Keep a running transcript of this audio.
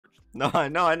No, I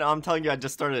know. I'm telling you, I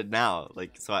just started it now.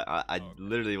 Like, so I Oh, okay.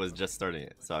 literally was just starting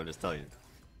it. So I'm just telling you.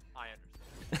 I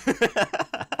understand.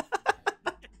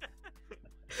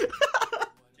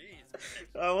 Jeez,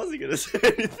 man. I wasn't gonna say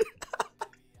anything.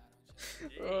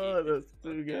 Oh, Jeez. that's too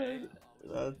Okay. good.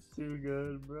 That's too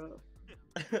good, bro.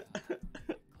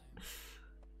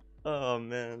 Oh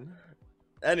man.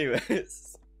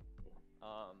 Anyways.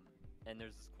 And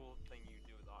there's this cool thing you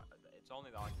do with it's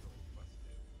only the Oculus Quest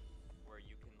 2, where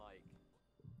you can like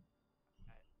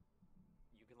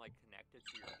connect it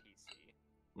to your PC,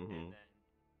 and then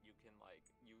you can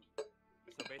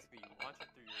so basically you connect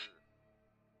it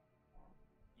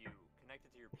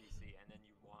to your PC, and then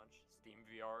you launch Steam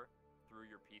VR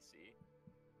through your PC,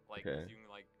 like Okay. 'cause you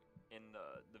can in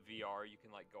the VR you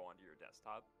can go onto your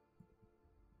desktop.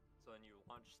 So then you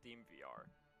launch Steam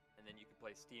VR, and then you can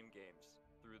play Steam games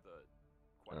through the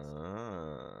Quest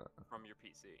from your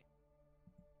PC.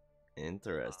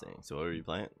 Interesting. So what were you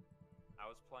playing? I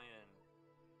was playing.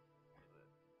 What is it?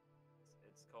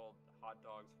 It's called Hot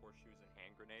Dogs, Horseshoes, and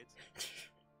Hand Grenades.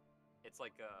 It's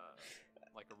like a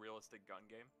realistic gun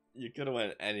game. You could have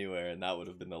went anywhere, and that would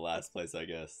have been the last place, I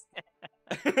guess.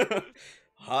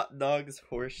 Hot dogs,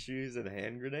 horseshoes, and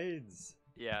hand grenades.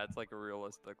 Yeah, it's like a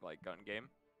realistic gun game.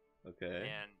 Okay.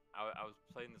 And I was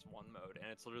playing this one mode,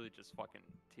 and it's literally just fucking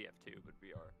TF2 but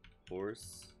VR.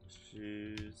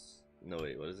 Horseshoes. No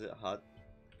wait, what is it? Hot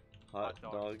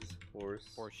dogs,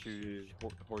 horseshoes,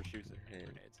 and hand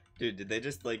grenades. Dude, did they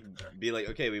just be like,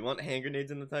 okay, we want hand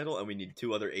grenades in the title, and we need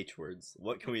 2 other H words.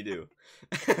 What can we do?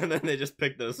 And then they just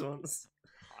pick those ones.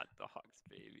 Hot dogs,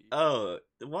 baby. Oh,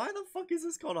 why the fuck is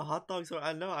this called a hot dog? So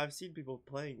I know I've seen people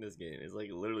playing this game. It's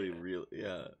like literally real.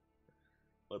 Yeah.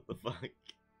 What the fuck?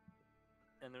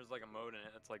 And there's a mode in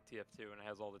it. It's like TF2, and it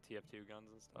has all the TF2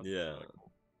 guns and stuff. Yeah. Really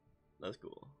cool. That's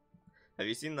cool. Have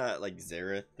you seen that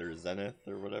Xerath or Zenith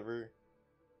or whatever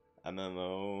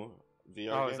MMO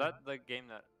VR? Oh, game? is that the game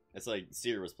that? It's like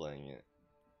Seer was playing it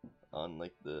on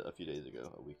a few days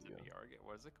ago, a week ago. VR game.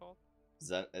 What is it called?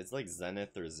 It's like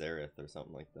Zenith or Xerath or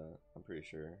something like that. I'm pretty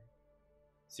sure.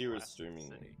 Seer was streaming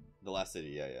City. The Last City.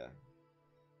 Yeah.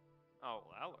 Oh,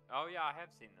 yeah, I have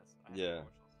seen this. Yeah.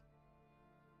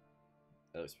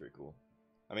 That looks pretty cool.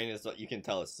 I mean, it's you can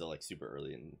tell it's still super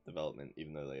early in development,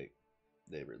 even though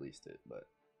they released it. But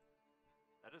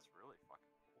that is really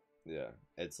fucking cool. Yeah,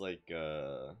 it's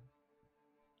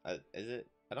is it?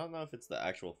 I don't know if it's the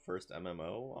actual first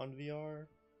MMO on VR,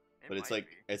 but it's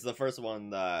it's the first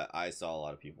one that I saw a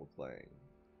lot of people playing,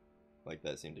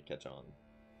 that seemed to catch on.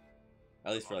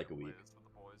 At least for a week. With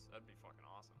the boys. That'd be fucking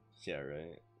awesome. Yeah,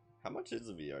 right. How much is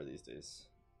a VR these days?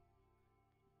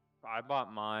 I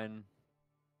bought mine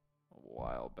a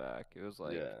while back. It was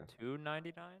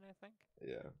 $2.99, I think.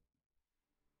 Yeah.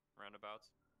 Roundabouts.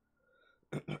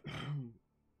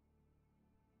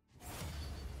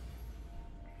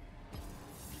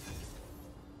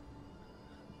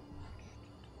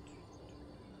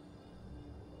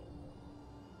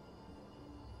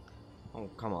 Oh,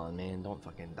 come on, man. Don't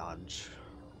fucking dodge.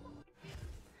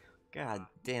 God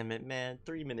damn it, man.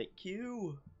 3-minute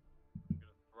queue.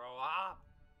 Throw up.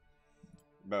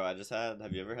 Bro, I just had...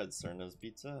 Have you ever had Cerno's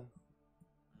Pizza?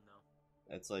 No.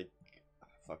 It's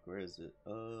fuck, where is it?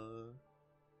 I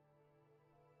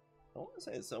want to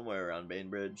say it's somewhere around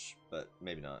Bainbridge, but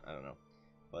maybe not. I don't know.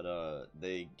 But,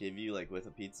 they give you, with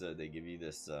a pizza, they give you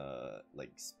this,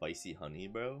 spicy honey,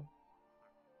 bro.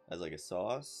 As, a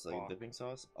sauce, a dipping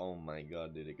sauce. Oh my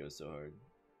god, dude, it goes so hard.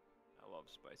 I love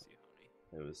spicy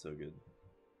honey. It was so good.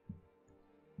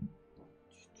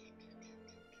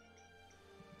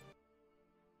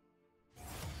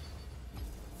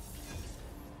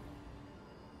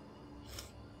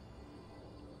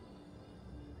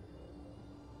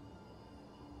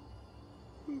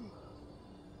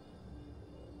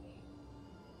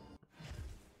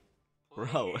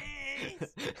 Bro,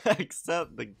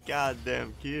 accept the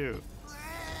goddamn queue.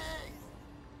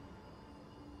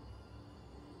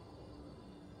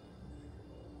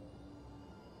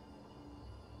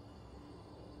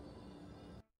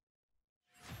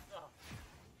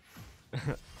 I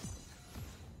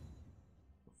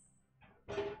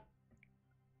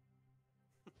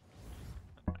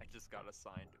just got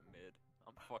assigned mid.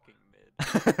 I'm fucking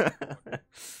mid.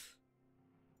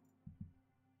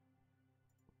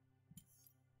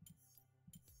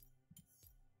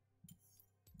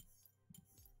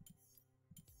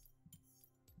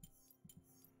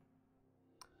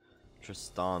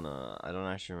 Tristana. I don't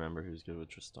actually remember who's good with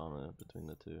Tristana between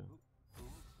the two.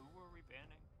 Who were we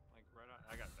banning? Right on.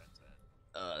 I got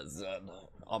Zen. Zen.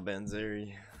 I'll ban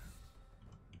Zeri.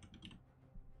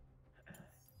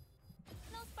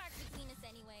 No spark between us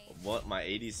anyway. Oh what? My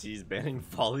ADC's banning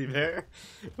Volibear?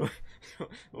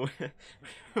 Why?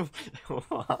 The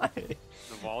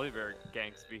Volibear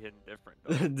ganks be hitting different,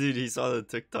 though. Dude, he saw the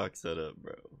TikTok setup,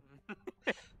 bro.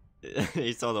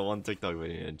 He saw the one TikTok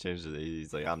video and changed it.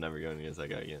 He's like, I'm never going against that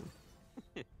guy again.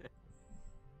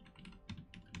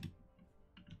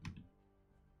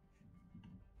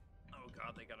 Oh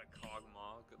god, they got a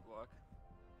Kog'Maw. Good luck.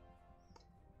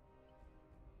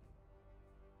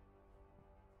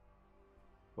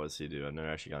 What does he do? I've never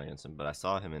actually gone against him, but I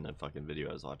saw him in a fucking video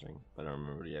I was watching. But I don't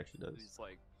remember what he actually does. He's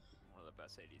like one of the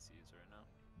best ADCs right now.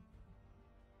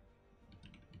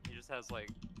 He just has like,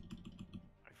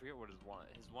 I forget what his one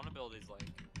ability is like.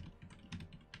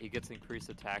 He gets increased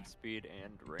attack speed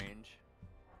and range,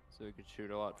 so he could shoot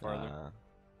a lot farther.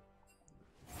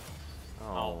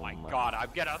 Oh my god, I'm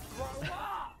gonna throw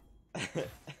up!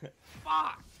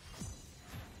 Fuck!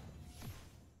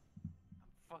 I'm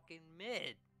fucking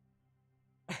mid.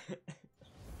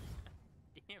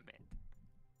 Damn it.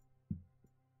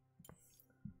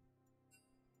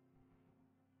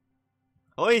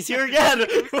 Oh, he's here again!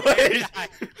 Wait!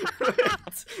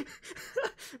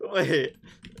 Wait.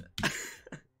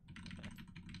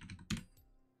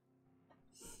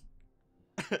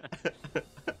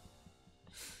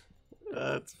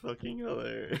 That's fucking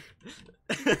hilarious.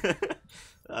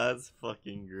 That's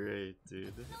fucking great,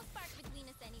 dude. No spark between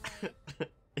us anyway.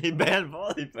 He banned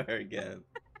Volibear again.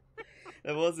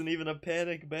 It wasn't even a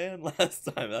panic ban last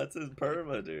time. That's his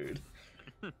perma, dude.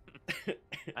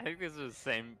 I think this is the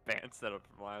same ban setup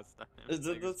from last time. Is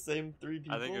it the same 3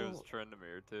 people? I think it was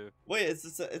Tryndamere too. Wait,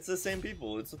 it's the same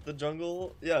people. It's with the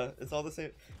jungle. Yeah, it's all the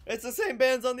same. It's the same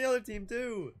bans on the other team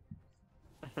too.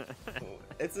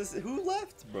 It's this. Who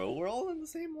left, bro? We're all in the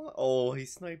same line. Oh, he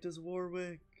sniped his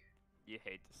Warwick. You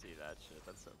hate to see that shit.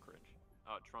 That's so cringe.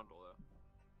 Oh, Trundle though.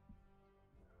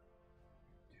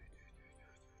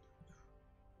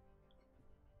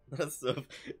 That's so.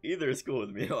 Either is cool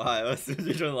with me. Ohio. As soon as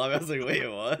you joined the lobby, I was like, wait,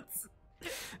 what?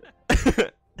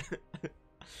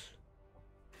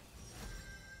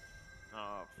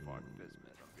 Oh fuck this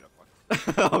man. I'm gonna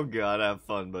fucking. Oh god, have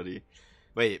fun, buddy.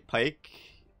 Wait, Pyke?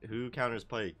 Who counters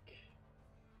Pyke?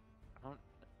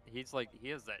 He's like, he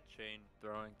has that chain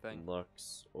throwing thing.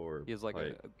 Lux or He has like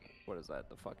Pyke? what is that?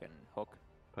 The fucking hook.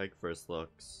 Pyke versus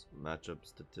Lux. Matchup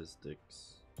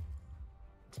statistics.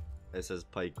 It says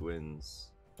Pyke wins.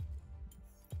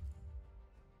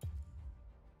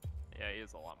 Yeah, he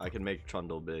is a lot. I can make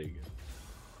Trundle big.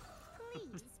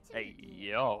 Please, Hey Timothy.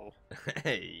 yo.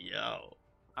 Hey, yo.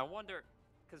 I wonder,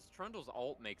 cause Trundle's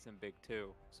ult makes him big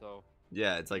too. So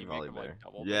Yeah, it's like You make him, like, Volibear.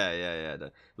 double Yeah.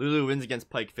 Lulu wins against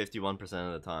Pyke 51%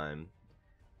 of the time.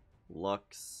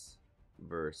 Lux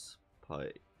versus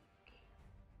Pyke.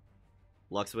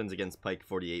 Lux wins against Pyke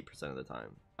 48% of the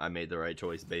time. I made the right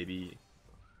choice, baby.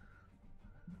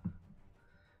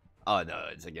 Oh no,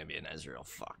 it's gonna be an Ezreal.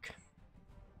 Fuck.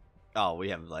 Oh, we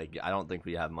have like, I don't think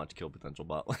we have much kill potential,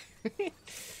 but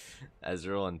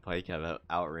Ezreal and Pyke have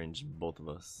outranged both of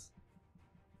us.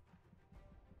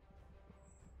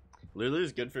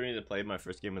 Lulu's good for me to play my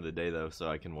first game of the day though, so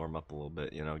I can warm up a little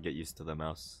bit, you know, get used to the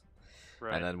mouse.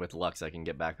 right. And then with Lux I can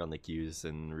get back on the Qs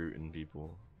and rooting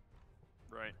people.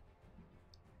 Right.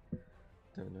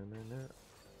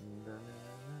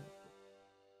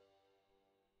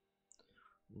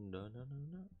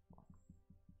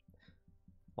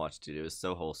 Watch, dude, it was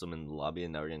so wholesome in the lobby,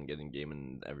 and now we're gonna get in game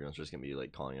and everyone's just gonna be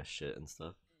like calling us shit and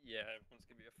stuff. Yeah, everyone's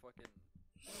gonna be a fucking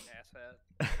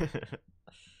asshat.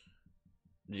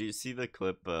 Did you see the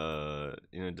clip,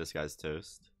 Disguised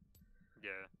Toast? Yeah.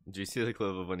 Did you see the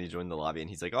clip of when he joined the lobby and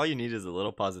he's like, all you need is a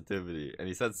little positivity, and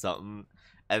he said something,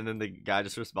 and then the guy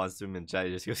just responds to him in chat,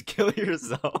 he just goes, kill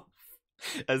yourself,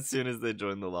 as soon as they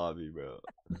join the lobby, bro.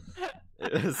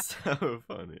 It was so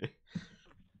funny.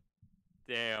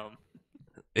 Damn.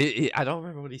 I don't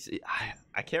remember what he said.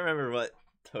 I can't remember what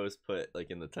Toast put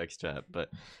like in the text chat, but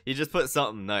he just put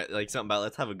something like something about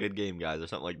let's have a good game, guys, or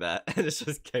something like that, and it's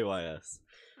just KYS.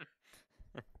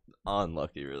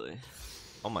 Unlucky, really.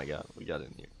 Oh my god, we got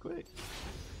in here quick.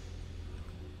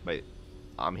 Wait,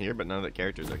 I'm here, but none of the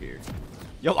characters are here.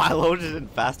 Yo, I loaded in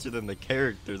faster than the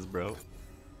characters, bro.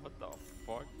 What the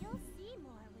fuck? You'll see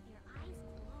more with your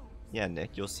eyes closed. Yeah,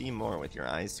 Nick, you'll see more with your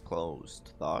eyes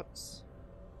closed. Thoughts?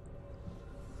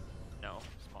 No.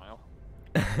 Smile.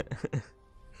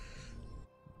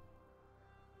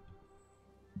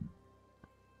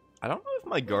 I don't know if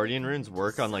my guardian runes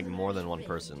work on like more than one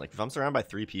person. Like if I'm surrounded by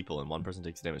 3 people and one person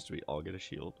takes damage, do we all get a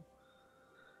shield?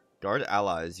 Guard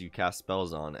allies you cast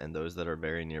spells on and those that are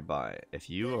very nearby. If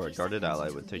you or a guarded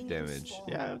ally would take damage,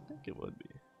 yeah, I think it would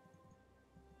be.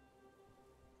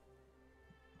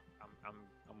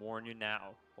 I'm warn you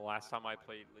now. The last time I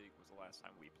played League was the last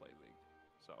time we played League.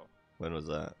 So, When was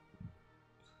that?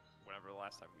 whenever the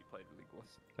last time we played League was.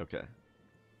 Okay.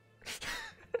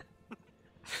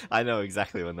 I know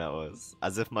exactly when that was.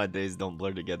 As if my days don't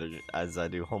blur together as I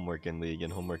do homework in League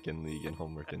and homework in League and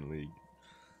homework in League.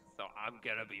 So I'm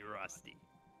gonna be rusty.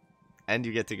 And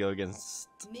you get to go against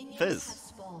Minions Fizz. have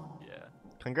spawned. Yeah.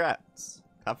 Congrats.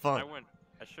 Have fun.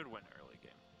 I should win early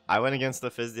game. I went against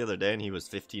the Fizz the other day and he was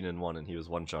 15-1 and he was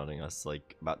one-shotting us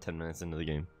like about 10 minutes into the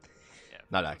game. Yeah.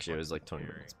 Not Fizz actually, it was like 20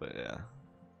 scary. minutes, but yeah.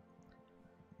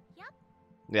 Yep.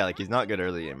 Yeah, like he's not good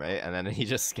early game, right? And then he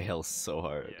just scales so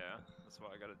hard. Yeah. That's why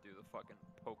I gotta do the fucking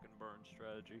poke and burn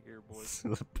strategy here, boys.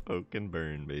 The poke and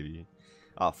burn, baby.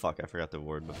 Oh fuck, I forgot the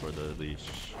ward before the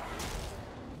leash.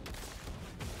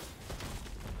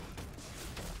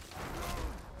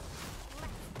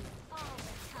 All the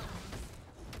colors.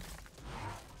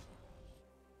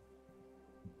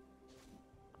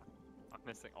 I'm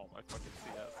missing all my fucking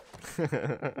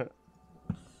CS.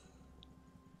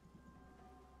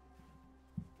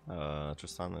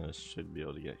 Tristana should be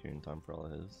able to get here in time for all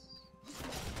of his.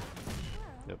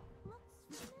 Yep.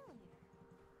 Looks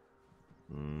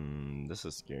familiar. This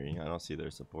is scary. I don't see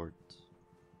their support.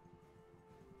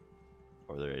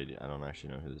 Or their AD. I don't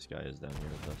actually know who this guy is down here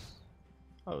with us.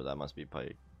 Oh, that must be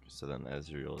Pike. So then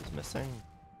Ezreal is missing.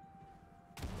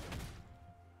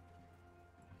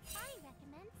 I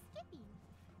recommend skipping.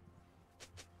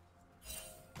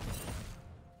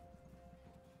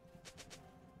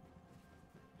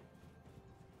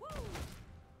 Woo!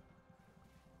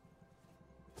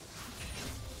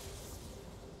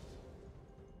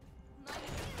 My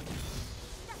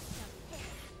custom hit.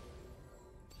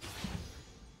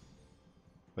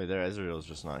 Wait, their Ezreal's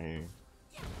just not here.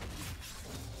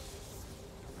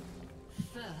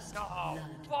 First Oh, blood.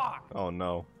 fuck! Oh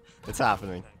no. It's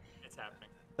happening. It's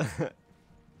happening.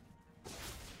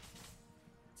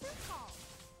 Too tall.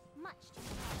 Much too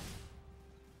tall.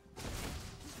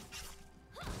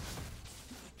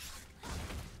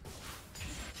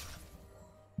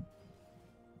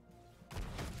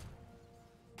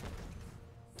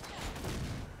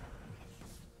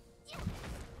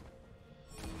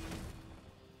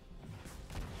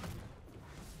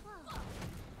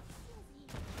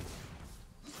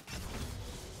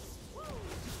 Whoa.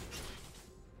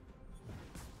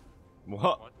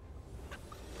 What?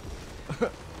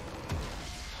 What?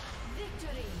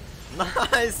 Victory.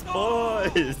 Nice,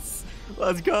 boys!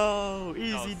 Let's go!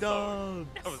 Easy was so- dubs!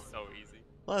 That was so easy.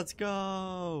 Let's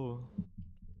go!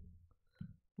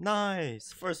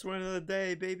 Nice! First win of the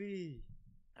day, baby!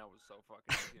 That was so fucking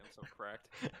easy. I'm so cracked.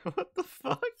 What the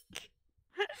fuck?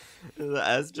 The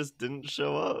S just didn't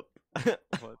show up.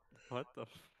 What the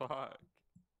fuck?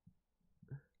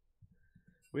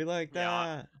 We like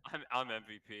Yeah, that. I'm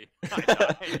MVP. I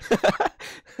died.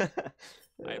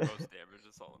 I have most damage.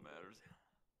 That's all that matters.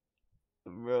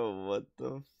 Bro, what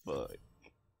the fuck?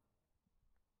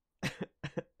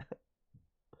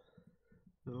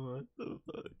 What the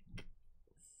fuck?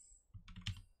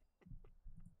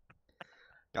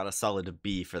 Got a solid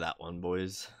B for that one,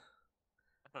 boys.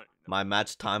 I don't even know. My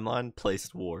match timeline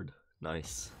placed ward.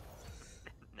 Nice.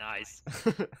 Nice.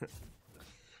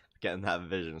 Getting that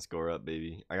vision score up,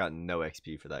 baby. I got no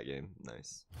XP for that game.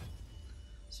 Nice.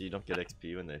 So you don't get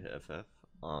XP when they hit FF?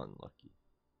 Unlucky.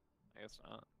 I guess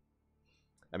not.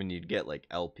 I mean, you'd get like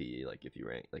LP, like if you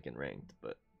rank, like in ranked,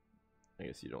 but I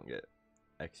guess you don't get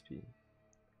XP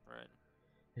Right.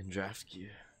 in draft queue.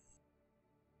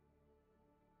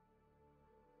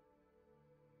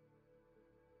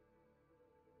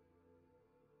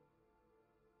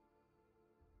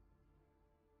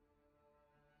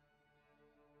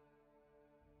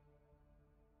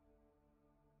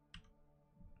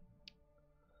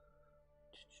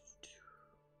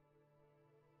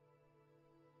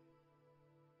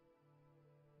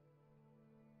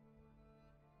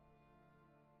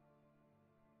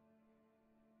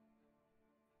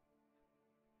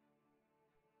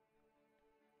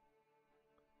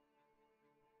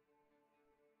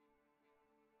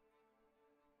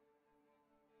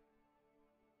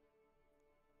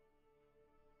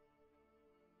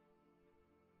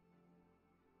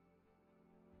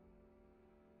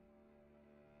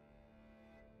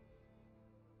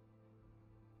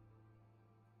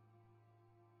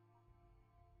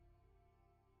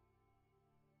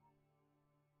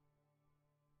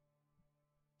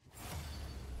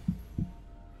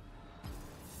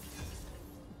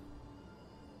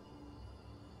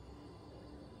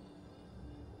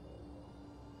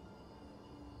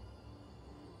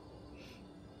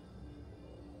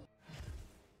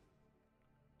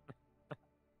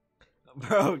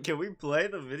 Bro, can we play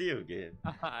the video game?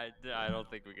 I don't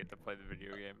think we get to play the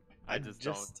video game. I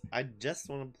just I just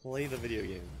want to play the video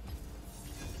game.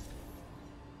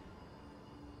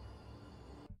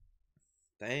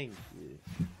 Thank you.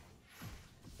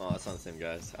 Oh, it's not the same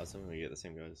guys. How's someone gonna get the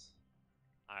same guys?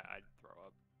 I'd throw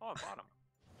up. Oh, I bought him.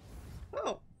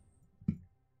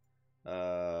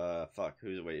 Oh. Fuck.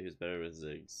 Who's better with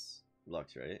Ziggs?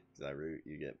 Lux, right? Cause that root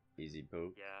you get easy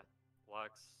poke. Yeah,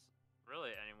 Lux.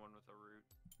 Really, anyone with a root.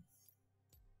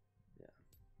 Yeah.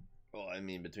 Well, I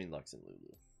mean between Lux and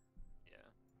Lulu. Yeah.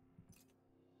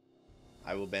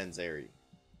 I will ban Zeri.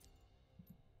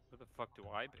 Who the fuck do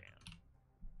I ban?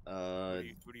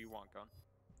 Who do you want, Gun?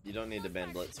 You don't need to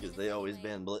ban Blitz because they always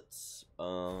ban Blitz.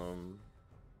 You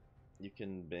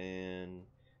can ban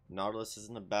Nautilus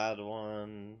isn't a bad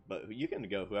one, but you can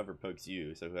go whoever pokes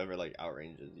you. So whoever like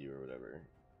outranges you or whatever.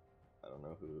 I don't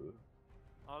know who.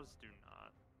 I'll just do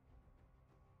not.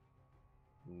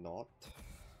 Not.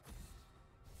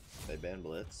 They ban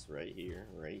Blitz right here,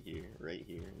 right here, right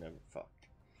here. Never fuck.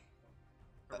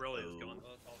 Aurelia is going.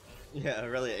 Yeah,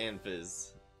 Aurelia and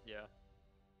Fizz. Yeah.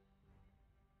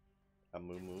 A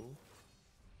Mumu.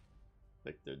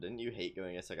 Victor, didn't you hate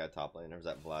going against that guy top lane, or was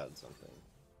that Vlad something?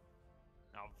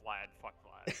 No, Vlad. Fuck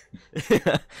Vlad.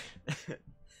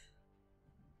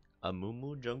 A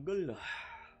Mumu jungle.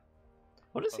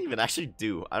 What does he even actually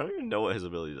do? I don't even know what his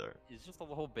abilities are. He's just a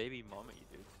little baby mummy,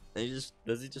 dude. And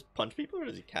does he just punch people or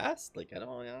does he cast? Like I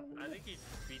don't know. I think he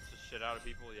beats the shit out of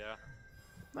people. Yeah.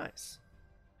 Nice.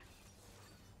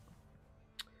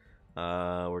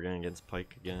 We're going against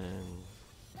Pyke again.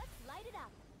 Let's light it up.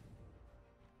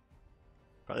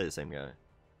 Probably the same guy.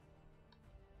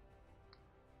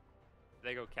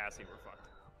 They go Cassie. We're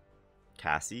fucked.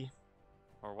 Cassie?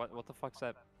 Or what? What the fuck's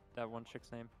that one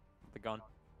chick's name? The gun.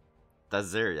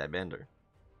 That's Zeri. I banned her.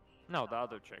 No, the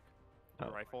other chick. The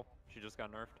Oh. rifle. She just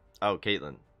got nerfed. Oh,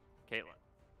 Caitlyn. Caitlyn.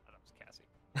 Oh, that was Cassie.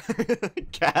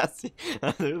 Cassie.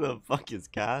 Who the fuck is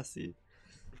Cassie?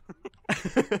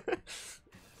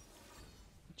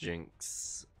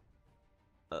 Jinx.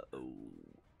 Uh-oh.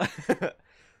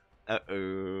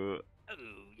 Uh-oh.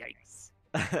 Oh, yikes.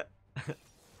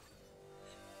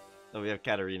 Oh, we have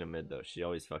Katarina mid though. She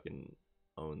always fucking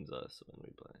owns us when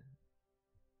we play.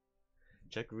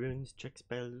 Check runes, check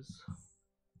spells.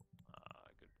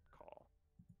 Good call.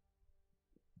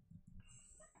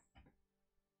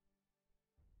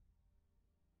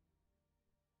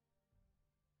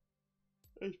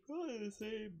 It's probably the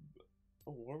same.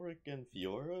 Warwick and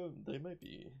Fiora, they might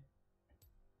be.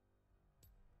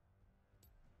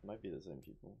 Might be the same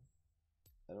people.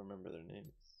 I don't remember their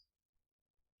names.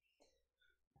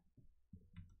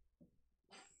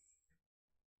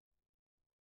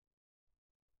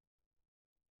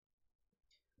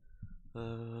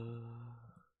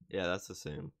 Yeah, that's the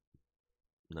same.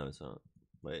 No, it's not.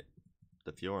 Wait,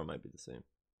 the Fiora might be the same.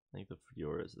 I think the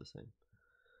Fiora is the same.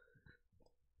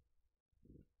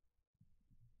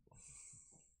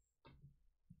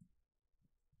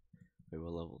 Wait,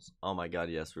 what levels? Oh my god,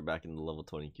 yes, we're back in the level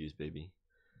 20 queues, baby.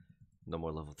 No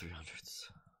more level 300s.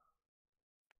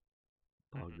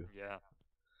 Bug. Yeah.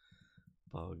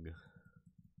 Bug.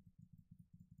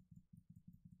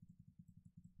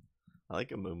 I like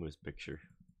Amumu's picture.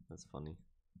 That's funny.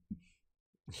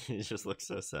 He just looks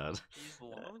so sad. He's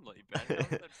lonely, Ben. How's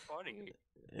that funny?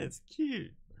 It's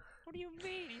cute. What do you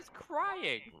mean? He's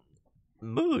crying.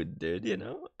 Mood, dude, you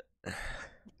know?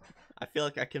 I feel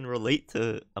like I can relate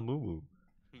to Amumu.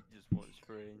 He just wants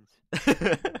friends.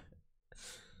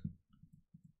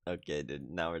 Okay, dude,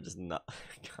 now we're just not.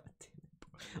 God damn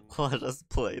it. Let us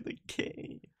play the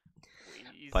game.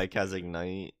 Please. Pyke has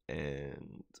Ignite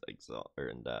and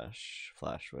and Dash,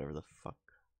 Flash, whatever the fuck.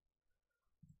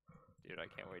 Dude, I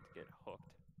can't wait to get hooked.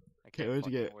 I Can't wait to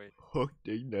fucking get hooked,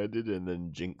 ignited, and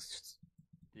then Jinx.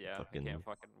 Yeah, fucking I can't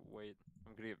fucking wait.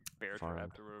 I'm gonna get bear farmed.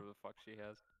 trapped or whatever the fuck she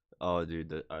has. Oh,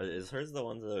 dude, is hers the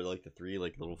ones that are like the three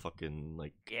like little fucking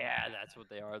like? Yeah, that's what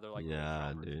they are. They're like Yeah,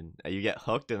 little dude. You get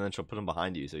hooked and then she'll put them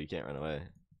behind you so you can't run away.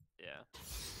 Yeah.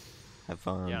 Have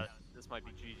fun. Yeah, this might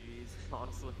be GG's,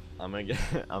 honestly. I'm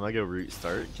gonna go root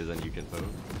start because then you can poke.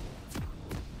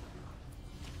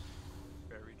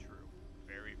 Very true.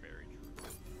 Very, very true.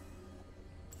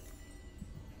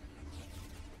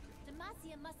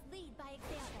 Demacia must lead by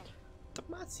example.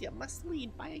 Demacia must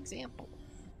lead by example.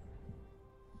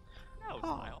 That was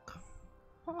Smile.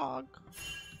 Hog.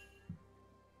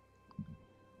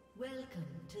 Welcome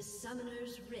to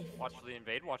Summoner's Rift. Watch for the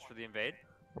invade. Watch for the invade.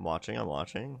 I'm watching. I'm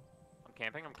watching. I'm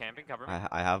camping. Cover me.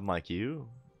 I have my Q.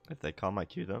 If they call my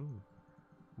Q them.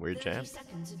 Weird 30 champ.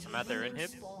 seconds until I'm at their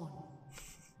minions inhib. spawn.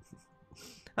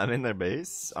 I'm in their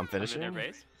base. I'm finishing. I'm in their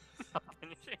base.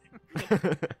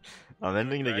 I'm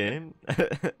ending the Dragon.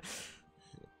 game.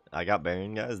 I got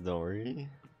Baron, guys. Don't worry.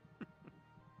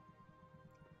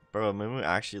 Bro, Mumu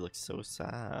actually looks so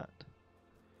sad.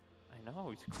 I know,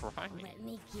 he's crying. Let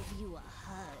me give you a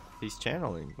hug. He's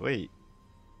channeling. Wait.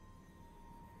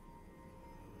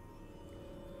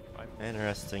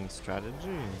 Interesting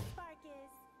strategy.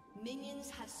 Sparkus. Minions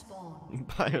have spawned.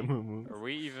 By a Mumu. Are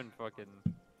we even fucking...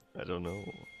 I don't know.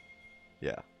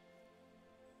 Yeah.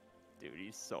 Dude,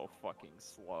 he's so fucking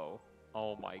slow.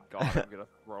 Oh my god, I'm gonna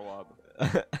throw up.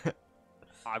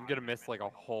 I'm gonna miss like a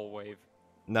whole wave.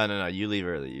 No. You leave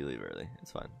early. You leave early.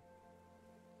 It's fine.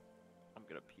 I'm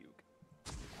gonna puke.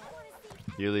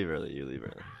 You leave early. You leave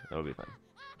early. That'll be fine.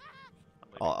 I'm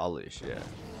leaving. I'll leash. Yeah.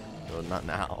 Well, not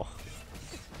now.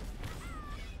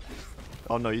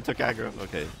 Oh no, you took aggro.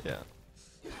 Okay. Yeah.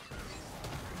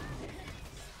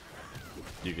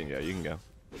 You can go. You can go.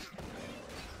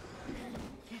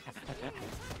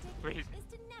 Please. Is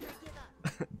to never give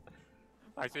up.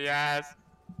 I say yes.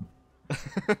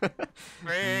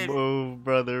 Please. Move,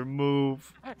 brother.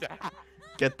 Move.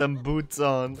 Get them boots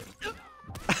on.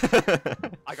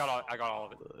 I got all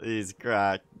of it. He's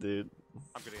cracked, dude.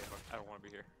 I'm gonna get hooked. I don't want to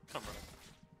be here. I'm running.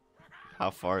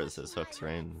 How far is his hook's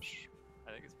range?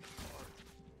 I think it's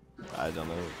far. I don't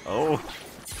know. Oh.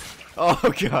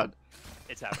 Oh god.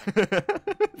 It's happening.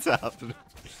 It's happening.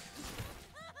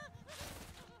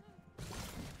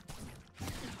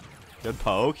 Good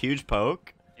poke. Huge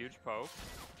poke. Huge poke.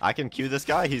 I can Q this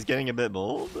guy. He's getting a bit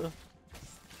bold.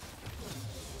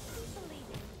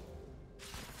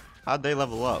 How'd they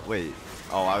level up? Wait.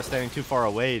 Oh, I was standing too far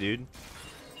away, dude.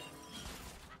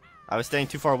 I was staying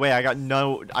too far away. I got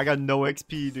no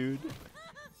XP, dude.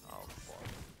 Oh fuck.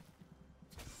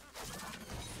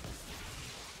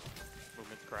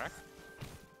 Movement's cracked.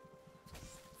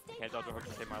 Can't dodge a hook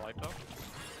to save my life though.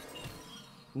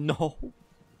 No. I'm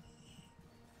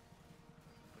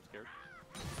scared.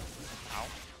 Ow.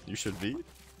 You should be.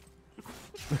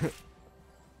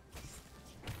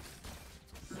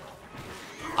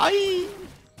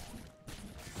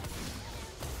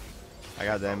 I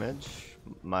got damage.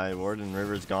 My ward and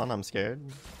river's gone. I'm scared.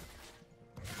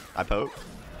 I poke.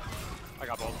 I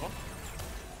got both of them.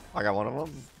 I got one of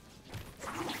them.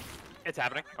 It's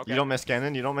happening. Okay. You don't miss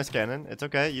cannon. You don't miss cannon. It's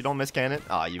okay. You don't miss cannon.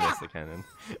 Ah, you missed the cannon.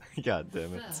 God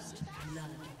damn it. First blood.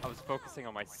 I was focusing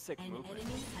on my sick An movement.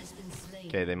 enemy has been slain.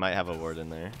 Okay, they might have a ward in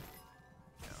there.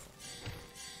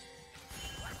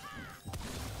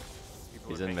 People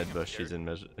He's are in making mid him bush. He's scared. in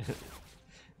mid.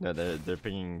 No, they're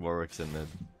picking Warwick's in mid.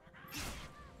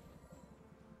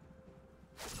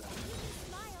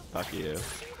 Fuck you.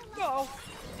 No.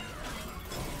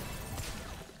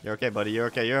 You're okay, buddy. You're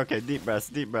okay. You're okay. Deep breaths.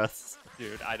 Deep breaths.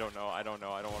 Dude, I don't know. I don't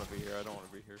know. I don't want to be here. I don't want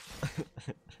to be here.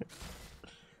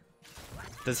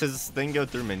 Does his thing go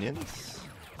through minions?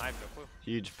 I have no clue.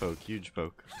 Huge poke. Huge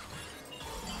poke.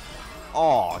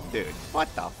 Oh, dude. What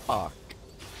the fuck?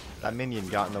 That minion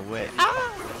got in the way.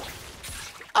 Ah!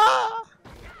 Ah!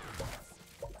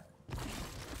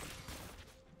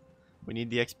 We need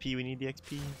the XP. We need the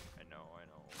XP. I know.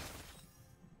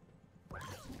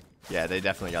 Yeah, they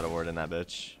definitely got a ward in that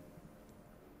bitch.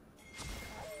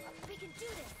 We can do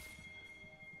this.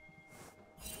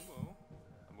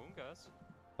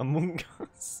 Among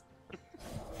Us.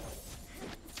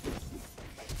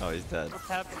 Oh, he's dead. What's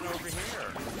happening over here? I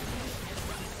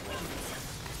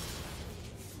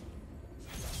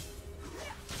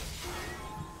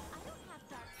don't have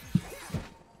dark secrets.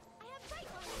 I have bright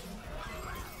ones.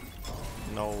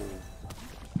 No.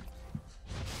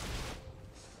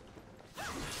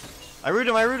 I root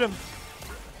him. I root him.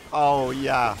 Oh,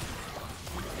 yeah.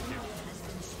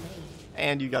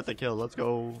 And you got the kill. Let's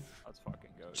go. Let's fucking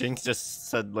go. Jinx just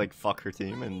said, like, fuck her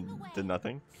team and did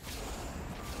nothing.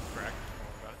 Crack.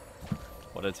 Got it.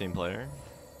 What a team player.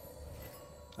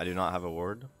 I do not have a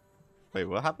ward. Wait,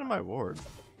 what happened to my ward?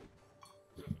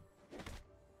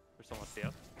 There's someone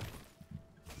CS.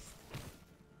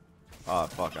 Oh,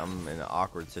 fuck. I'm in an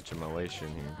awkward situation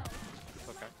here.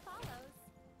 Okay.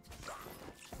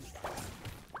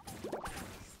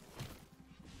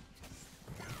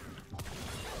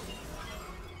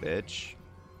 Bitch.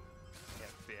 Yeah,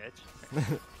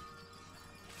 bitch.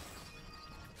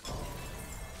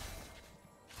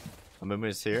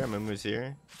 Amumu's here. Amumu's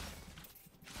here.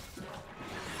 An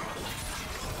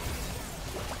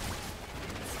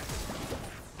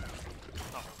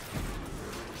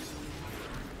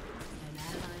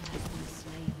ally has been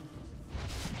slain.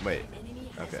 Wait. An enemy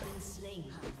has Okay. been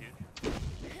slain.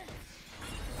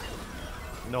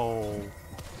 No.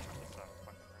 It's not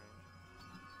fucking range.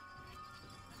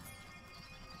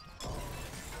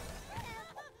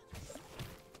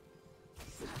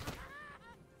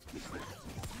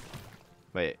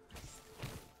 Wait.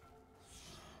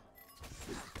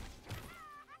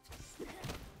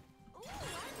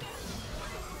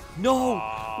 No!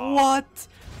 Aw. What?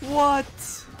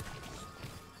 What?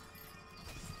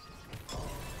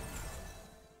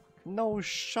 No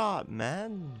shot,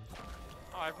 man.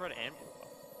 Oh, I've read and blue buff.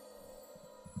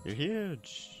 You're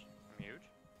huge. I'm huge.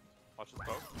 Watch this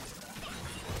poke.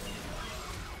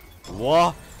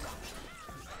 What?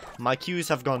 My cues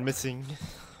have gone missing.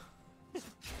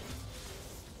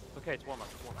 Okay, it's warm up.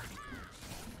 It's warm up.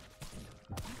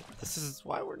 This is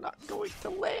why we're not going to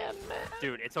land, man.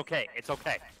 Dude, it's okay. It's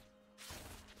okay.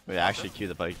 Wait, actually cue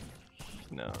the bike.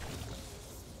 No.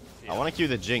 I want to cue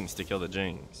the Jinx to kill the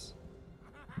Jinx.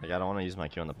 Like, I don't want to use my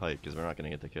Q on the pipe because we're not going to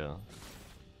get the kill.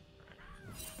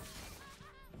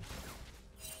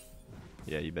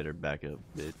 Yeah, you better back up,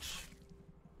 bitch.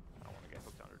 I don't want to get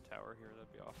hooked under tower here.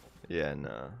 That'd be awful. Yeah,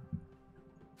 nah.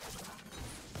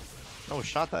 Oh,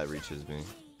 shot that reaches me. An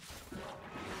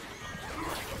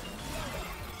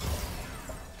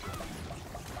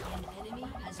enemy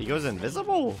has He goes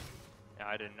invisible? Yeah,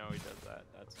 I didn't know he does that.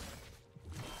 That's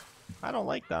I don't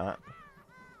like that.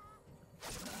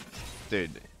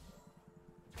 Dude.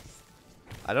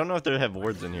 I don't know if they have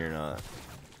wards in here or not. Home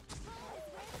is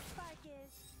where the spark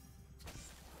is.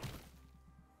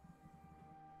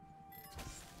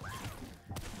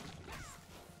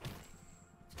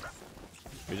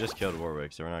 We just killed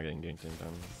Warwick, so we're not getting ganked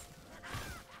anytime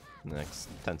in the next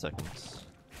 10 seconds.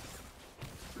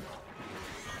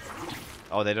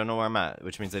 Oh, they don't know where I'm at,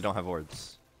 which means they don't have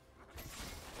wards.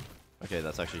 Okay,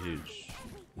 that's actually huge.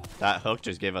 That hook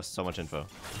just gave us so much info.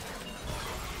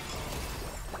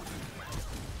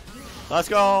 Let's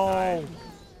go!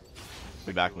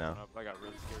 We back now. I got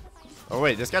really scared. Oh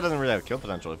wait, this guy doesn't really have kill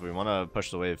potential if we want to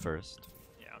push the wave first.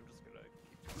 Yeah, I'm just gonna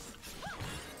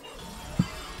keep.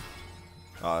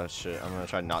 Oh shit, I'm gonna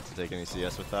try not to take any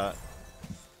CS with that.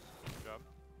 Good job.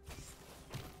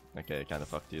 Okay, it kind of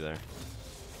fucked you there.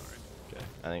 Okay,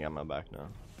 I think I'm back now.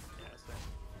 Yeah, same.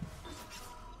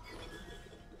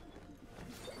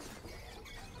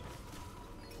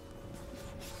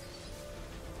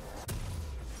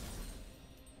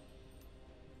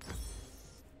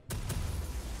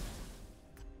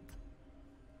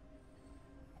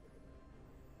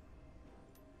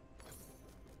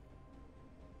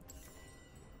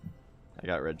 I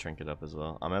got red trinket up as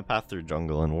well. I'm gonna path through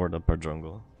jungle and ward up our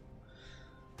jungle.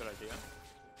 Good idea.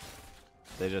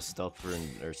 They just stealth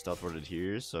warded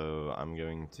here, so I'm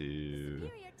going to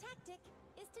Superior tactic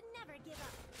is to never give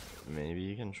up.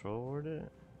 maybe control ward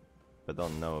it, but they'll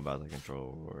know about the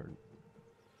control ward.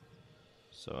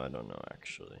 So I don't know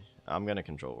actually. I'm gonna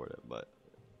control ward it, but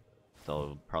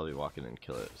they'll probably walk in and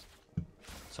kill it.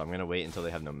 So I'm gonna wait until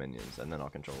they have no minions, and then I'll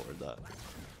control ward that.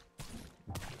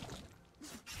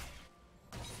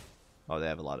 Oh, they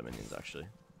have a lot of minions actually.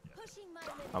 Pushing my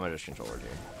limits. I'm gonna just control ward here.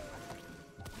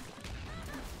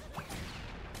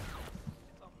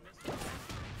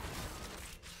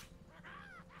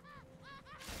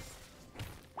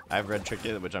 I have red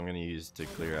trinket, which I'm gonna use to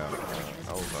clear out.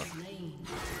 Oh fuck. slain.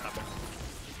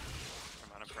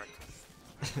 Come on, I'm correct.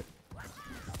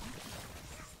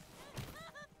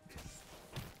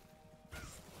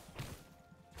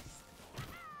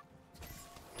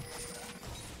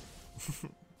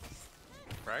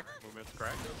 Correct? Movement's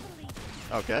correct.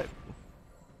 Okay.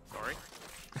 Sorry.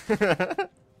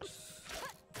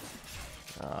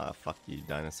 Ah, fuck you,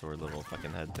 dinosaur little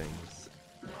fucking head things.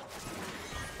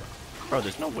 Bro,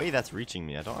 there's no way that's reaching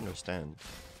me. I don't understand.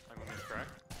 My movement's correct.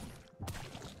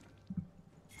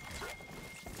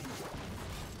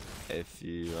 If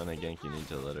you want to gank, you need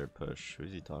to let her push.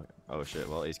 Who's he talking? Oh shit,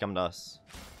 well, he's coming to us.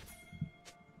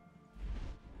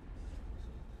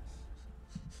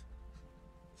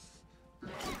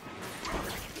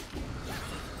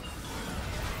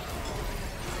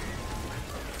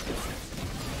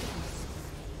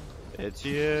 It's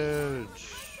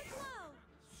huge.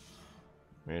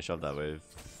 We're gonna shove that wave.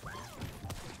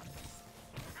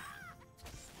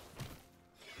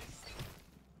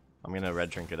 I'm gonna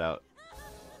red trinket out.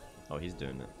 Oh, he's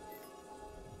doing it.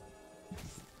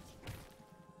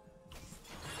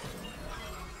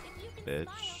 If you can Bitch.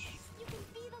 smile, you can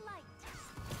be the light.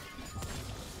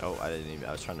 Oh, I didn't even.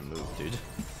 I was trying to move, dude.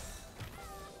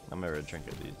 I'm gonna red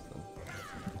trinket these then.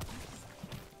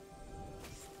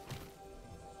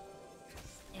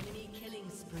 Enemy killing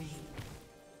spree.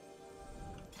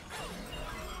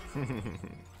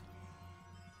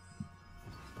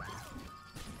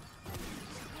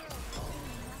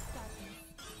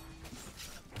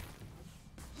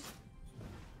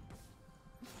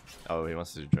 Oh, he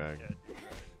wants to drag.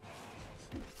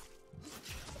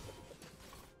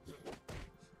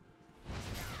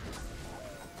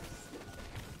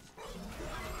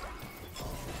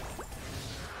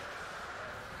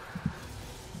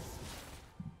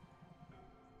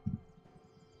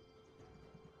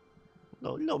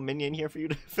 little minion here for you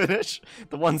to finish.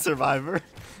 The one survivor.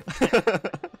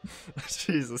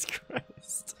 Jesus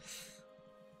Christ.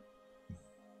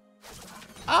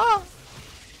 Ah!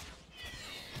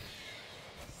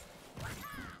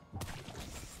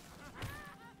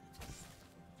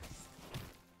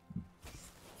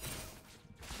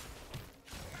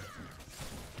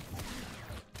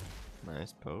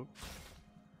 Nice poke.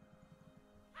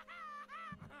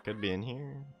 Could be in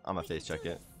here. I'm gonna face check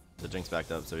it. The Jinx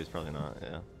backed up, so he's probably not,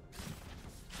 yeah.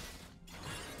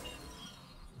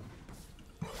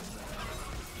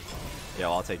 Yeah,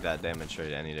 well, I'll take that damage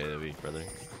trade any day of the week, brother.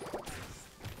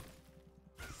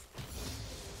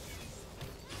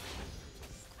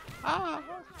 Ah!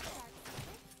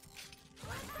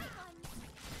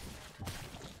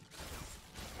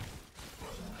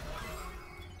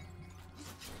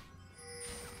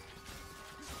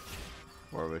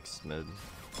 Warwick's mid.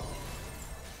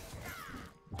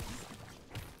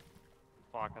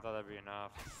 Fuck, I thought that'd be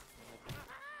enough.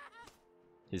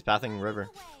 He's pathing river.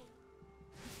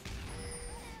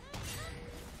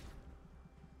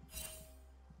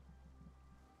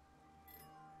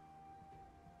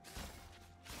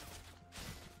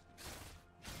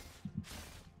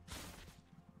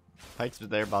 Pike's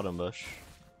there, bottom bush.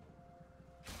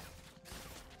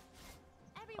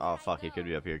 Oh fuck, he could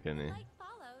be up here, couldn't he?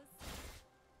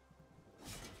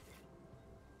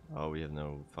 Oh, we have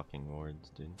no fucking wards,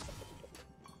 dude.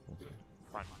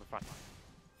 Fine, we're fine.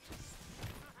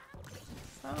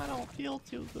 I don't feel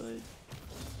too good.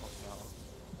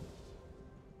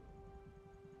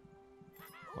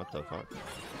 What the fuck?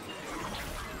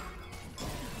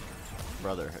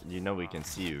 Brother, you know we can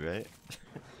see you, right?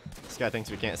 This guy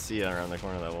thinks we can't see around the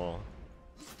corner of that wall.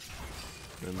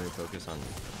 Let me focus on...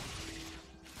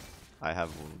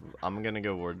 I'm gonna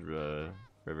go ward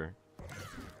river.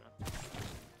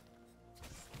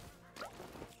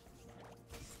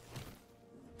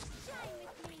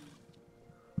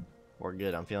 We're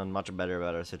good. I'm feeling much better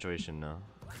about our situation now.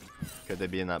 Could they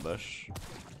be in that bush?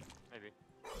 Maybe.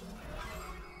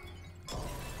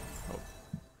 Oh.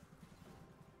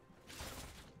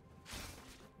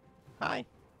 Hi.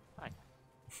 Hi.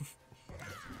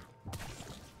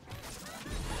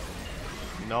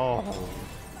 No.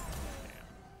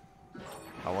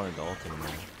 I wanted to ult him.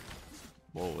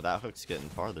 Whoa, that hook's getting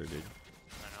farther, dude.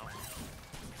 I know.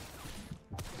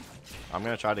 I'm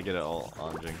gonna try to get it all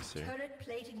on Jinx here. Turret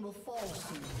plating will fall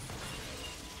soon.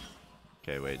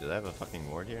 Okay, wait, do they have a fucking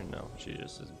ward here? No, she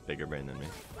just is bigger brain than me.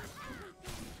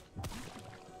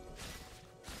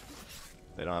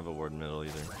 They don't have a ward in middle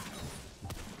either.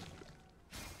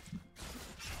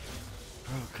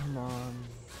 Oh, come on.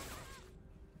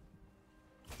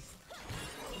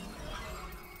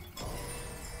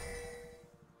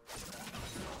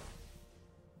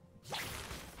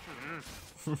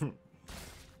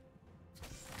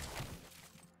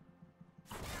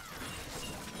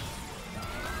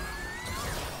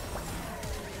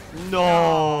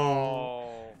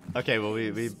 No. Okay, well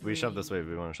we shove this wave.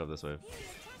 We want to shove this wave.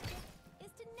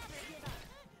 Is to never give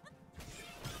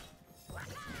up.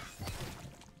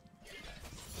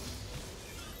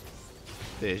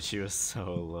 Dude, she was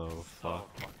so low. So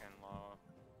Fuck. fucking low.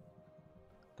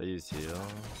 They use heal.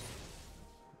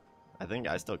 I think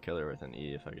I still kill her with an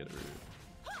E if I get a root.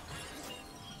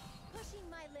 Pushing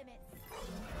my limits.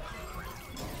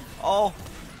 Oh.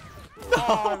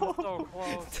 Oh, I'm so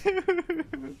close.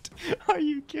 Dude, are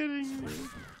you kidding me?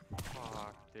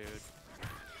 Fuck, dude.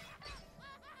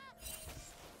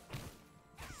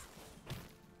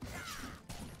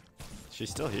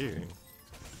 She's still here.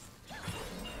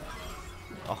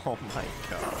 Oh my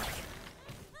god.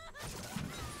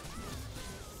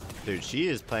 Dude, she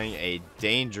is playing a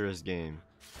dangerous game.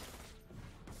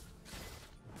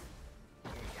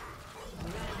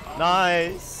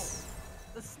 Nice!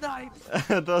 The snipe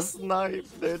The snipe,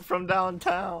 dude, from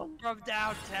downtown. from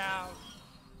downtown.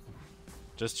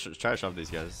 Just try to shove these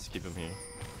guys. Keep them here.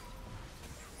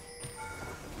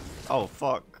 Oh,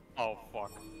 fuck. Oh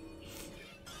fuck.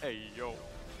 Hey yo.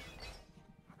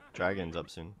 Dragon's up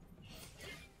soon.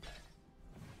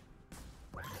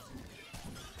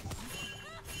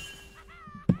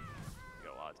 You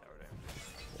got a lot of tower damage.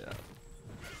 Yeah.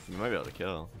 You might be able to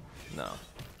kill. No.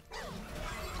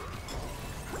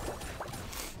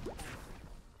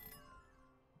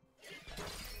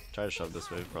 Try to shove this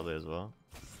wave probably as well.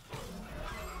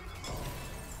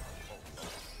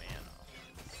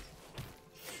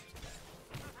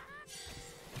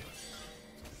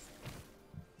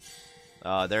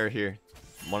 They're here.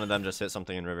 One of them just hit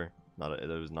something in river. It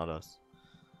was not us.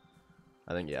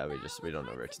 I think yeah, we don't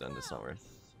overextend. It's not worth.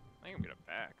 I think I'm gonna get it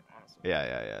back, honestly.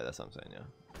 Yeah. That's what I'm saying. Yeah.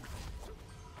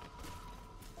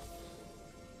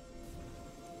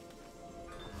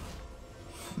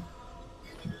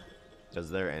 Because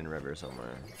they're in river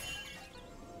somewhere.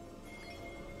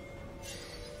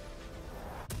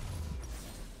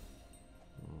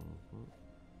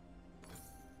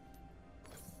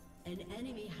 An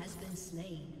enemy has been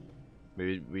slain.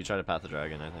 Maybe we try to path the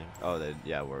dragon, I think. Oh, they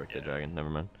Warwick the dragon. Never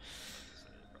mind.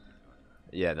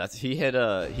 Yeah, that's he hit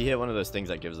one of those things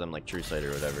that gives them like true sight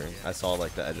or whatever. I saw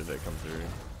like the edge of it come through.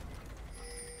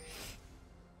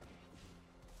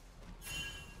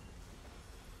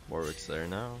 Warwick's there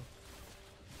now.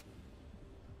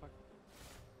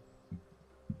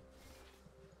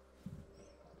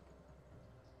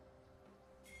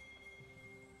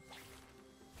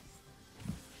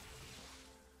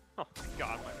 Oh my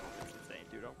god, my phone is insane,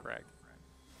 dude. I'm cracked.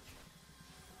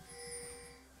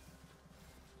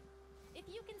 If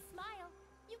you can smile,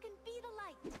 you can be the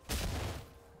light.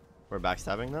 We're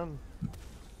backstabbing them.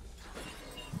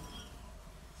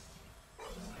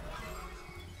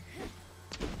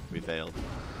 We failed.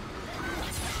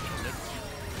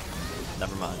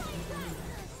 Never mind.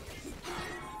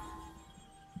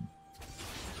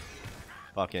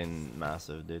 Fucking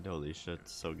massive, dude. Holy shit,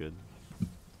 so good.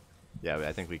 Yeah,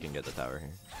 I think we can get the tower here.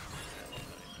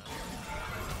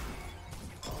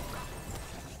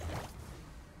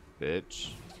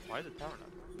 Bitch. Why is the tower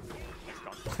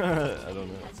not? I don't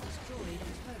know. Has destroyed a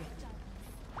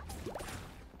turret.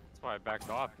 That's why I backed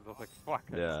off, because I was like, fuck.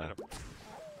 I just Yeah. hit him.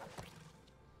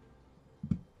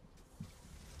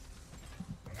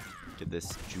 Get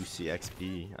this juicy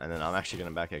XP, and then I'm actually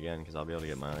gonna back again because I'll be able to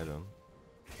get my item.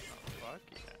 Oh, fuck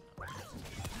yeah.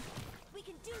 We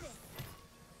can do this.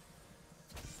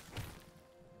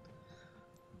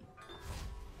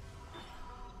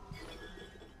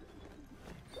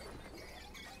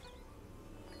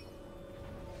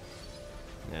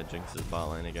 Yeah, Jinx is bot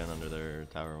lane again under their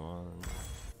tower one.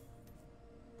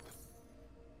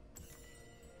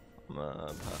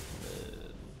 I'm path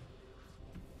mid.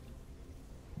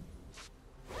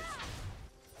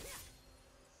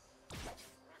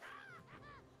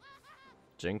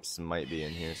 Jinx might be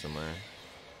in here somewhere.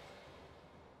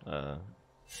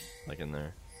 Like in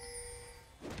there.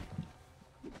 I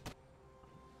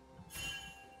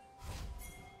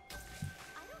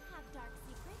don't have dark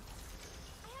secrets.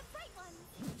 I have bright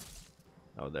ones.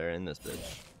 Oh, they're in this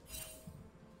bitch.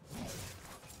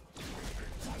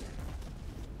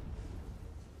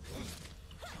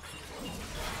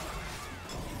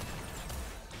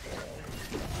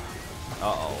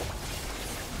 Uh-oh.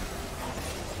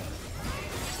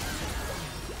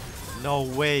 No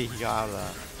way he got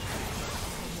that.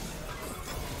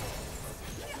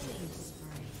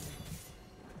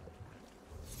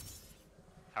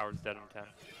 Tower's dead in 10.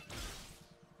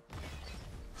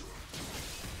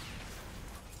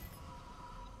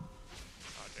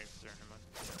 Oh, Jinx is there. Never mind.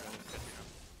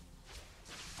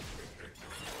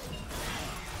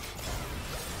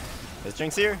 Is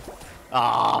Jinx here?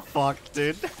 Ah, fuck,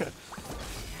 dude.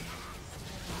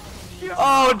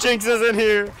 Oh, Jinx is in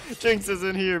here. Jinx is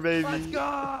in here, baby. Let's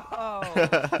go!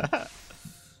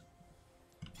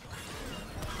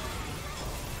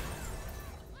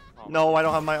 No, I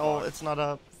don't have my ult. It's not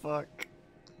up. Fuck.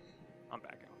 I'm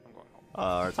back out. I'm going home.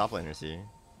 Our top laner's here.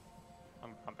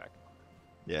 I'm back.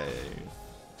 Yeah.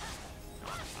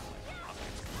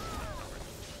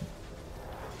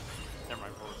 Never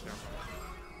mind. Bullets here.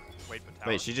 Wait, but tower.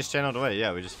 Wait, she just channeled away.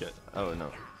 Yeah, we just get. Oh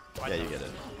no. Why Yeah, you tower? get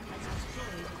it.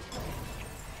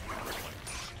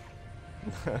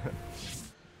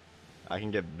 I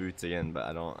can get boots again, but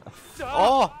I don't.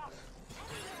 Oh!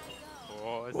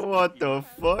 Oh, it's What the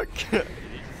fuck?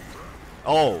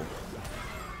 Oh.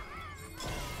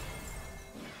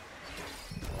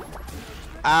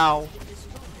 Ow.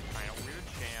 Kinda weird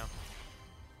champ.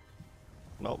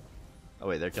 Nope. Oh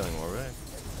wait, they're killing Warwick.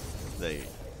 They.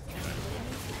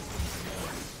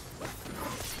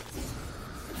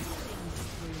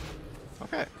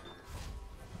 Okay.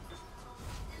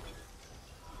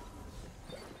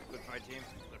 Good fight, team.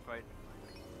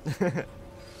 Good fight.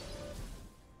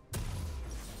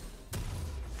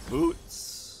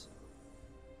 Boots.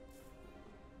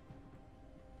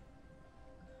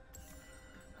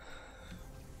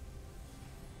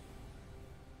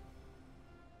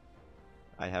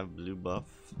 I have blue buff.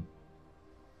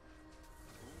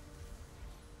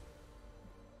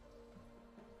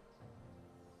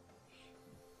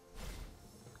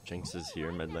 Jinx is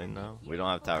here mid lane now. We don't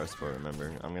have tower support,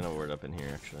 remember. I'm gonna ward up in here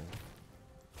actually.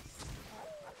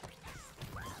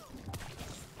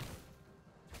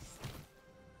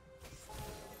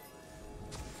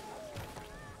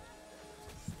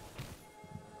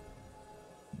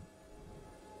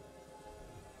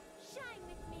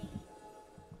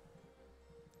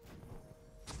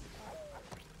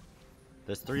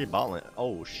 There's 3 bot lane.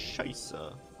 Oh,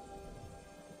 scheisse.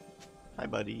 Hi,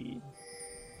 buddy.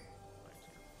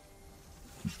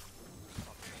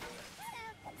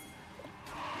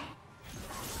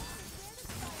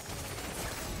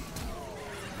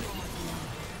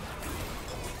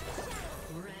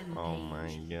 Oh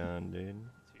my god, dude.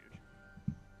 It's huge.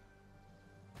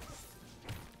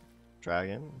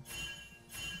 Dragon.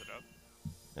 Is it up?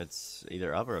 It's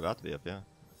either up or about to be up, yeah.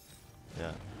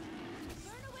 Yeah.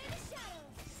 Burn away the shadows.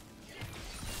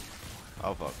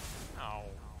 Oh fuck. Ow.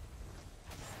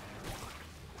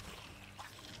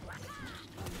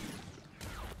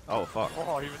 Oh fuck.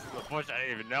 Oh, he was in the bush. I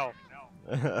didn't even know.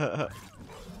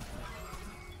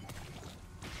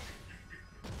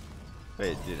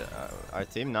 Wait, dude, our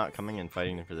team not coming and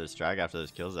fighting for this drag after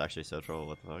those kills is actually so troll.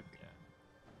 What the fuck?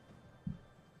 Yeah.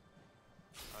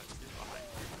 He's behind.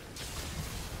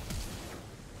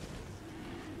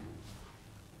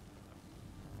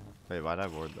 Wait, why'd I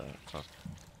ward that? Fuck.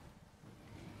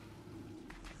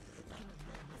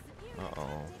 Superior Uh-oh.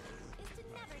 tactic is to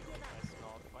never give up. I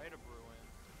smell a fight a brewing.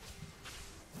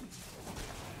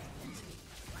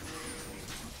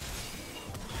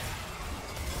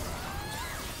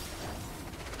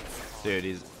 Dude,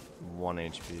 he's 1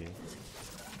 HP.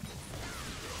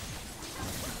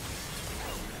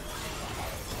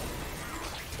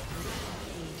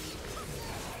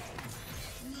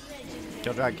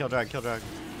 Kill drag, kill drag, kill drag.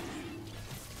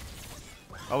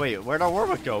 Oh wait, where'd our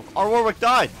Warwick go? Our Warwick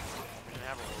died! We didn't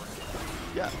have a word.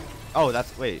 Yeah. Oh,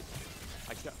 that's, wait.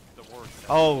 I got the word.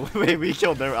 Oh, wait, we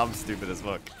killed them. I'm stupid as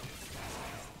fuck.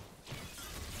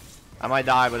 I might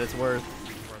die, but it's worth.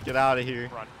 Get out of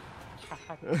here. Run.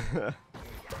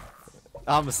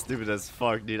 I'm stupid as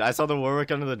fuck, dude. I saw the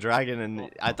Warwick under the dragon and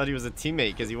I thought he was a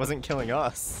teammate because he wasn't killing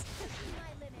us.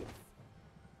 My limits.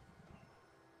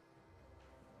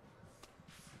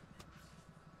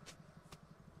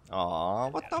 Aw,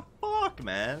 what the fuck,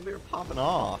 man? We were popping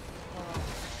off.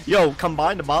 Yo,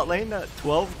 combined to bot lane at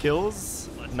 12 kills,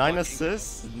 Let's 9 fucking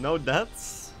assists, no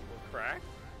deaths. Crack?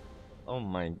 Oh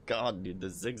my god, dude. The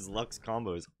Ziggs Lux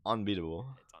combo is unbeatable.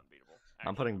 It's unbeatable.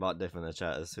 I'm putting bot diff in the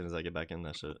chat as soon as I get back in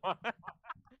that shit. Bot div.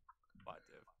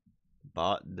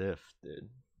 Bot diff, dude.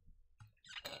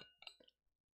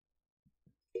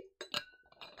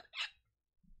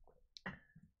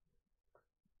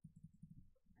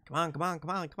 Come on, come on, come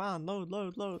on, come on. Load,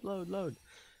 load, load, load, load.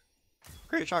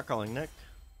 Great shot calling, Nick.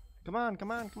 Come on, come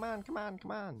on, come on, come on,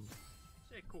 come on.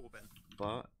 Say cool, Ben.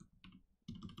 Bot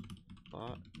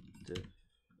diff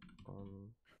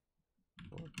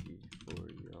lucky for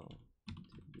y'all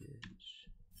to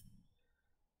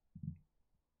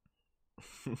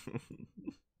bitch.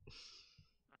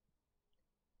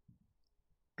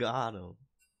 Got him.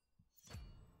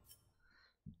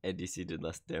 ADC did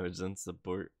less damage than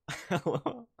support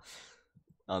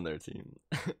on their team.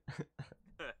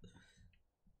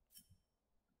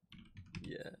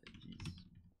 Yeah,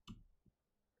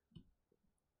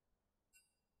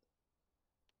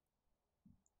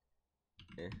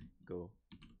 go.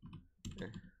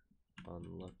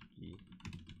 Unlucky,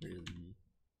 really.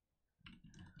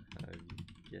 How you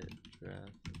get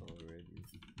draft already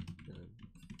done?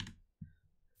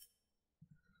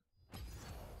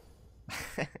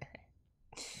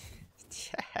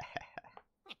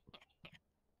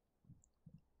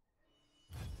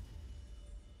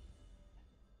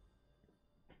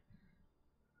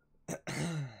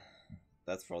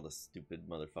 That's for all the stupid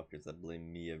motherfuckers that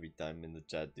blame me every time in the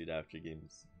chat, dude, after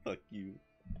games. Fuck you.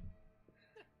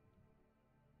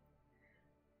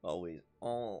 Always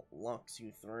all locks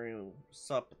you through.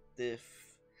 Sup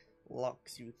diff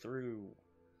locks you through.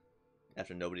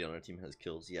 After nobody on our team has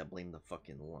kills, yeah, blame the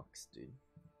fucking Lux, dude.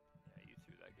 Yeah, you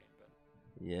threw that game, Ben.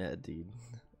 Yeah, dude.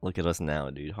 Look at us now,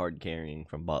 dude. Hard carrying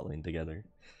from bot lane together.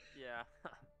 Yeah,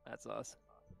 that's us.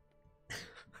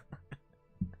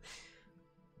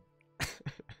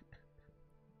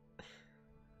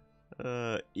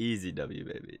 Easy W,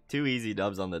 baby. 2 easy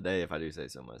dubs on the day, if I do say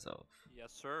so myself.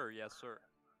 Yes, sir. Yes, sir.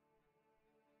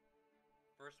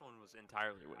 First one was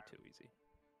entirely way too easy.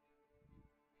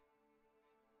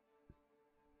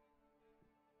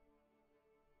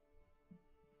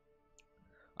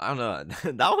 I don't know.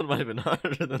 That one might have been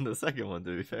harder than the second one,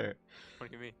 to be fair.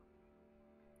 What do you mean?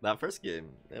 That first game,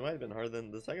 it might have been harder than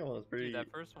the second one. Was pretty. Dude,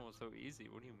 that first one was so easy.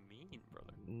 What do you mean,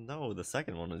 brother? No, the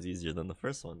second one was easier than the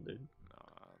first one, dude.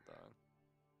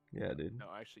 Yeah, dude. No,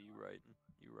 actually, you're right.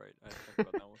 You're right. I didn't think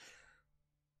about that one.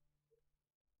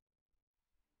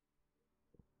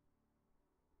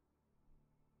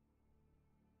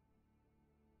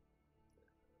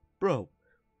 Bro,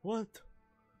 what?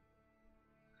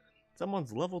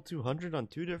 Someone's level 200 on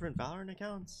 2 different Valorant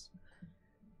accounts?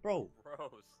 Bro,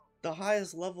 Gross. the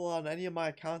highest level on any of my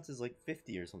accounts is like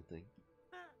 50 or something.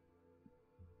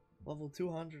 Level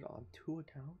 200 on 2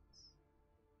 accounts?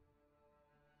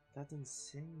 That's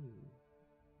insane.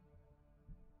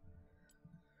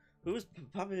 Who's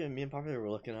Poppy and me and Poppy were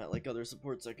looking at like other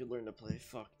supports I could learn to play.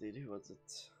 Fuck, dude, who was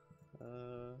it?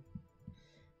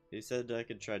 He said I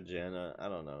could try Janna. I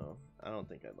don't know. I don't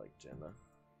think I'd like Janna.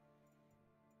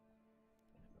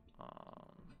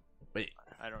 Wait,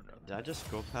 I don't know. did I just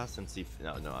go past and see?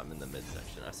 No, I'm in the mid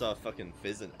section. I saw fucking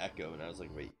Fizz and Echo, and I was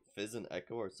like, wait, Fizz and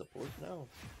Echo are support now?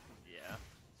 Yeah.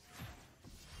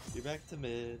 You're back to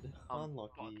mid.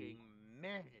 Unlucky. Fucking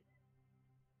mid.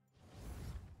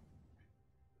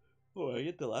 Oh, I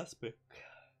get the last pick.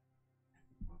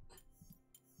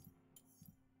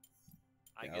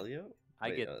 Galio? I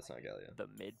Wait, get no, that's not Galio. the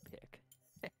mid pick.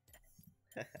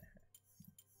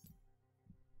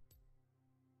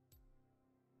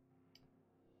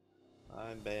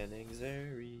 I'm banning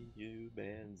Zeri, you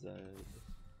ban Zed.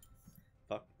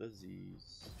 Fuck the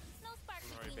Z's. No spark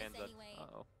I'm already between banned us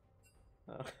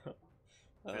that.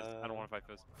 anyway. Fizz, I don't want to fight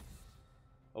Fizz.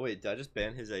 Oh wait, did I just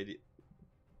ban his ID?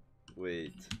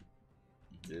 Wait.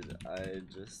 Did I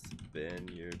just ban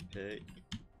your pick?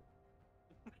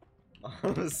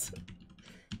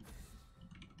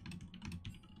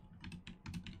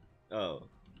 Oh.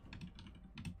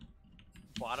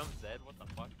 Bottom Zed, what the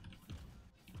fuck?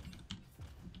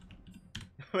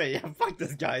 Wait, yeah, fuck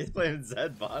this guy. He's playing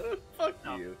Zed bottom. Fuck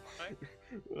No, you.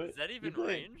 Is What? that You even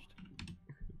playing- ranged?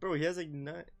 Bro, he has like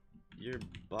not your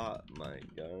bot, my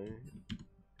guy.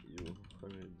 You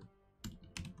wanted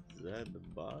Zed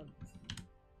bot?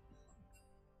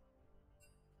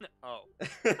 Oh.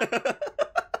 Dude,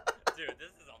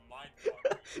 this is a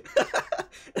mindfuck.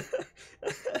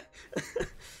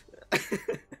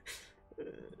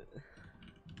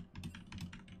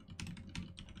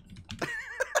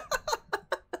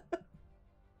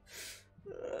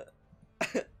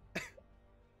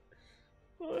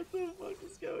 What the fuck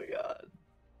is going on?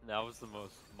 That was the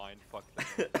most mindfuck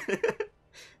thing.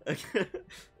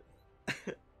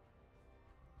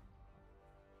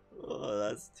 Oh,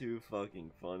 that's too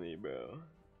fucking funny, bro.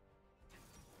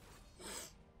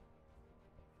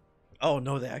 Oh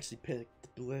no, they actually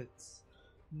picked Blitz.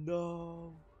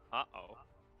 No. Uh-oh.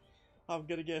 I'm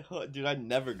gonna get hooked. Dude, I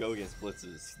never go against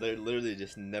Blitzes. They're literally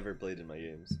just never played in my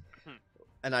games.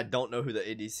 And I don't know who the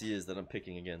ADC is that I'm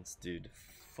picking against, dude.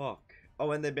 Fuck.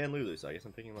 Oh, and they banned Lulu, so I guess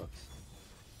I'm picking Lux.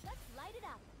 Let's light it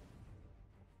up.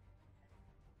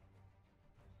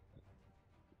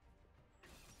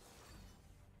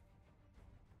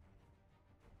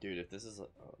 Dude, if this is a...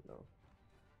 Oh, no.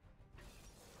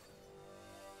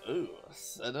 Ooh,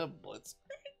 set up Blitz.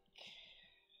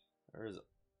 Or is it...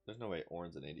 There's no way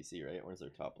Ornn's an ADC, right? Ornn's their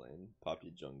top lane.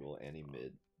 Poppy jungle, Annie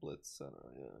mid, Blitz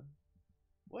center, yeah.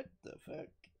 What the fuck?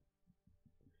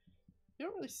 You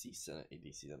don't really see Senna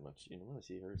ADC that much. You don't really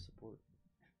see her support.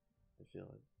 I feel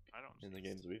like. I don't In the see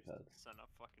games we've had. Send a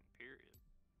fucking period.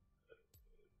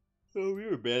 Oh, we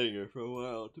were banning her for a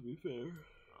while, to be fair.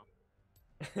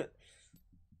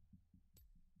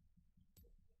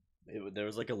 There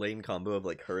was like a lane combo of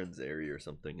like her and Zeri or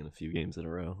something in a few games in a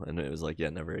row, and it was like, yeah,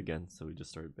 never again. So we just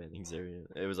started banning Zeri.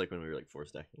 It was like when we were like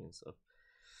 4-stacking and stuff.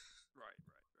 Right.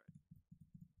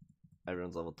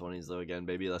 Everyone's level 20s though again,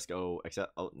 baby. Let's go.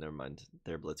 Except, oh, never mind.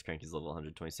 Their Blitzcrank is level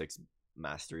 126,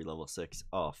 Mastery level 6.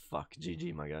 Oh fuck,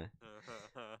 GG, my guy.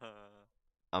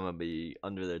 I'm gonna be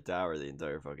under their tower the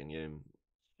entire fucking game.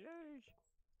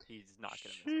 He's not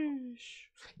gonna miss.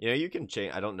 You know, you can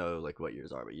change. I don't know like what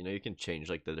yours are, but you know, you can change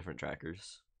like the different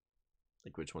trackers,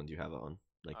 like which ones you have on.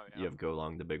 Like Oh, yeah. you have Go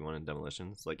Long, the big one, and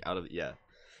Demolitions. Like out of yeah.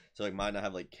 So like mine, I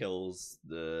have like kills,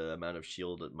 the amount of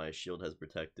shield that my shield has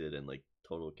protected, and like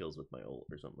total kills with my ult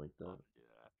or something like I'll that. have to do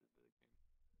that after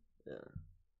the game. Yeah.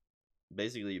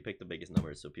 Basically, you pick the biggest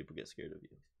numbers so people get scared of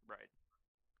you. Right.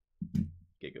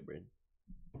 Giga Brain.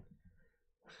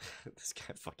 This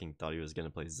guy fucking thought he was gonna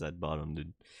play Zed bottom,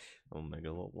 dude. Oh my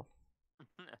god.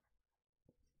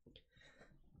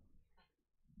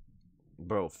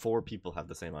 Bro, 4 people have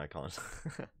the same icon.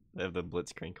 They have the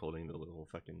Blitzcrank holding the little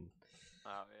fucking...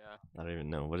 Oh yeah. I don't even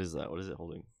know. What is that? What is it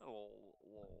holding? A little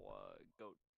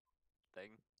goat thing.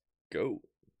 Goat.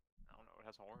 I don't know. It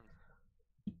has horns.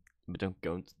 But don't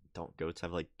goats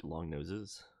have like long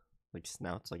noses? Like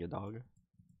snouts like a dog?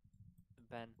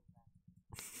 Ben.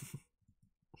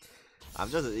 I'm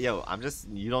just,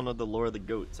 you don't know the lore of the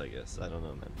goats, I guess. I don't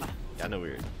know, man. Kinda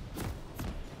weird.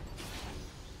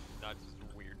 Not just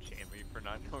weird Jamie for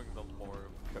not knowing the lore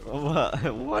of goats.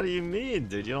 What do you mean,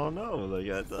 dude? You don't know. Like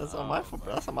that's not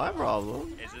my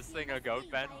problem. Is this thing a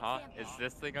goat, Ben? Huh? Is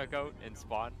this thing a goat in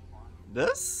Spawn?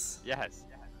 This? Yes.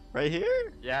 Right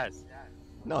here? Yes.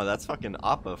 No, that's fucking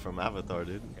Appa from Avatar,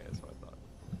 dude. Okay, that's what I thought.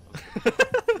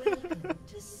 Welcome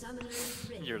to Summoner's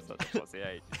Rift. You're such a pussy. I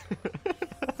hate you.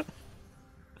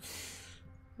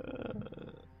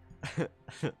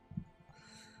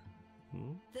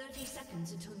 Hmm? 30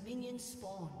 seconds until minions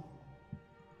spawn.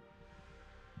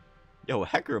 Yo,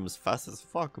 Hecarim's fast as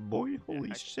fuck, boy. Holy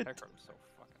Yeah, shit. Hecarim's so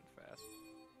fucking fast.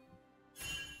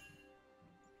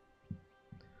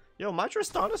 Yo, my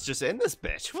Tristana's just in this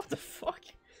bitch. What the fuck?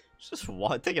 She's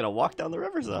just taking a walk down the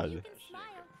riverside. You can smile.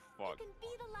 You Fuck. can be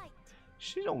the light.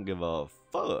 She don't give a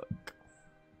fuck.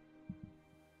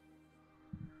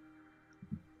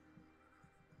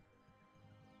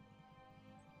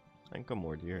 I think I'm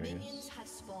more deer, I Minions guess. have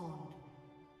spawned.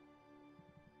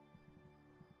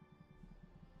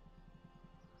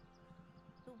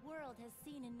 The world has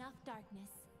seen enough darkness.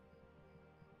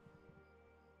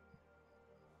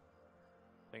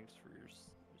 Thanks for your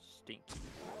stinky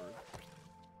word.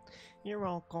 You're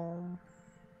welcome.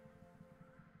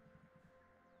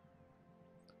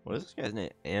 What is this guy's name?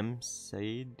 M.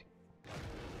 Sade?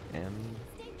 M.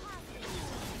 Stay positive.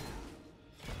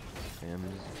 M.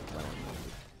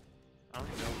 I don't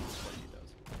even know what he does.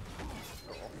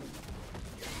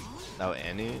 Oh,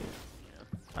 Annie? Yeah.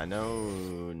 I know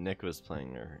Nick was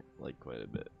playing her like quite a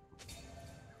bit.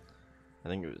 I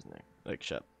think it was Nick. Like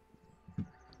Shep.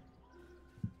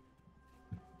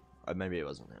 Maybe it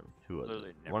wasn't him. Who was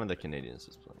Literally it? never One of the played. Canadians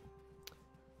was playing.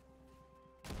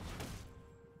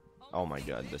 Oh my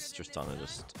god, this Tristana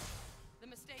just... The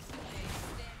mistakes you made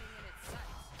standing in its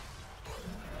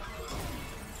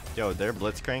sights. Yo, their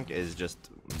Blitzcrank is just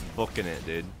booking it,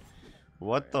 dude.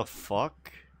 What the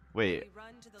fuck? Wait, We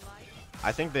run to the light.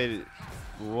 I think they...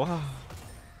 Wow.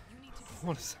 You need to do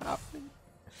What is happening?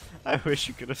 I wish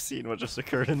you could have seen what just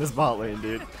occurred in this bot lane,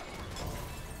 dude.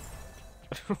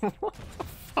 What the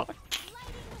fuck Lighting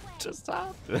the way. just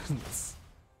happens?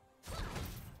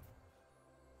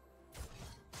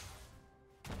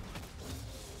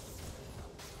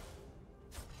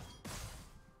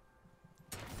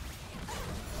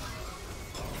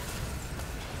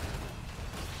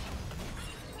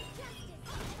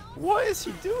 What is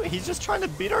he doing? He's just trying to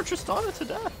beat our Tristana to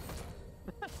death.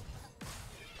 That's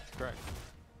correct.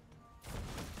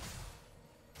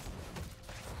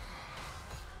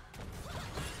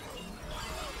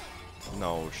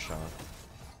 No shot.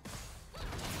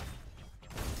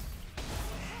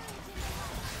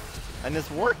 And it's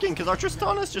working because our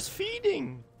Tristana's just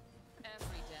feeding.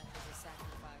 every death is a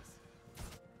sacrifice.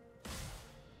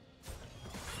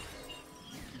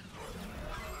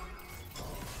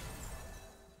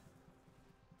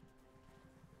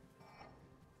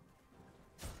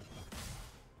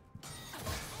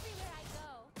 Everywhere I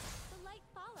go, the light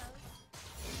follows.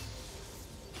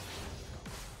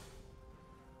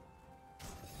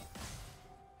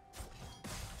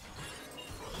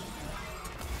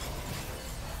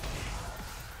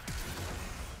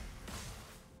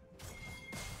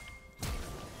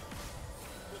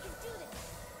 We can do this.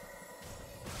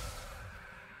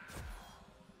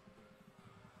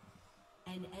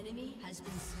 An enemy has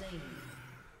been slain.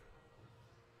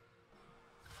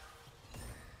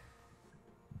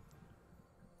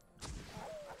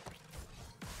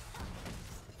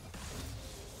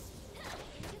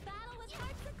 Into battle with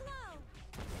hearts aglow.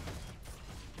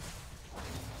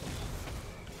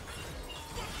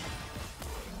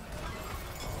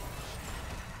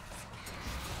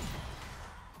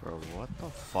 Bro, what the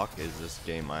fuck is this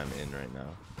game I'm in right now?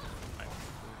 I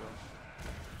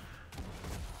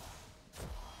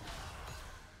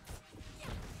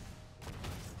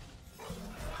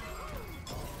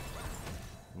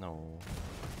No.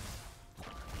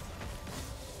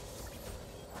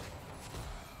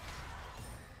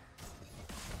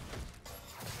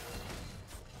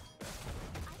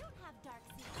 I don't have dark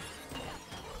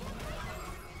secrets.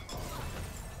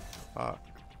 Fuck.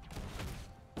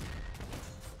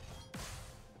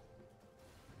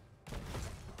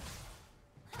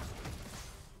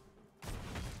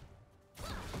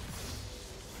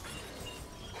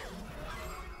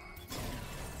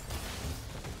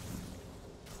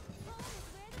 Home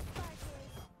is where the spark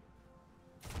is.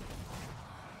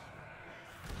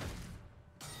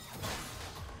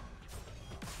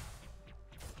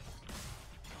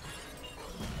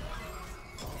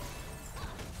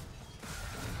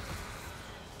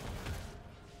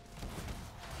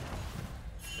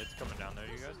 It's coming down there,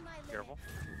 you guys. Pushing my limits. Careful.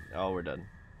 Oh, we're done.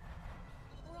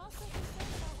 We're also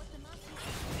concerned about what the must be.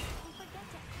 We forget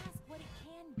to ask what it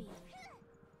can be.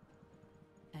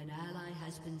 An ally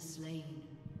has been slain.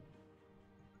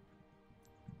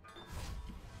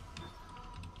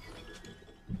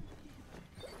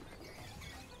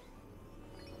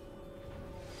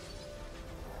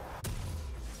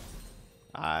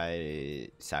 I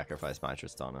sacrificed my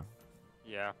Tristana.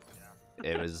 Yeah.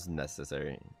 It was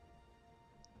necessary.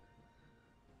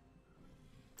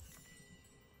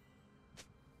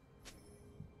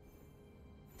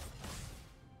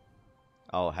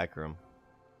 Oh, Hecarim.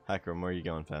 Hecarim, where are you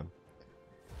going, fam?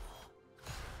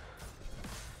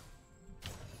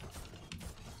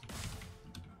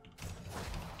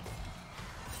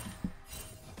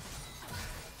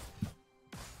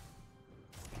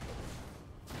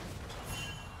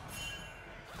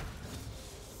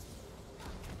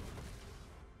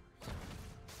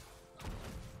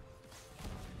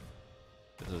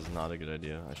 This is not a good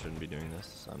idea. I shouldn't be doing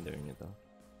this. I'm doing it though.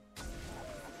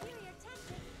 Superior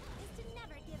tactic is to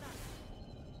never give up.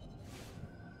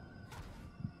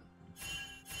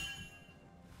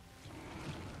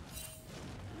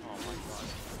 Oh my god.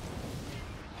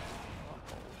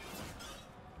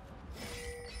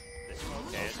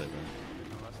 Okay. I'll say that. No,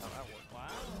 that's how that worked. Wow.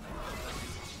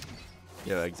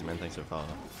 Yo, Exman, thanks for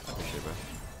following. I appreciate it, bro.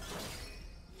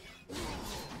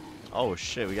 Oh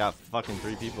shit, we got fucking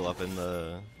 3 people up in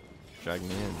the Drag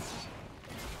Me In.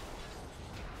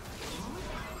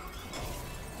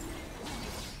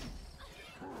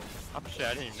 Oh shit,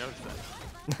 I didn't even notice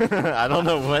that. I don't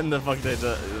know when the fuck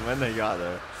when they got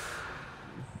there.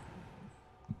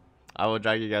 I will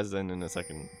drag you guys in a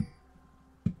second.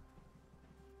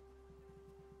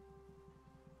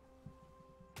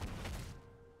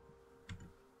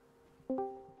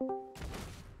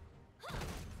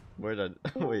 Where did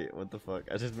I wait? What the fuck?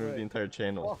 I just moved the entire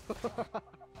channel.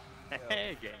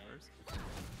 Hey, gamers.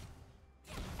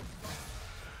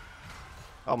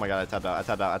 Oh my god! I tapped out. I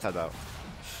tapped out. I tapped out.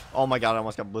 Oh my god! I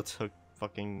almost got blitz hooked.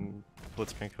 Fucking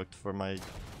blitzcrank hooked for my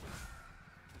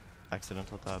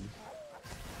accidental tab.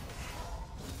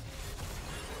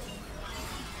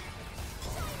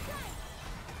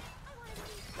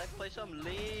 Let's play some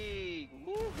League.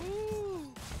 Woohoo!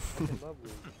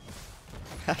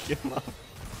 Hack him up.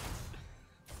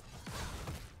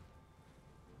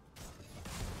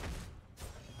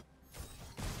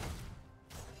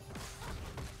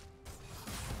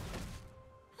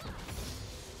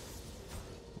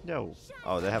 Yo.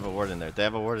 Oh, they have a ward in there. They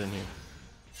have a ward in here.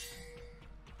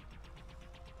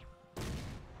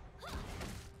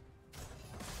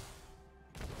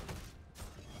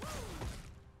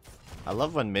 I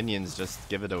love when minions just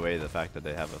give it away the fact that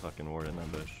they have a fucking ward in that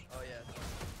bush. Oh yeah.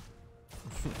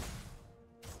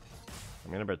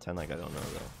 I'm gonna pretend like I don't know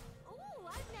though. Ooh,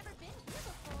 I've never been here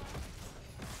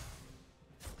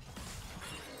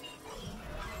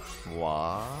before.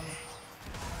 What?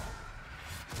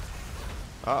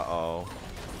 Uh-oh.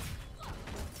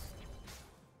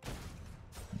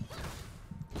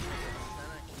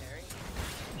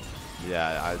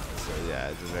 Yeah, yeah,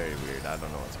 it's very weird. I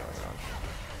don't know what's going on.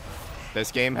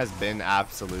 This game has been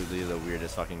absolutely the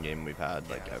weirdest fucking game we've had,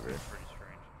 like, ever. Pretty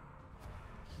strange.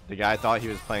 The guy thought he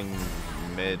was playing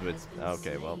mid with...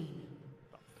 Okay, well,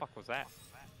 The fuck was that?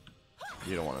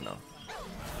 you don't want to know.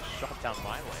 Just shot down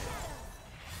my lane.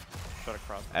 Shot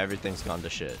across. Everything's gone to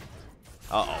shit.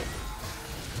 Uh-oh.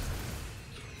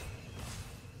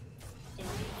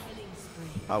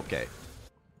 Okay.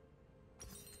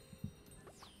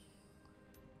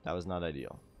 That was not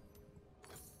ideal.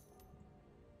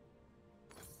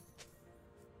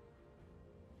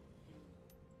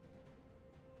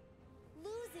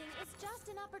 Losing is just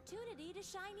an opportunity to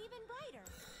shine even brighter.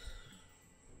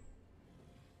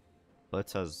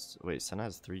 Blitz has... Wait, Senna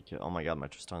has 3 kills. Oh my god, my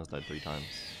Tristan's died 3 times.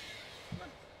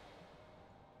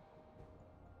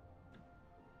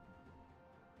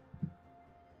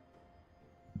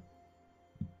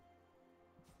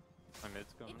 My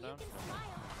mid's going If you down. can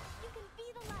smile, you can be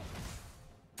the light.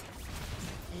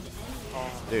 Oh,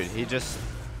 Dude, he just...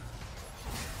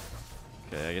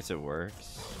 Okay, I guess it works.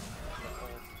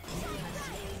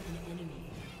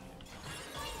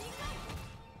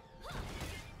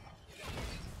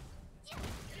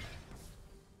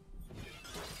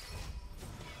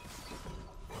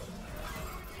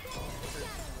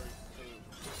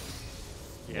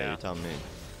 Yeah, you tell me.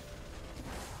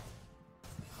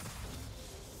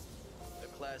 The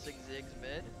classic Ziggs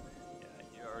mid. yeah,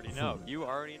 you already know. You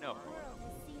already know. The world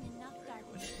has seen enough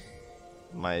darkness.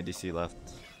 My ADC left.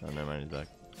 Oh, never mind, he's back.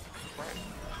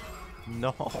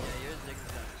 No. Yeah, your Ziggs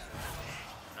is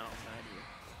not No.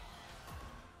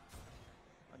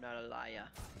 I'm not a liar.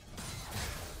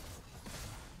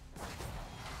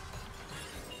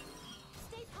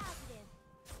 Stay positive.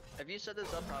 If you set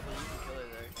this up properly, you can kill her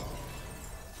there.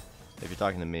 If you're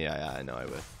talking to me, I know I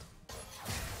would.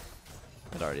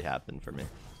 It already happened for me. I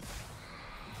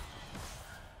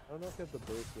don't know if you have the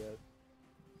burst yet.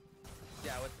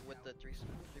 Yeah, with the 3.2.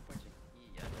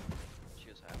 Yeah,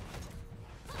 she was what's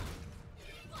happening.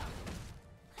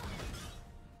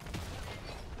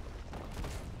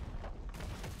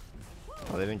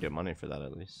 Oh, they didn't get money for that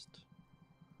at least.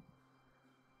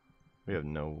 We have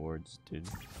no wards, dude.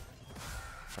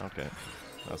 Okay,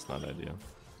 that's not ideal.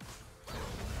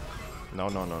 No,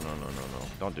 no, no, no, no, no, no.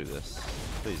 Don't do this.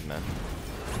 Please, man.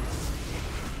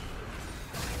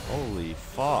 Holy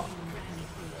fuck.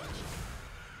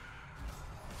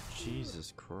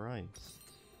 Jesus Christ.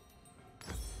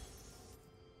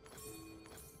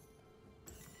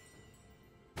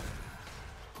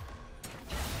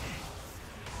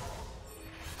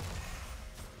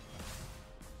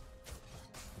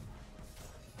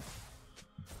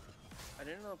 I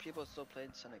didn't know people still played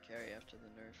Senna Carry after the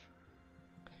nerf.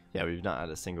 Yeah, we've not had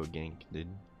a single gank, dude.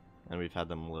 And we've had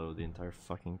them low the entire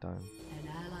fucking time. An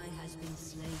ally has been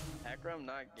slain. Akram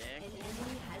not An gank.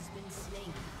 enemy has been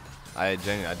slain. I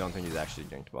don't think he's actually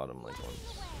ganked bottom like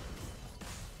once.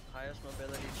 Highest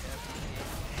mobility champion.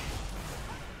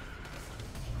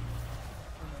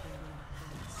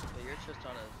 Yeah, you're just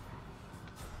on a.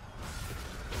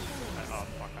 Oh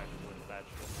fuck, I blew that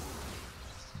shit.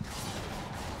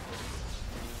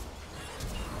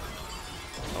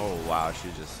 Oh wow, she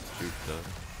just juked up.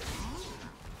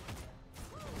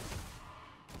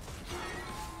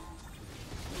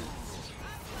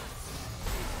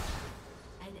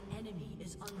 An enemy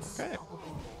is unstoppable.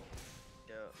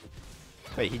 Yo.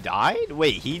 Wait, he died?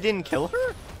 Wait, he didn't kill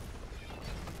her?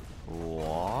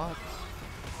 What?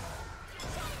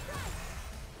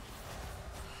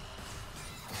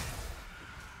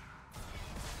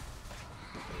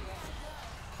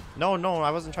 No, no,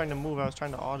 I wasn't trying to move. I was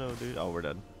trying to auto, dude. Oh, we're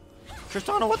dead.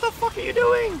 Tristana, what the fuck are you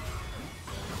doing?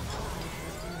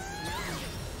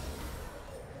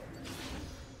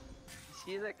 You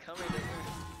see that coming?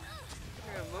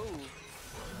 They're gonna move.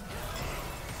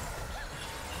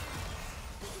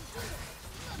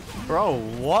 Bro,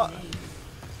 what?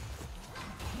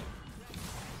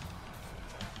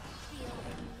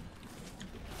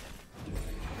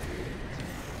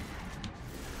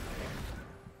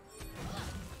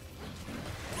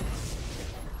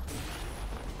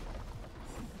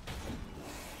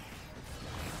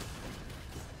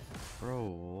 Bro,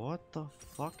 what the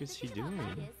fuck is he The thing about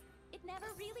that doing? is, it never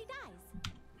really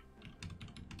dies.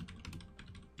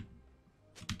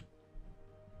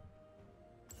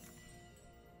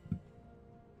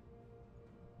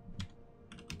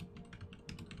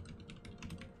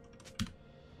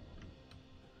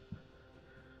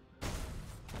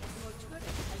 Your turret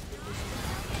has been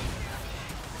destroyed.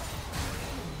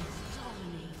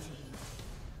 Dominating.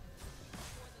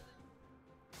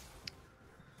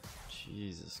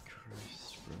 Jesus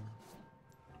Christ, bro.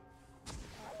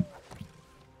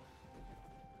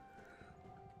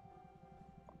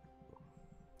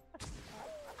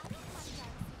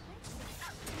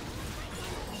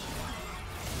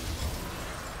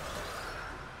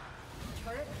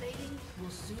 Turret plating will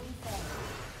soon fall.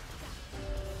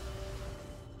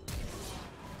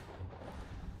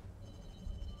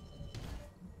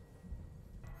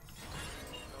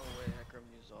 No way, Akram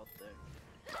used ult there.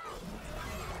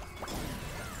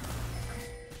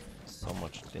 So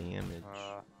much damage.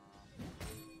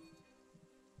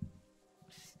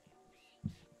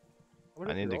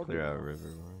 I need to clear out river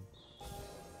ones.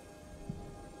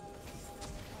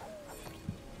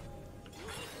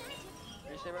 What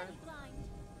do you say, Ryan? Blind.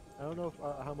 I don't know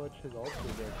if, how much his ult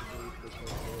is there. 'Cause maybe it's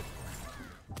just like this.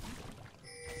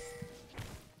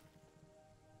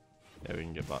 Yeah, we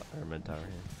can get bot or mid tower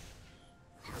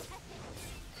here.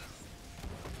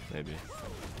 Maybe.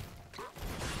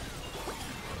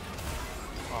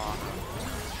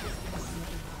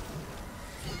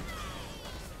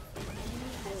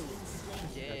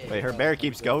 Yeah. Wait, her bear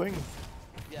keeps going?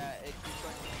 Yeah, it keeps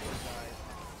going to the side.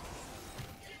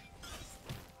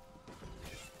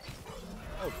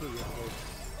 Oh, cool. Yeah,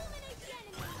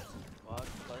 like, Walk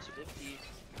plus 50.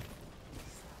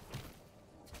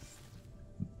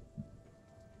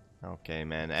 Okay,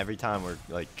 man. Every time we're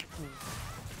like,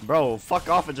 bro, fuck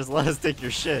off and just let us take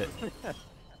your shit.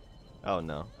 Oh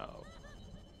no. Uh-oh.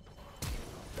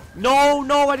 No,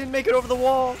 no, I didn't make it over the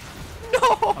wall.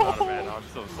 Oh No. man, I'm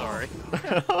so sorry.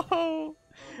 No.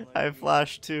 I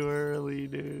flashed too early,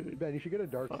 dude. Ben, you should get a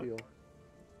dark Fuck. seal.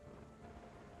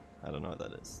 I don't know what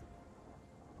that is.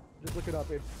 Just look it up.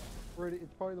 It's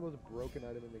probably the most broken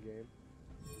item in the game.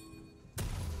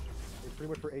 It's pretty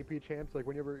much for AP champs. Like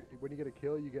when you get a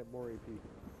kill, you get more AP.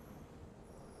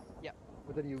 Yep.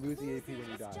 But then you lose the AP when you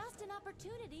Losing die. is just an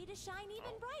opportunity to shine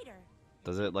even brighter.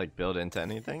 Does it like build into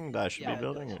anything that I should Yeah, be it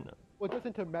building does. or no? Well, it goes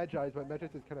into Magi's, but Magi's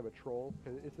is kind of a troll.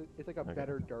 Cause it's like a Okay.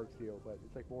 better dark seal, but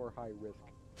it's like more high risk.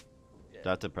 Yeah. Do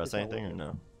I have to press It's not anything or working.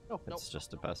 no? No. It's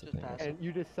just a passive Just thing. passive. And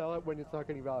you just sell it when it's not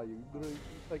getting value. Literally,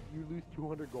 like you lose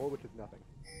 200 gold, which is nothing.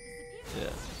 Yeah.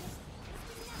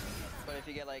 But if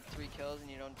you get like 3 kills and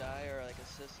you don't die or like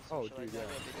assists or some Oh, shit like dude, that,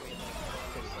 yeah. you'll be doing like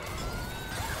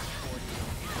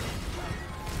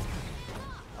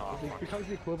 40. Oh, It becomes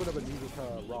the equivalent of a needle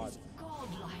rod,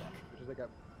 Godlike. which is like a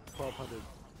 1200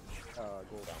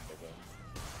 gold. Down for them.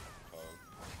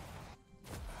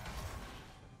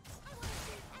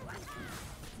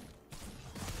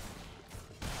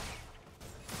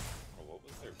 Oh, what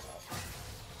was their top?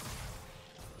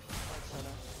 Like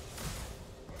Senna.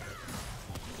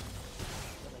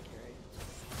 Senna carry.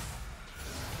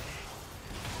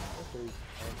 Okay,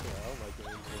 I don't like it.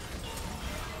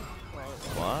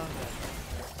 What?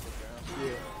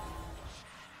 Yeah.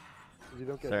 You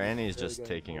don't get Their used Annie's to it just again.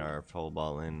 taking our full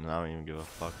ball in, and I don't even give a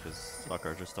fuck because fuck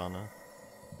our Tristana.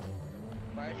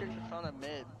 Why should you found a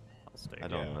mid? I'll stay. I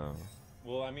don't Yeah. know.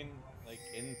 Well, I mean, like,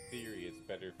 in theory, it's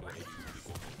better for the ADC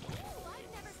people. Oh,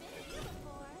 I've never been here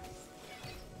before.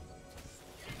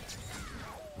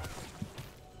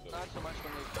 So, Not so much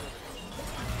when there's good.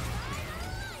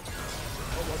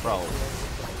 Bro.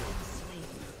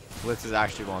 Blitz is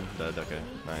actually one dead, okay.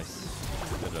 Nice.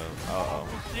 Good job. Uh oh.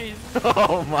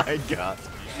 Oh my god.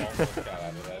 you almost got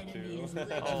out of that, too.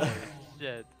 Holy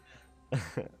shit.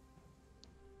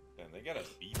 Man, they got a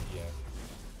BTS.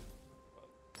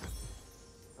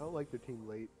 I don't like their team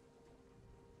late.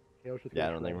 Kale's just Yeah, I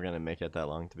gonna don't think shred. we're gonna make it that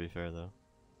long, to be fair, though.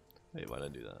 Wait, why'd I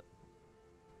do that?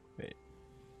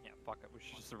 Yeah, fuck it. We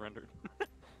should just surrender.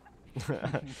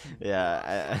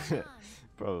 Yeah, Come on,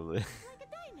 probably. like a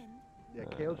diamond. Yeah,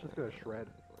 Kale's just gonna shred.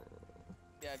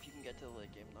 Yeah, if you can get to the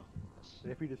late game though.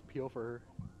 And if we just peel for her.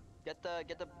 Get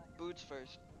the boots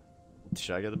first.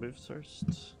 Should I get the boost first?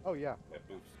 Oh yeah. Yeah,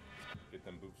 boofs. Get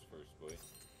them boofs first, boy.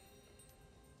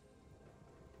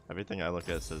 Everything I look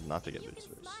at says not to get You boost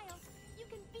can first. smile. You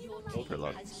can be Your the team light. For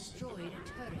luck. has destroyed a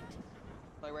turret.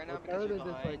 Like right now, Well, because better you're than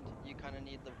just, behind, like- you kind of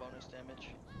need the bonus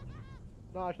damage.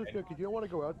 No, it's just good because you don't want to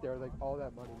go out there like all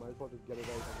that money. Might as well just get it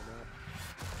right on the map.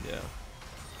 Yeah.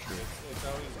 It's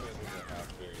always better to have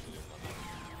very little money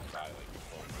and buy, like, your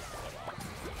phone with a lot.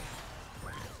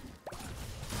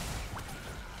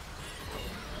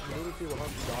 You need to see what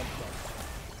happens dog stuff.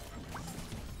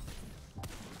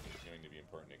 It's going to be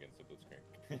important against the Blitzcrank.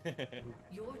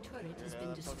 Your turret has been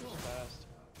Poker's destroyed. fast.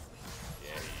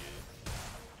 Yeah, he is.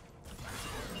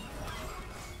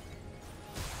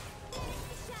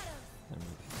 The shadows.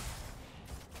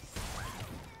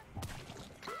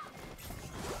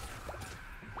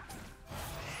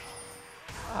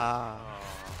 Ah.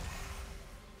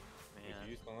 Man.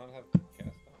 Do you still not have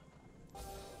cast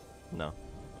on? No.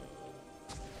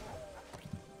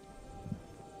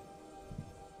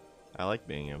 I like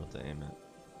being able to aim it.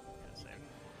 Yeah, same.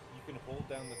 You can hold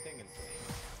down the thing and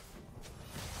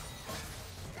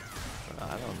But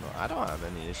I don't know. I don't have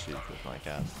any issues with my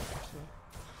cast.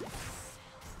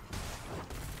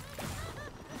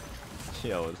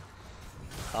 Yo,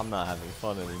 I'm not having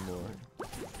fun anymore.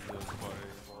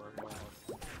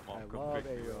 I love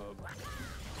AoE.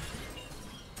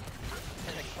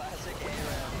 And a classic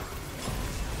ARAM.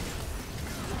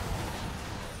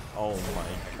 Oh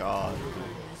my god.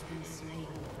 Has been slain.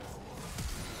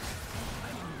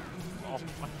 Oh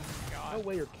my god. No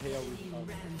way your Kale is Team up.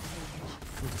 rampage.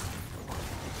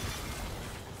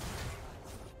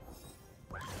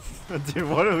 Dude,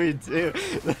 what do we do?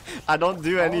 I don't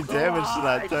do any damage to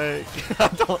that tank. I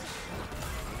don't.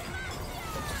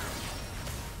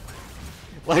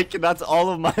 Like, that's all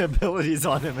of my abilities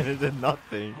on him and it did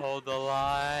nothing. Hold the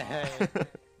line.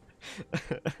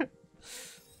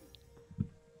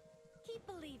 Keep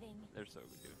believing. They're so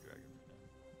good, Dragon.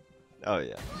 Oh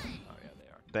yeah. Oh yeah, they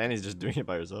are. Danny's just doing it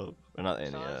by herself. Or not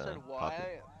Annie, Someone said Poppy.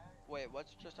 why? Wait,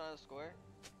 what's just on the score?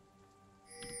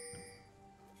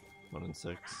 1 and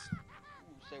 6. Ooh,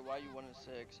 say why you 1 and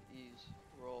 6. Ease.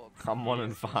 Roll. I'm 1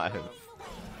 and 5. No,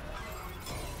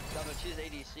 but she's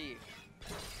ADC.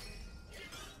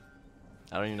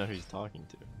 I don't even know who he's talking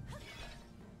to.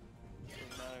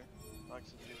 Doesn't matter.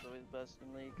 Foxes is always best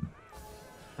in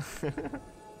league.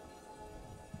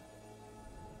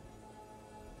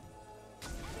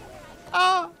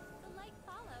 Ah! The light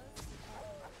follows.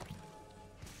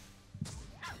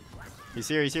 He's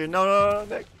here, he's here. No, no,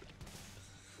 no, Nick.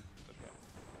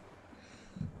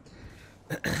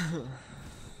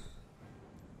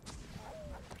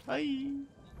 Hi.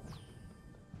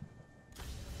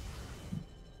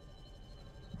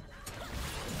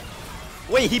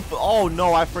 Wait, he. Oh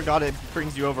no, I forgot it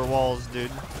brings you over walls,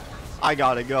 dude. I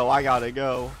gotta go, I gotta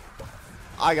go.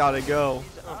 I gotta go.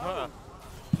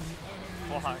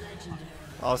 Why?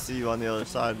 I'll see you on the other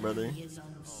side, brother. He is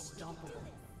unstoppable.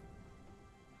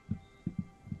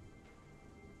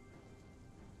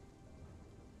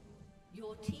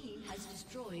 Your team has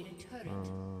destroyed a turret. I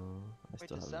Wait,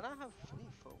 still does have. Senna have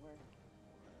fleet footwear?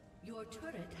 Your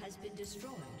turret has been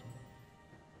destroyed.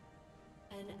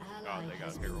 An God, ally they got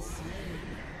has been Herald. slain.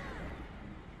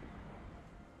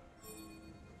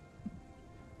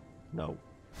 No.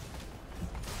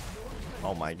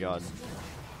 Oh my god.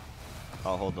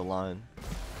 I'll hold the line.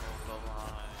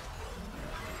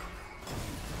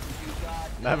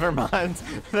 Never mind.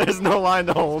 There's no line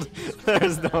to hold.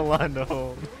 There's no line to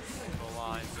hold. Hold the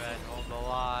line, Ben. Hold the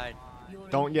line.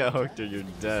 Don't get hooked or you're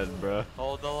dead, bruh.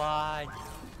 Hold the line.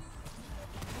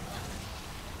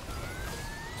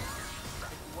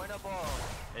 Winnable.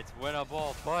 It's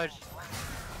winnable. Push.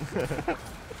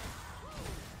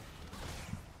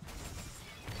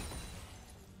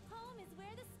 Home is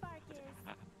where the spark is.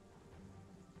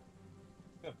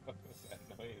 That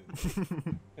noise.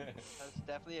 That's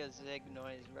definitely a Zig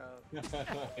noise, bro.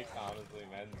 Like, honestly,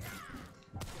 man.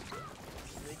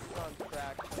 Zig's on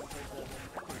crack. 24/7.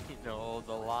 You know, hold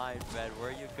the line, Ben. Where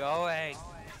are you going?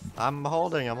 I'm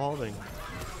holding, I'm holding.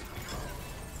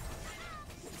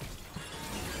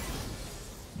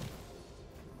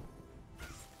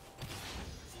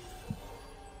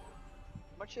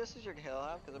 How much CS does your kill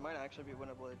have? Because it might actually be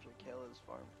winnable if your kill is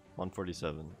farm.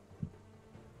 147.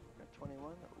 At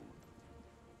 21? Ooh.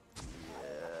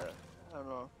 Yeah. I don't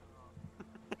know.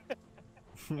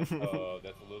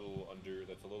 That's a little under.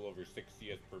 That's a little over 6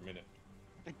 CS per minute.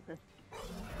 6.5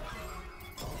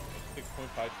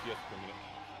 CS per minute.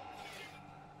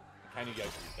 Kind of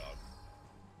yikes your dog.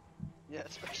 Yeah,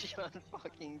 especially on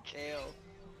fucking Kale.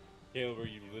 Kale, where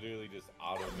you literally just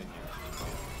auto minion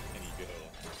and you go.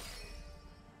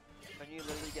 And you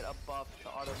literally get a buff to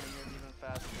auto minions even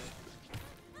faster.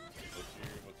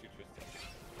 What's your Tristan?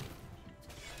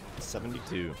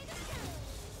 72.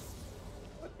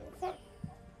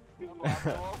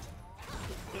 Unblockable.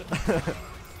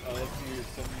 Let's see your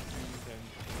 72 times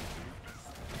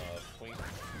 23. Point.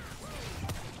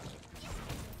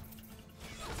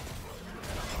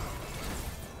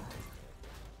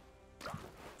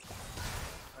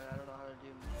 I don't know how to do.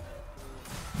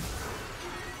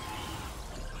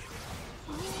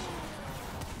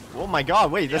 Oh my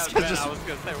god, wait, this Yeah, guy Ben, just. I was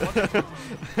gonna say, what the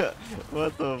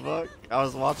What the fuck? I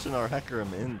was watching our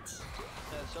Hecarim int.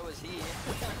 Yeah, so is he. He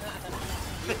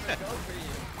even go for you.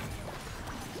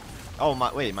 Oh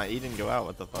my, wait, my E didn't go out,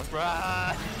 what the fuck?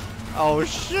 Run! Oh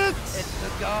shit! It's the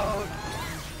goat!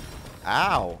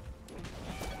 Ow!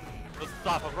 Let's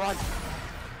stop him, run!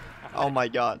 Oh my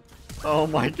god. Oh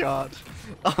my god.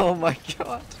 Oh my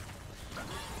god.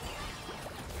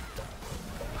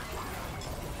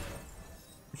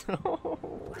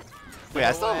 Wait,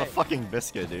 I still have a away. fucking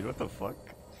biscuit, dude. What the fuck?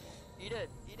 Eat it.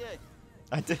 Eat it.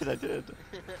 I did. Your turret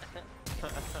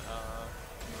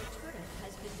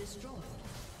has been destroyed.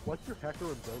 What's your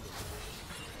Hecarim building?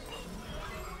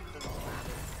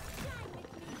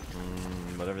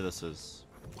 Whatever this is.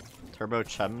 Turbo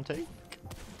Chem take?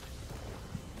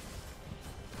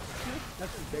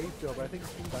 That's his base build, but I think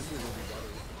King Thunder will be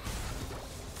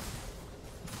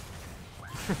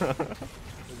better.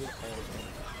 Is it all of them?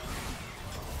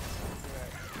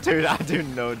 Dude, I do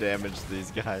no damage to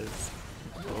these guys.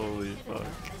 Holy fuck.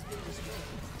 Has been destroyed.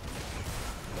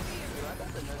 Dude, I got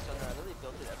the nurse on that. I really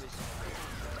built it every single day.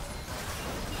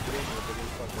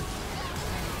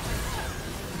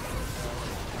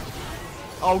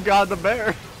 Oh god, the bear!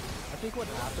 I think what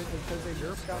happened is because they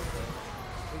nerfed the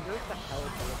hell out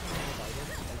of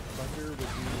items, and Thunder would be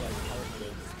like hell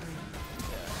build.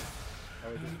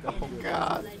 Yeah. Oh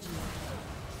god.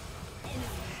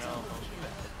 No,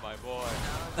 it's my boy.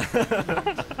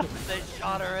 They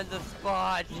shot her in the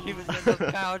spot. She was in the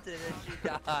fountain and she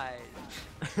died.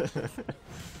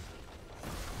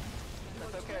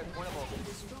 That's okay. It's winnable.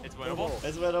 It's winnable.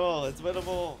 It's winnable, it's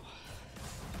winnable.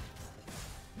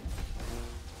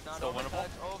 Not Still over. winnable?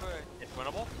 Touch over. It's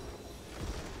winnable.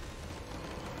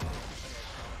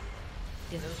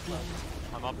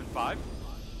 I'm up in 5.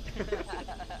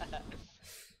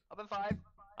 Up in 5.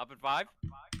 Up in 5.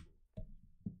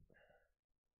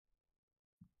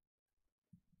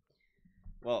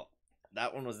 Well,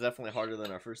 that one was definitely harder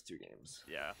than our first 2 games.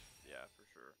 Yeah, yeah, for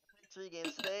sure. 3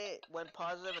 games today went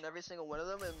positive in every single one of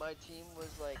them, and my team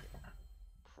was like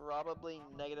probably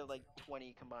negative like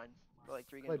 20 combined for like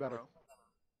 3 games Play in a better. row.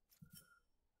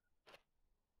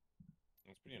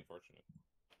 It's pretty unfortunate.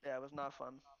 Yeah, it was not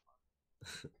fun.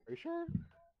 Are you sure?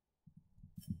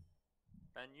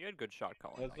 And you had good shot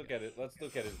calling. Let's look at it. Let's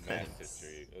look at his match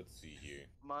history. Let's see here.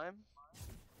 Mine?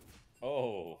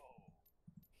 Oh,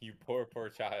 You poor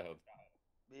child.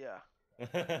 Yeah.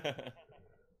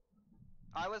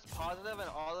 I was positive in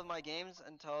all of my games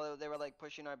until they were like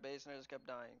pushing our base and I just kept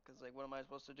dying. Cause like, what am I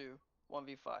supposed to do?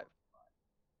 1v5.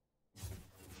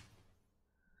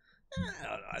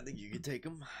 I think you could take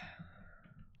him.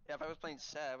 Yeah, if I was playing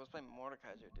Set, I was playing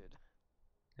Mordekaiser, dude.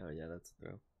 Oh yeah, that's a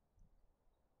throw.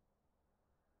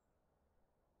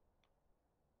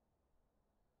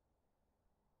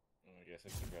 I guess I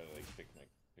should probably like pick my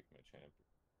champ.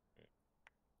 Right.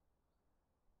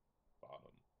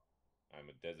 Bottom. I'm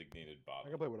a designated I bottom.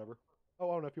 can play whatever.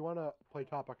 Oh, no, if you want to play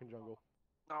top, I can jungle.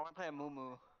 No, I want to play a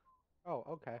Mumu. Oh,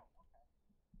 okay.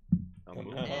 A Come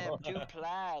moo on. Damn, 2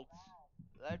 plats.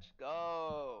 Let's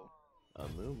go. A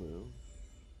moo moo.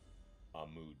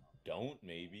 Amu don't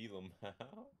maybe Lamau.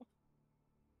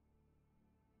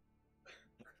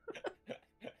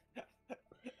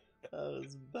 That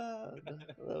was bad.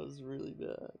 That was really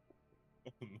bad.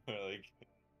 More like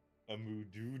Amu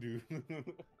doo doo.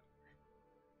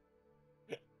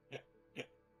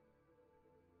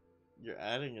 You're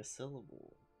adding a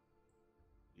syllable,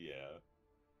 Yeah.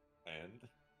 And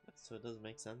so it doesn't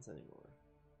make sense anymore.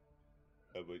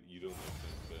 how about you don't make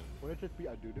sense then? Would it just be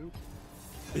a doo-doo?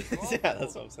 Yeah,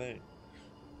 that's what I'm saying.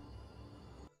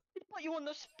 Put you on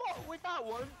the spot with that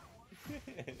one.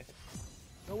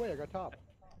 No way, I got top.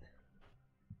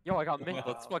 Yo, I got mid.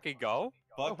 Let's Wow. fucking go.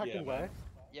 Oh, Fuck yeah, heckin' man. way.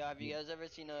 Yeah, have you guys ever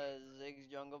seen a Ziggs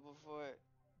jungle before?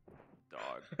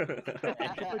 Dog.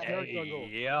 Carrot jungle.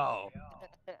 Yo.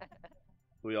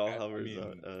 We all I hover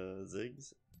mean-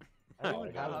 Zigs. I don't Oh,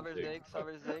 even yeah. have Hover Ziggs. Ziggs,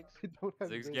 hover Ziggs. I don't have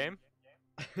Ziggs Ziggs. game?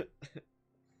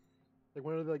 Like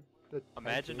one of the, the 10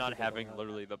 Imagine not champions I having don't have.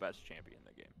 literally the best champion in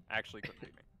the game. Actually couldn't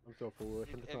beat me. I'm so foolish.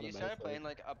 I'm just If on a you meta started site. playing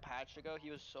like a patch ago, he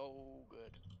was so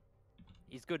good.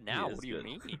 He's good now. He is What do you good.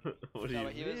 mean? What do No, you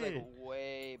but he mean? was like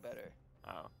way better.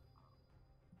 Oh.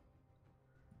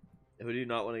 Who do you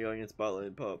not want to go against bot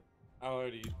lane, Pup?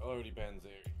 Already banned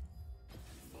Zeri.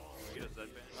 Get a Z ban.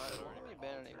 I don't really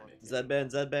ban anyone.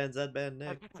 Zedban,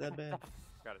 Nick, Zedban.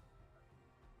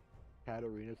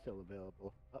 Katarina's still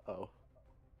available. Uh-oh.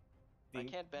 I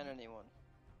can't ban anyone.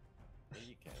 Yeah,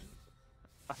 you can.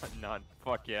 None.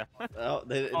 Fuck yeah. Oh,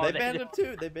 they Oh, they banned did. him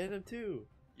too. They banned him too.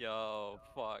 Yo,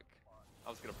 fuck. I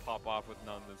was gonna pop off with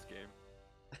none this game.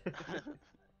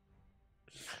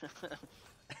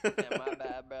 Yeah, my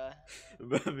bad, bruh.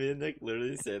 But me and Nick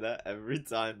literally say that every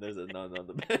time there's a none on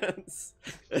the bans.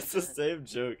 It's the same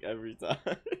joke every time.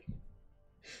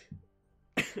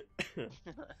 Yeah,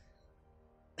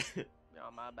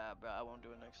 my bad, bruh. I won't do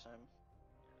it next time.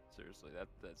 Seriously,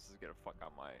 that's just gonna fuck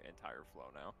up my entire flow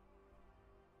now.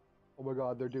 Oh my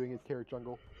god, they're doing his carrot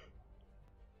jungle.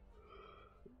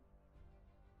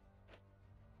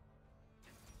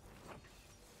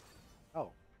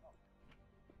 Oh,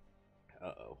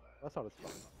 Uh-oh. that's not as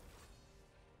fun.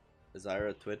 Is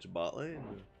Zyra Twitch bot lane?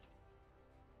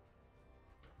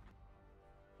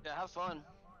 Yeah, have fun.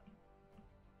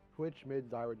 Twitch mid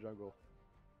Zyra jungle.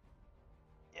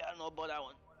 Yeah, I know about that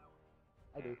one.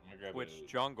 I do. I'm gonna grab Which a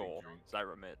jungle? drink.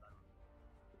 Zyra mid.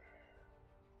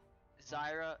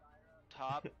 Zyra,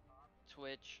 top,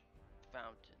 Twitch,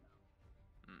 Fountain.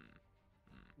 Mm.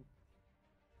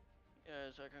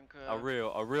 Yes, I concur. A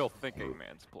real thinking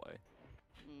man's play.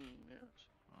 Yes.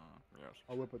 Yes.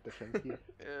 I'll whip with the Shenki.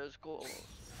 Yes, cool.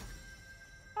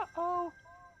 Uh-oh.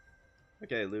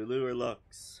 Okay, Lulu or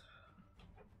Lux?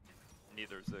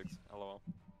 Neither Ziggs. LOL.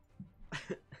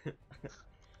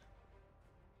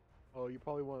 Oh, you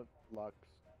probably want Lux.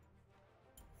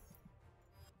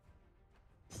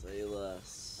 Say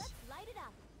less. Let's light it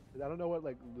up. 'Cause I don't know what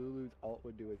like Lulu's ult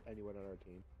would do with anyone on our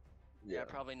team. Yeah,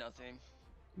 probably nothing.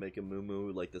 Make a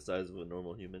moo like the size of a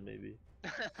normal human, maybe.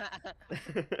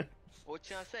 What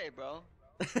you gonna say, bro?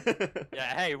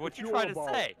 Yeah, hey, what you you trying all to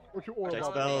about? say? What you all Check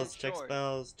Well, about? man, spells, check short.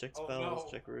 spells, check Oh, spells,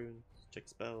 no. check runes, check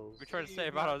spells. What you trying to say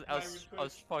Please, about my us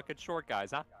request. fucking short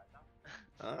guys, huh?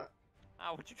 Huh?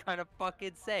 Ah, what you trying to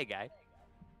fucking say, guy?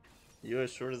 You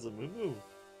as short as a moo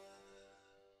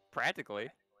Practically.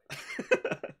 Wait,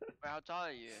 how tall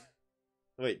are you?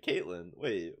 Wait, Caitlyn.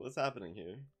 Wait, what's happening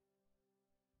here?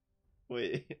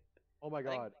 Wait. Oh my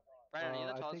Think- god. Brandon, are you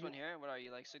the I tallest think one here? What are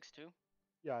you, like 6'2"?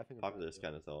 Yeah, I think. I'm Popular's fine.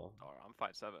 kind of tall. Oh, I'm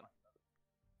 5'7".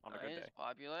 On a good Nice, day.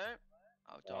 popular.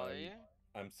 How tall are Um, you?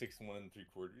 I'm 6'1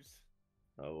 3/4.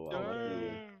 Oh, Oh, wow.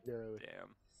 yeah, really.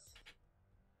 Damn.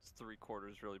 It's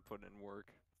 3/4 really putting in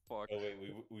work. Fuck. Oh wait,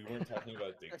 we weren't talking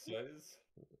about dick size.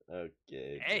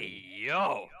 Okay. Hey,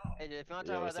 yo! Hey, dude, if you want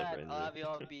Yeah, to talk what's up, about that, Ranger? I'll have you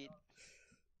all beat.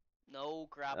 No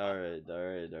crap. Alright.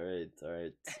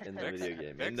 In the Fix? video game.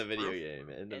 In Fix? the video Proof? game.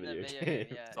 In the In the video video game.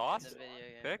 game, yeah. Sauce? In the video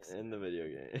game. Fix? In the video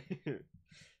game.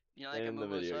 You know, like a In the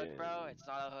Momo's video hook, game. bro? It's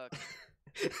not a hook.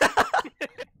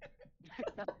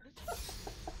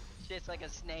 Shit's like a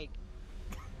snake.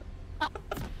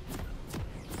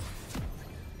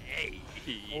 Hey.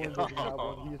 Owen doesn't have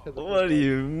one, he just has a What do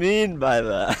you mean by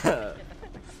that?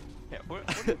 Yeah, what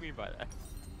do you mean by that?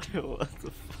 What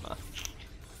the fuck?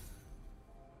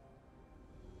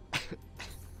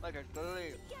 Like it's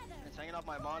literally, it's hanging off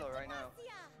my model right now.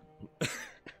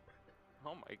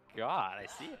 Oh my god, I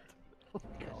see it. It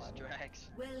just drags.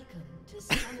 Welcome to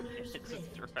Summoner's It Rift.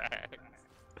 just drags.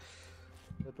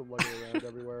 You have to lug it around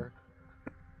everywhere.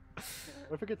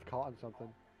 What if it gets caught on something?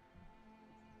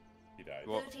 He died.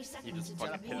 Well, 30 he seconds just until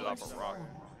fucking the hit it off a wars rock. spawn.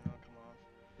 Oh, come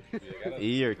on. Dude, I gotta-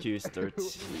 E or Q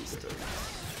starts. E starts.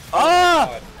 Ah!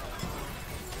 God,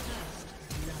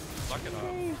 Suck it off.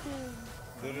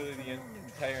 literally the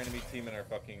entire enemy team in our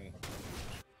fucking.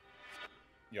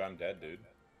 Yo, I'm dead, dude.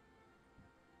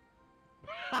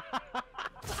 Ally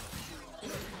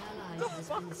has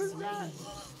been slain.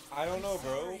 I don't know,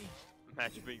 bro.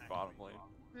 Match being bottom lane.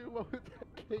 Dude, what was that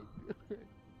Kate doing?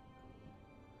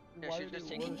 Yeah, Why she's did just it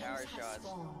taking work? tower Minions have shots.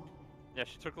 spawned. Yeah,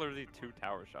 she took literally 2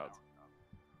 tower shots.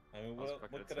 I mean, That was what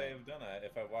fucking could I insane. have done?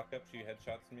 If I walk up, she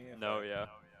headshots me. If No, I... yeah.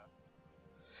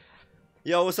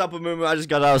 Yo, what's up, Amumu? I just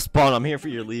got out of spawn. I'm here for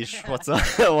your leash. What's up?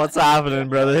 What's happening,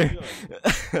 brother?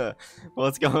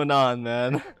 What's going on,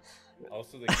 man?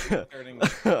 Also, the kid's starting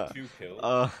with 2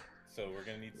 kills, so we're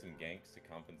gonna need some ganks to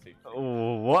compensate. For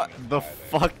What being the high there.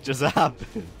 fuck just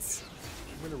happened?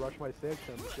 I'm gonna rush my 6,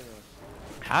 I'm just gonna...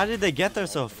 How did they get there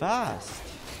so fast?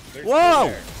 They're Whoa! still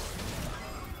there.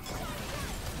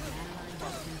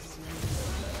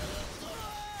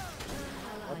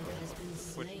 Ally has been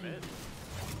Switch slain. mid. Okay,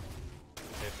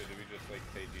 so do we just like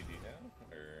say GG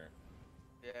now, or?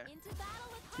 Yeah. Into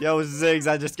battle with Yo, Ziggs,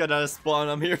 I just got out of spawn.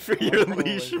 I'm here for your Oh,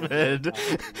 leash, it's- mid.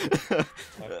 Okay,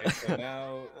 so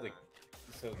now like,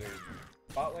 so there's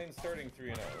bot lane starting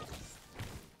 3-0.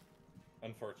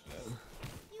 Unfortunate. you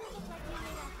look like you need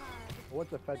a hug.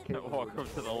 What's the Fed Kate? Welcome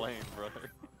to the lane,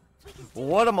 brother.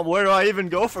 Where do I even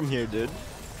go from here, dude?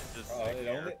 Just It stick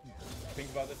here. only, think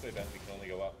about this way, Ben. We can only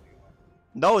go up.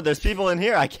 No, there's people in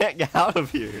here. I can't get out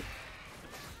of here.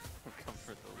 Come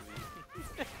for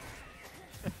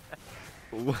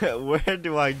the lead. Where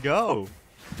do I go?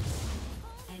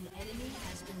 An enemy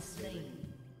has been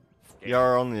slain. You're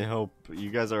our only hope. You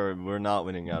guys are. We're not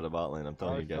winning out of bot lane. I'm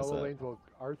telling you guys that.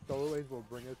 Our solo lanes will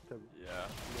bring us to... Yeah,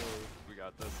 we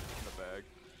got this in the bag.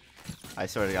 I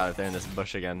swear to God, if they're in this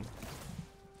bush again.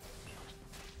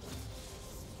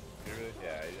 Yeah, I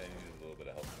needed a little bit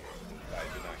of help here. Because I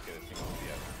did not get a single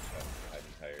CS that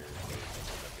entire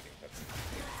wave of getting touched.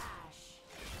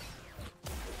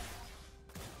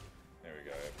 There we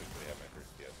go. I officially have my first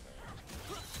CS now.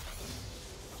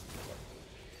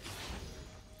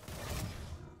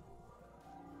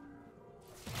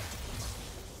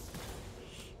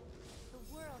 The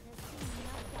world has seen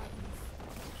enough darkness.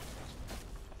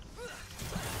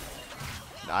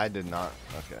 I did not.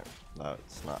 Okay,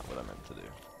 that's not what I meant to do.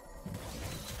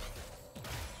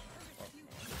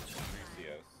 3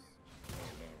 CS.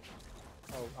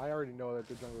 Oh, Oh, I already know that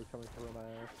the jungler's coming through my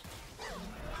ass.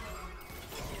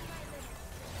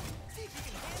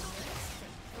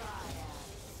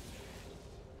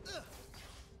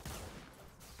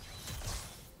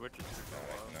 Which is no. I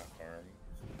cannot farm.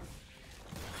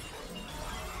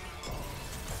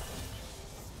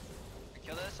 I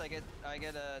kill this, I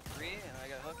get a 3, and I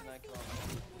get a hook, and I kill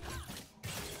him.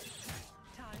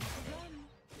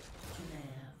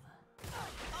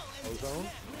 Ozone?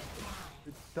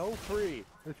 It's so free.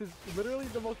 This is literally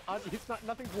the most it's not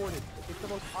nothing's worded. It's the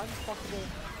most unfuckable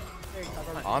thing I've ever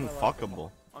seen in my life.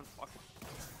 Unfuckable.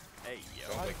 unfuckable. Hey, yo.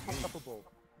 Sounds like me. Unfuckable.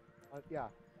 Yeah.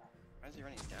 Why is he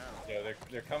running down? Yeah,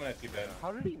 they're coming at you, Ben.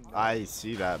 How did he know? I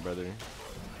see that, brother.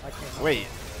 I can't. Wait.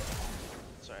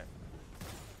 Sorry.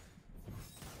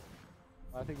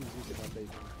 I think he's using that bait.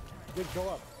 Good, go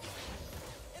up.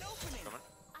 Coming.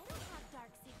 I don't have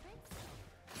dark secrets.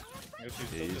 I have You should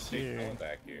He's still just take here. Colin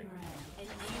back here. An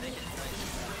enemy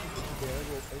Okay,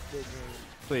 we'll take the game.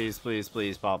 Please, please,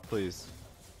 please, Pop, please.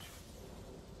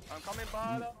 I'm coming,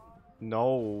 bottom.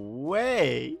 No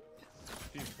way.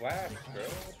 She flashed, bro.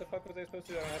 What the fuck was I supposed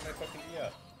to do? I don't have my fucking E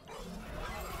up.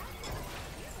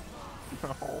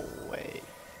 No way.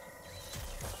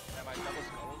 Have I double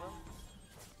skulled him?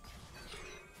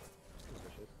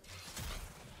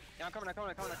 Yeah, I'm coming.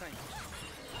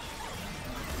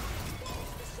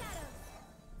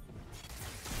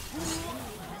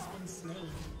 has been slain.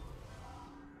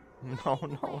 No,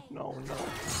 no, no, no.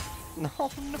 No, no,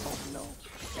 no.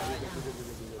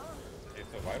 Okay,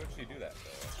 so why would she do that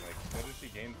though? Like, what does she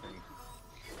gain from?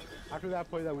 After that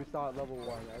play that we saw at level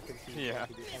 1, I think he's Yeah. going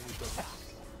to do anything.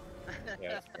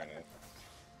 Yeah, it's kind of.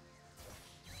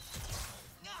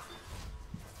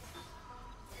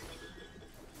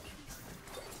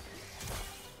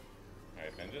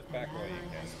 Alright, Ben, just back while you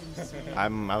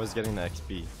can. I was getting the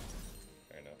XP.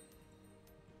 Fair enough.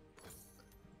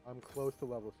 I'm close to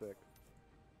level 6.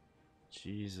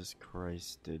 Jesus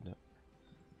Christ, dude.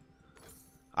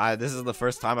 This is the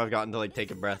first time I've gotten to like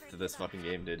take a breath to this fucking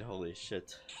game, dude. Holy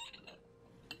shit.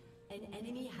 An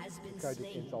enemy has been This guy just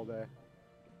slain. ints all day.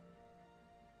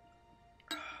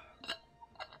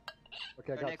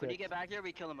 Okay, I So got Nick, when you 6. get back here,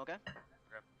 we kill him, okay?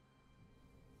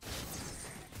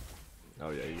 Oh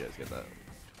yeah, you guys get that.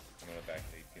 I'm gonna back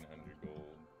to 1800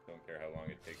 gold. Don't care how long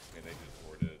it takes me. They just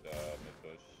warded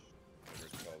mid-bush.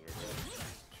 Versus all the rebels.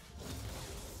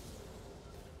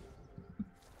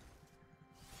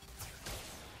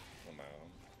 Lamau.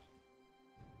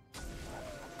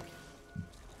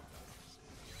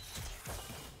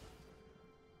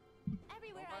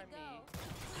 Everywhere Don't I mind go, me.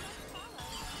 you must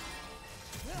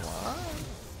follow. What?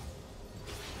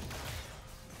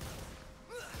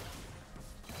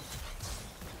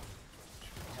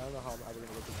 I don't know how I'm ever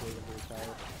gonna get this wave into the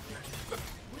tower.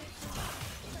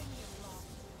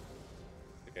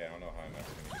 Okay, I don't know how I'm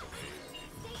ever gonna get a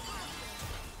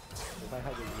If I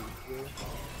had the lead through,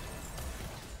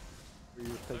 where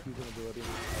you just take using ability and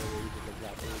the entire wave is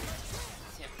exactly.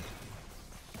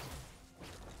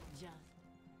 Just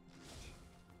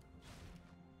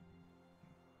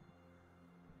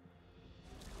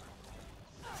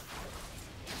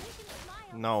You can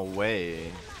smile. No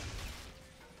way.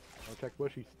 Don't check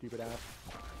bush, you stupid ass.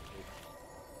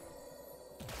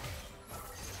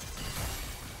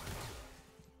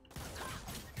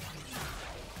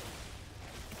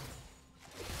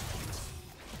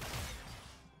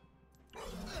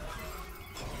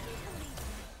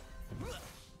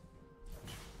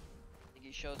 Think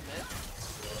he shows mid?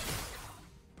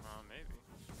 Maybe.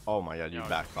 Oh my god, you No,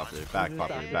 back fuck. properly, back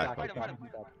properly, yeah, back yeah, properly. fight him. As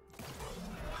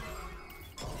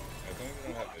long as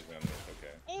we don't have vision on this,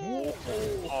 okay.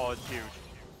 Oh, it's huge.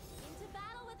 Into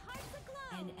battle with hearts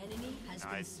aglow. an enemy has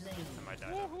been Nice. slain. I might die.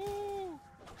 An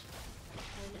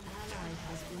ally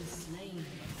has been slain.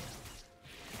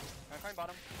 Can I find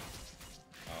bottom?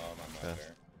 I'm not Okay.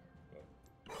 there. But...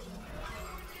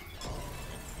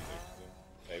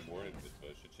 They warded this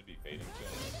bush. It should be fading soon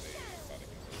unless they thought it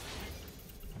can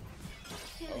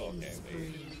Killing okay, they-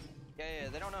 spree. Yeah,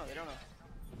 they don't know, they don't know.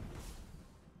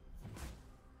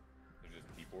 They just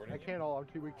keep warding I it? can't all, I'm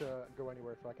too weak to go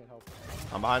anywhere, so I can't help.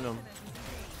 I'm behind him. We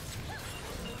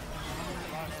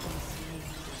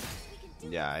can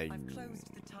do Yeah, I've closed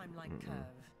the timeline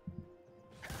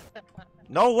curve.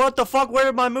 No, what the fuck? Where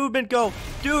did my movement go?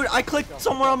 Dude, I clicked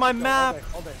somewhere on my map.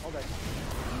 All day, all day.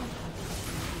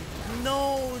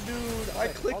 No, dude, I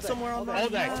clicked somewhere on my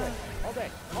map. All day,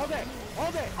 all day,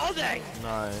 all day, all day.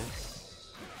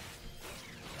 Nice.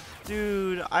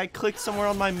 Dude, I clicked somewhere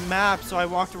on my map, so I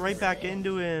walked right back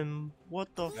into him.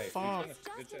 What the Nice, fuck? It's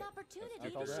just an opportunity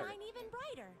That's to all there. shine even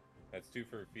brighter. That's 2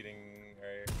 for feeding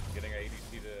or getting our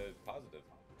ADC to positive.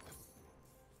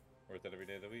 Worth it every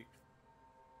day of the week.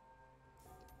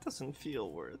 Doesn't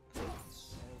feel worth it.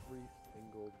 Every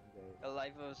single day. A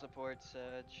LiFo support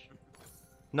Surge.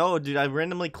 No, dude, I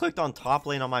randomly clicked on top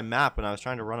lane on my map when I was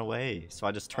trying to run away, so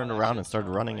I just turned that around and shit's started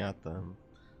so running annoying. at them.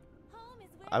 Home is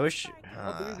where I it wish. starts.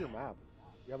 How big is your map?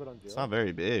 You have it on It's zero? not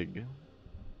very big.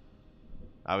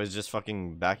 I was just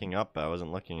fucking backing up, but I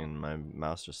wasn't looking, and my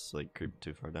mouse just like creeped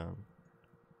too far down.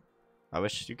 I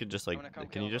wish you could just like. gonna come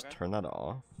Can you kill him, just okay? turn that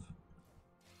off?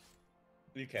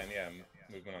 You can, yeah.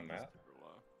 Movement on map. Super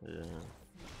low. Yeah.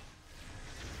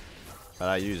 But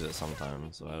I use it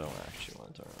sometimes, so I don't actually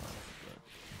want to turn it off.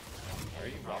 Are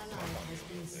you An boxing ally up on has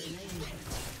been me? slain.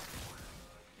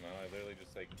 No, I literally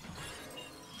just like.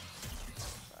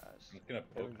 I'm just gonna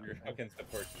poke your against the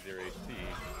porch with your HP.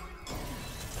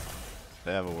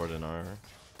 They have a ward in R.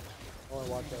 Oh, I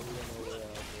watch that. We don't know where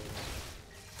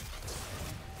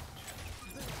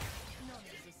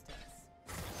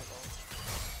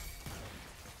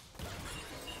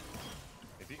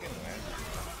If you can land.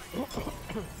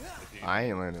 If you, I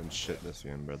ain't landing shit this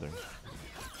game, brother.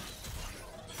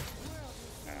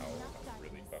 Ow, I'm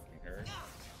really fucking hurt.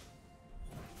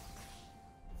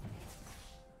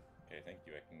 Okay, thank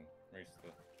you. I can race the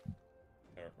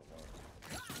tower for one.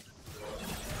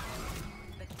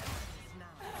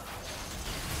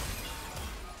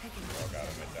 Oh god, I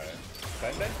might die.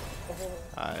 Send it?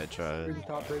 I tried. Raise the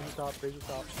top, raise the top, raise the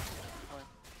top.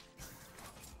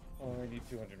 Oh, I need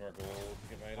 200 more gold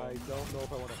to get my I item. don't know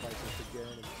if I want to fight this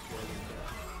again. And destroy this thing.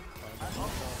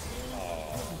 Oh,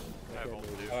 I have ult,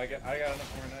 dude. I I got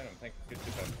enough for an item. Thank you. Good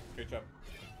job. Great job.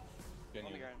 Good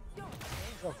On the you. ground. Go.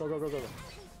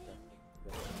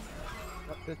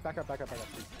 Oh, just back up, please. Okay.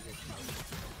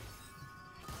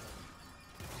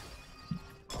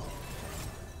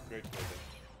 Great job.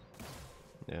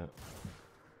 Yeah.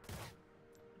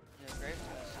 Yeah, Graves was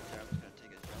gonna sit there. I was gonna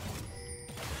take his job.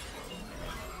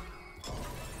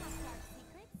 Dark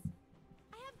secrets.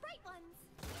 I have bright ones.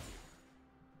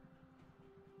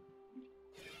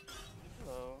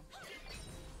 Hello.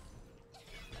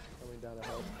 Coming down to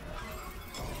help.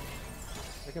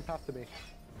 They can pass to me.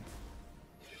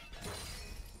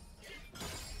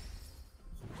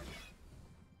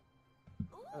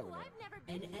 Ooh, Oh, no. I've never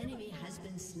An been enemy has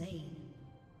been slain.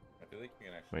 I feel like we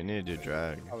can actually. We need to do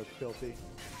drag. I was filthy.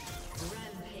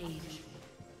 Rampage.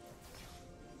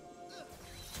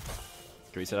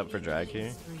 Can we set up for drag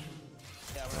here?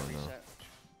 Yeah, we're gonna Oh, no. reset.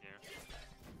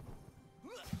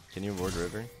 Can you ward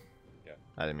river? Yeah.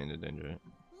 I didn't mean to danger it.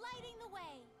 lighting the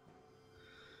way.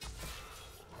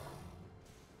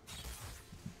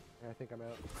 Yeah, I think I'm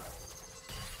out.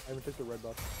 I haven't took the red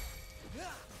buff.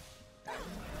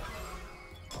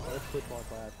 Oh, let's quit ball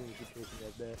class. I think you keep chasing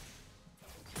that there.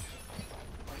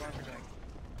 I'm going for drag.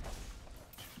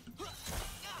 We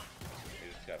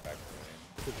just got back to the lane.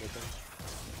 This is missing.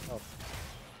 Oh,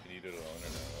 Can you do it alone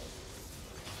or no?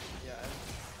 Yeah.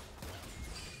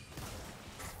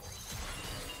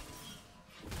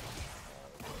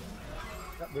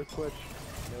 yeah, there's Twitch.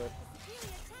 Knew it.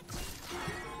 Superior tactics.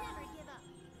 Never give up.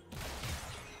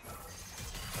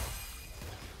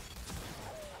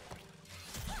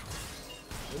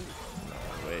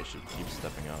 No way, she keeps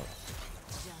stepping out.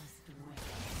 Just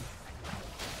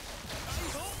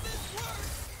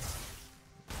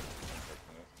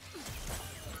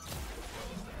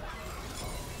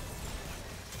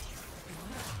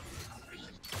wait.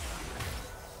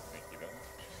 Thank you, Ben.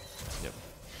 Yep.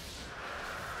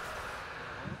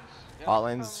 Yeah. Bot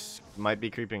lanes might be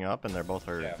creeping up and they're both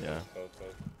hurt. Yeah. Both.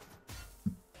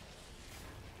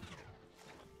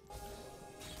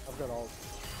 I've got all.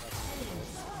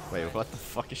 Wait, what the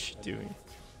fuck is she doing?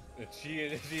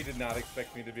 She did not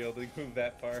expect me to be able to move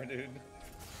that far, dude.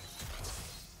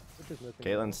 Twitch is missing.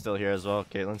 Caitlyn's still here as well.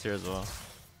 Caitlyn's here as well.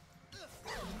 Shine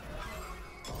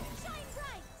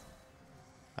bright.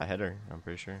 I hit her, I'm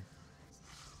pretty sure.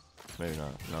 Maybe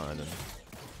not. No, I didn't.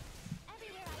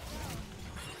 Everywhere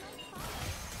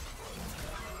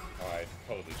I Oh, I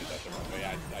totally did that the wrong way.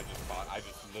 I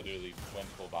just literally went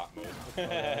full bot mode.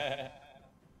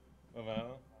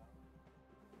 Well,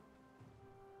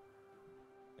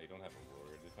 they don't have a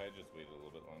ward. If I had just waited a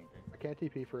little bit longer. I can't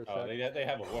TP for a Oh, sec. they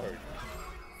have a ward. go.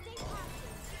 Stay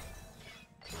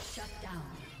positive. Shut down.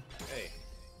 Hey,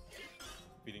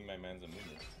 beating my man's a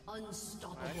movement.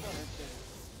 Unstoppable.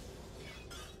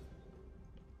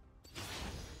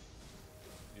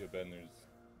 Yeah, Ben, there's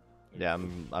Yeah,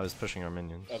 I was pushing our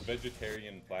minions. a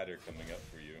vegetarian platter coming up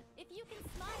for you. If you can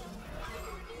smile, you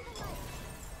can be the light.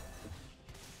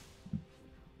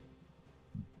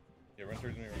 Yeah, run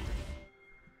towards me, run towards me.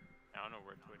 I don't know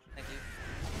where Twitch is. Thank you.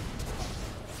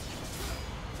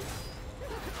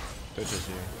 Twitch is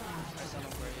here. I saw him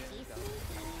where you.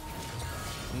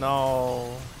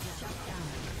 No. Shut down.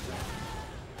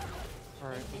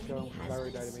 Alright, let's go. Enemy has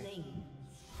Larry been died to me. slain.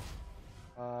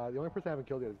 The only person I haven't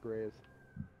killed yet is Graves.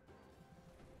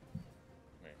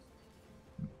 Nice.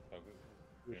 Oh, good.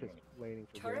 He was Good just money. laning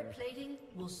for Turret Jaina. plating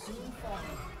will soon fall.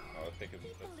 Oh, let's take some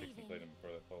plate him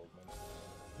before that falls, man.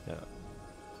 Yeah.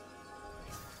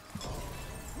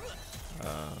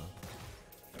 Okay.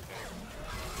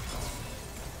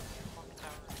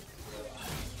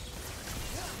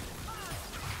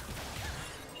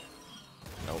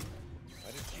 Nope.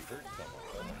 Why did she hurt so much?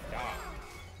 Oh my god.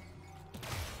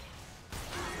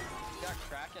 She got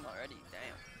Kraken already.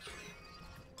 Damn.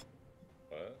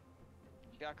 What?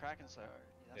 She got Kraken so already.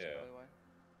 That's Yeah. probably why.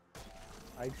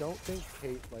 I don't think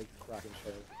Kate likes Kraken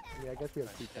Tank. I mean, I guess we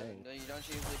have two tanks. No, you don't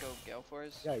usually go Gale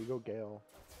Force? Yeah, you go Gale.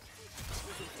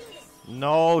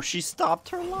 No, she stopped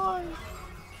her line.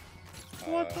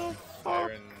 What the fuck?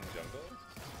 Siren jungle?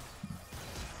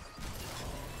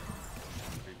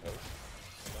 Free post?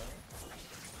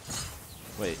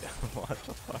 Wait, what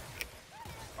the fuck?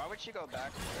 Why would she go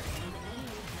back?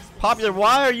 Popular,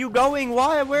 why are you going?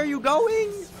 Why? Where are you going?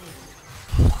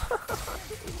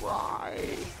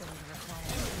 Why?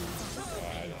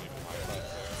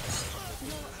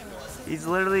 He's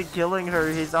literally killing her.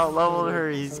 He's out leveled her.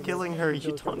 He's killing her.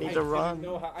 You don't need to run.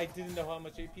 I didn't know how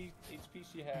much HP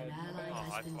she had. An ally Oh, I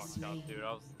has been fucked slain. up, dude.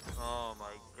 I was. Oh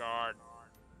my god.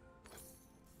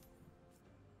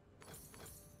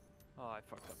 Oh, I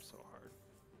fucked up so hard.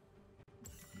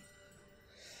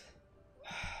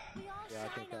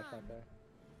 instant Right crash out on. there.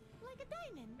 Like a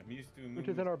diamond. I'm used to Which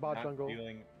is in our bot not jungle.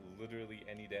 dealing literally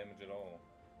any damage at all.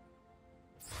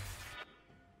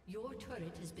 Your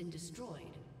turret has been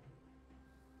destroyed.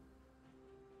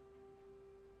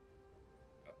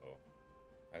 Uh-oh.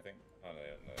 I think... Oh,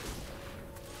 no, no.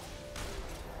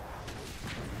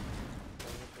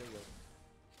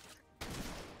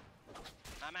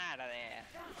 I'm out of there.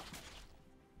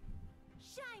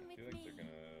 Shine I with feel like me. they're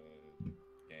gonna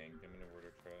gank him in order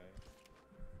to try.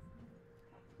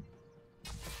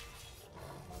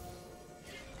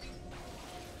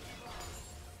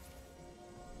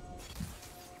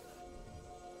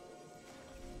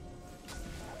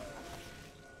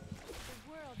 The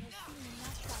world has seen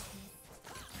enough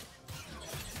darkness.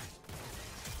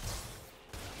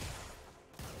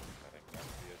 I think that's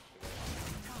the issue.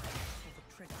 Pull the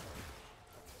trigger.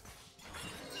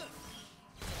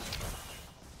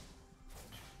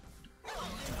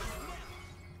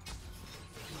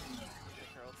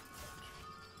 Harold.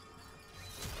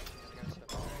 I gotta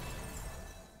step away.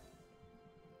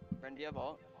 Ren, do you have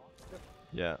ult?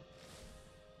 Yeah.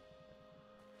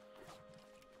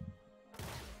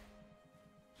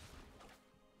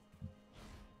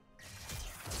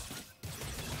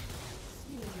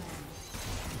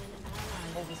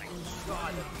 No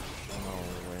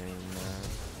way, man.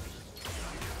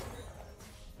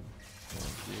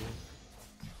 Thank you.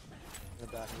 The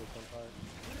back of this one part.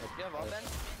 Do you have ult, Ben?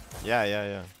 Yeah, yeah,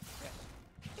 yeah.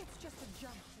 It's just a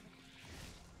jump.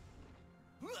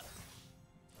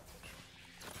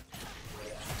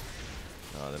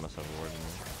 Oh, they must have a ward in there.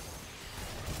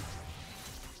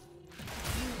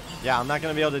 Yeah, I'm not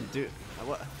gonna be able to do.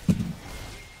 What?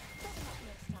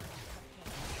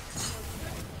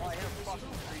 Oh, I hit him fucking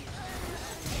three.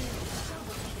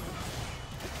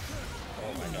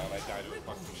 Oh my god, I died of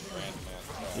fucking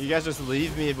Grandmaster. You guys just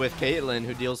leave me with Caitlyn,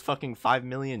 who deals fucking 5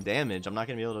 million damage. I'm not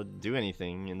gonna be able to do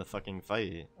anything in the fucking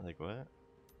fight. Like, what?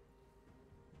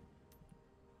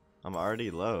 I'm already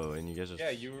low, and you guys just...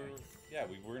 Yeah, you were... Yeah,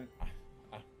 we weren't...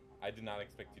 I did not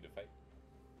expect you to fight.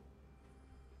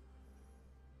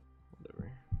 Whatever.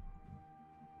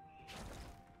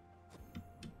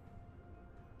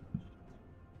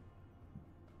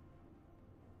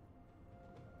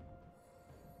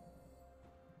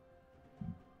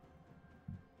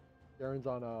 Garen's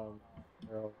on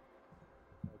Harold.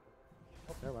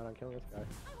 Oh, never mind, I'm killing this guy.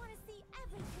 I want to see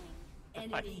everything.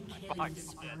 Enemy killing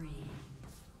spree.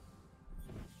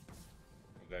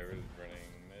 Zyra's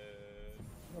running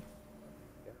mid.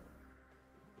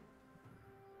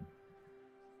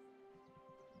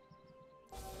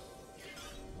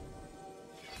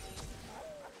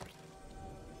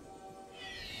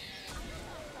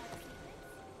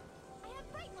 I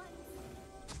have bright ones.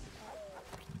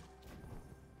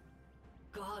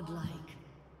 Godlike.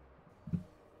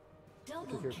 Double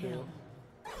Take your kill. kill.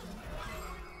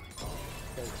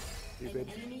 Okay, An stupid.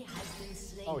 enemy has been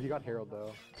slain. Oh, he got Harold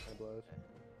though. That blows.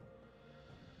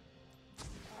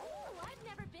 Ooh, I've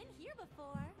never been here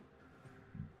before.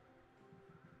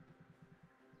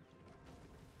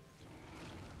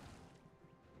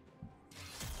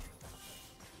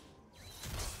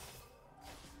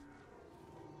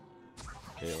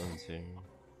 Caitlyn's here.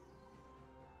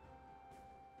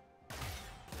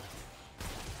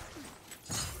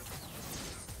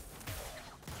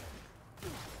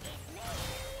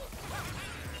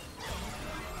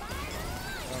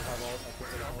 I don't have ult. I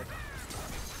can't get ult.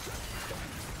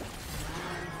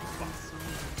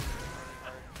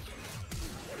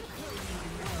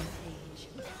 Rampage.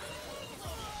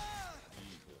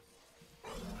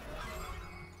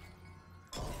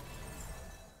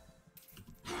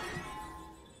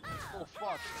 Oh,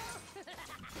 fuck.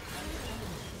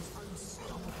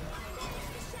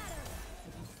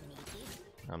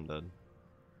 I'm dead.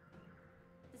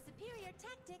 The superior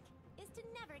tactic is to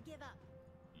never give up.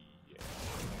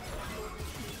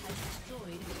 Has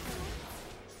destroyed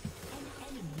an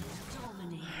enemy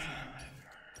dominating.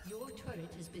 Your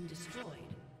turret has been destroyed.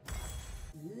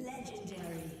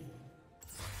 Legendary.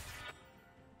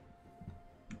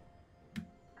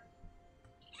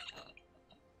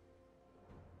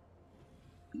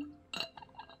 Luke,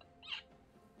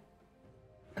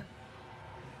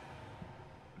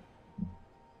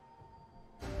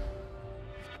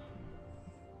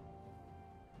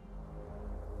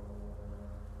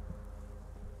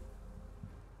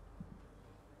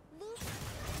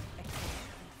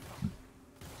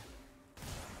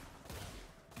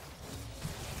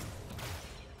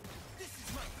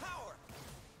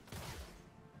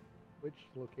 Which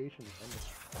location is ending?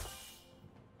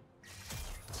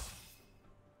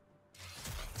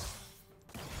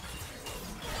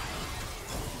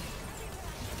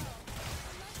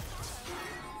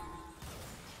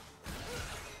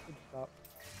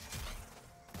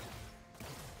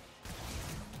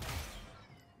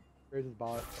 Raises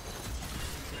bot.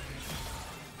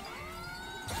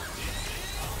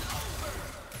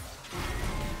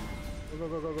 Go, go,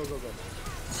 go, go, go, go, go.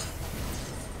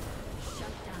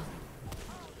 Shut down.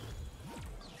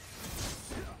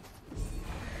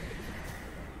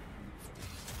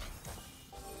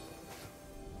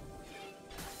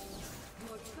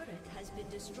 Your turret has been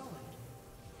destroyed.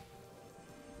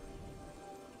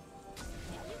 If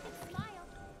you can smile,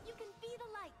 you can be the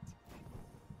light.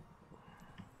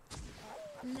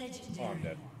 Legendary. Oh, I'm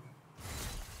dead.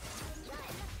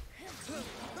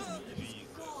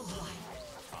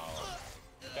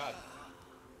 God.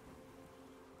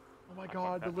 Oh my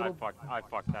god, the I little.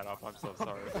 fucked that up. I'm so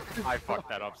sorry. I fucked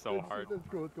that up so hard. Let's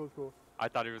go, let's go, let's go. I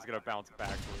thought he was gonna bounce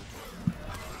backwards. Bounce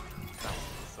to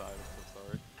the side. I'm so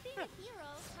sorry. Being a hero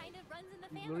kind of runs in the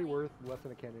He's family. literally worth less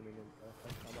than a cannon minion.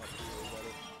 I'm not sure about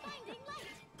it. Finding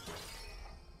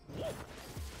light.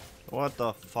 What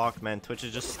the fuck, man? Twitch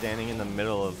is just standing in the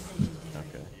middle of.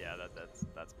 Okay. Yeah, that's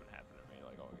been happening to me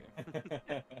like all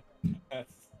game.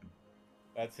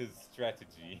 That's his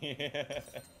strategy.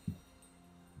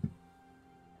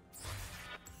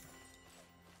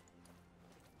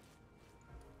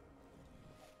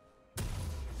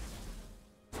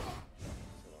 So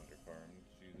underfarmed,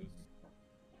 Jesus.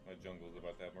 My jungle's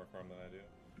about to have more farm than I do.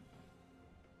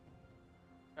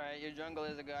 Alright, your jungle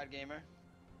is a god gamer.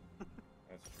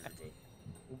 That's true,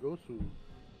 but Ugosu.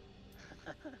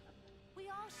 We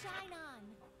all shine on.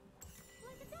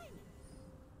 Like a diamond.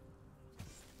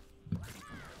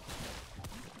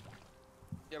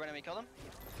 You ever enemy kill them?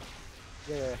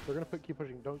 Yeah, yeah, we're gonna keep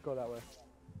pushing. Don't go that way.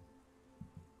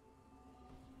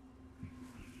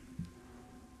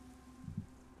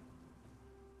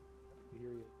 I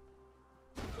hear you.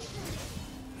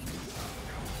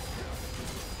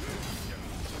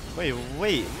 Wait,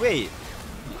 wait, wait.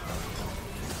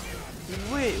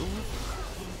 Wait.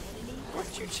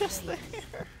 Weren't you just there?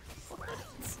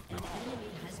 An enemy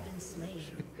has been slain.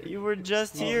 You were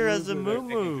just here as a they're taking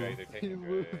moo. drag, they're He's taking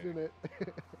drag. losing it.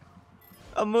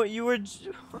 You were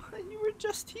you were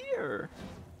just here.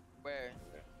 Where?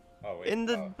 Oh wait. In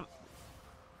the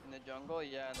In the jungle?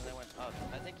 Yeah, and then I went up.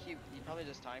 I think he probably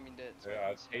just timing it. So I Yeah,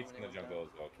 could see Kate's when in he the went jungle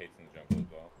down. as well. Kate's in the jungle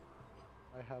as well.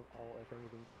 I have all, if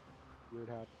anything, weird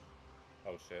happens.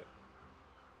 Oh shit.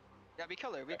 Yeah, we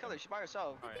kill her. We kill her. She's by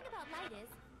herself. The thing about light is,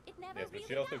 it never Yes, but really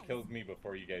she also dies. kills me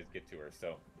before you guys get to her,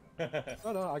 so.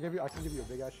 No, no, I can give you a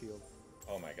big ass shield.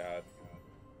 Oh my god.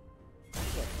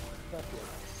 Look, that's it.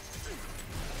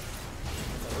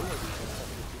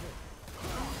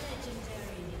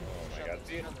 Legendary. Oh my god.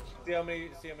 See how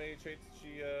many traits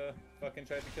she fucking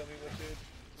tried to kill me with, dude?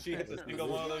 She hits a single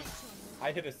one of those.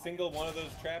 I hit a single one of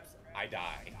those traps, I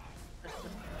die.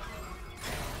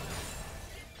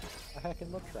 I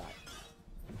heckin' love trap.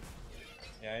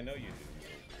 Yeah, I know you do, you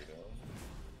little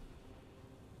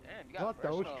Damn, you got Not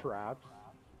those versatile. traps.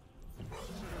 weirdo.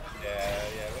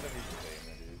 Yeah, whatever you say,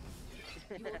 my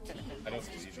dude. Your team I don't has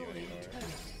believe you destroyed a anymore.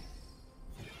 turret.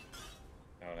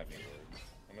 I don't have any words.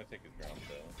 I'm gonna take his ground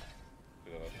though.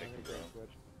 Cause I'll take the ground.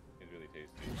 Switch. He's really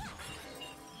tasty.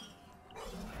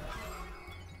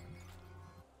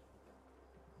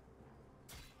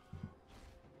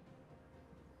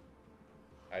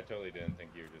 I totally didn't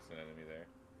think you were just an enemy there.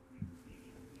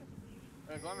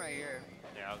 There's one right here.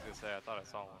 Yeah, I was gonna say I thought I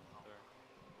saw one there.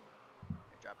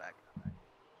 Drop back.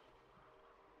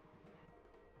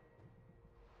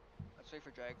 Let's wait for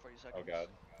drag 40 seconds. Oh god.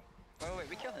 Oh wait,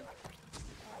 we killed him.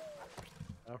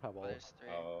 I don't have Oh, all. there's three.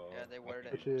 Oh, Yeah, they worded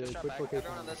it. Which is- Just drop which back. location?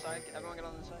 Everyone on this side. Everyone get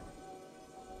on this side.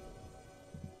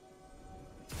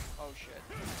 Oh shit.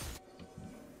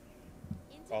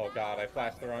 Into Oh the god, I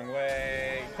flashed the wrong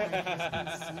way. An ally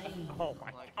has been slain. Oh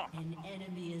my Like, god. An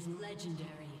enemy is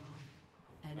legendary.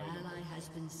 An ally has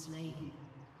been slain.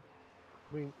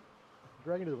 I mean,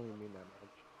 dragon doesn't even mean that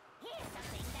much. Here's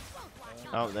something that won't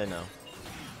wash off. Oh, they know.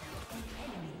 An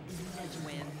enemy is let's win.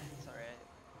 legendary. It's alright.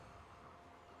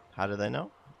 How do they know?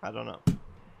 I don't know.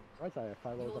 Right side, I have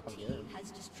 5 levels Your up on team Garen.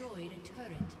 has destroyed a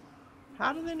turret.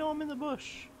 How do they know I'm in the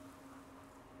bush?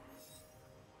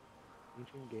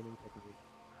 Ancient gaming technique.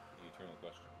 The eternal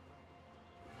question.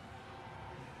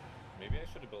 Maybe I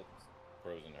should have built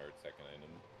Frozen Heart second item,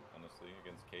 honestly,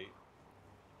 against Kate.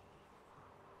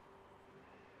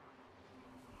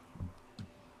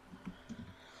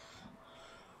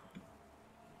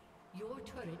 Your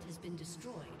turret has been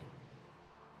destroyed.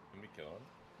 Can we kill him?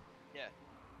 Yeah,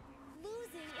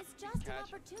 Losing is just an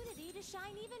Catch. opportunity to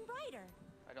shine even brighter.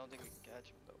 I don't think we can catch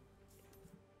him though.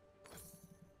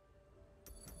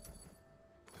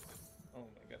 Oh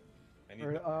my god. I need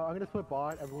Alright, I'm gonna split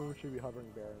bot. Everyone should be hovering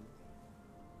Baron.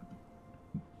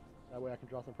 That That way I can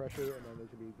draw some pressure, and then there's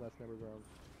gonna be less numbers around.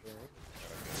 There.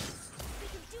 We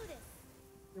can do this.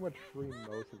 Pretty much free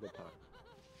most of the time.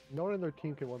 No one in their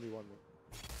team can 1v1 me.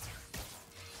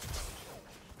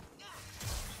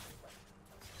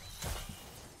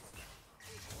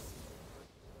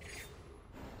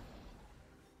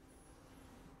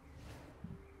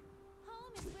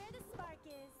 Home is where the spark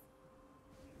is.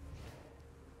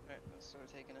 Alright, let's start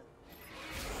taking it.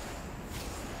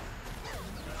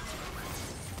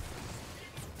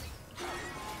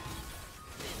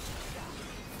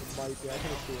 It might be, I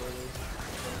think it's too early.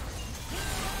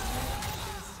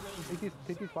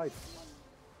 Take these fights.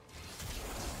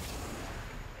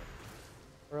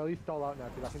 Or at least stall out now,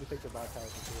 because I can just take the back house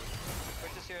and do it.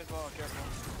 Witch is here as well, careful.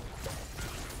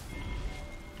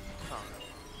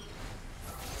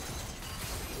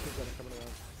 Witch is dead, coming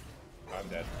around. I'm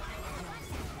dead.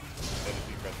 Dead if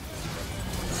you press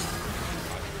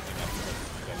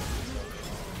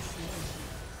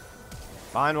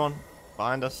Behind one.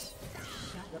 Behind us.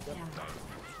 Yep, yep.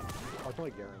 Oh, it's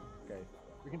only Garen. Okay.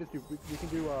 We can just do, we can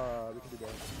do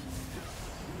Garen.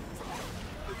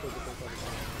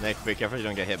 Nick, be careful you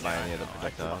don't get hit by any of the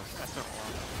projectiles.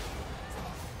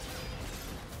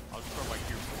 I'll just throw my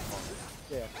cube.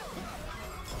 Yeah.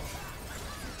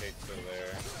 Kate's still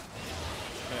there.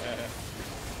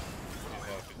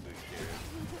 He's obviously scared.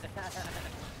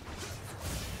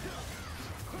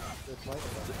 This might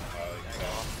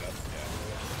Yeah.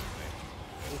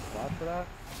 Any spot for that?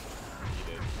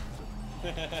 He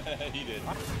did. He did.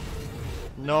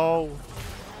 No.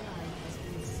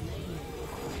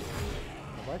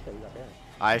 I like that you got Baron.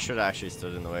 I should have actually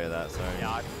stood in the way of that, sorry.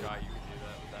 Yeah, I forgot you could do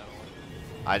that with that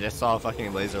one. I just saw a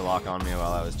fucking laser lock on me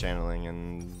while I was channeling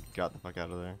and got the fuck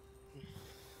out of there.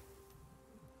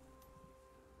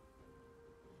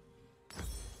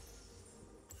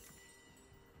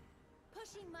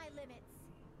 Pushing my limits.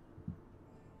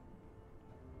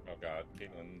 Oh god,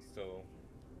 Caitlyn's still.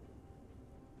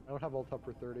 I don't have ult up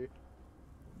for 30.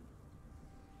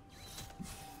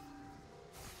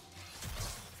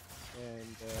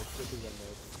 And this is on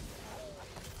mode.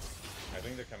 I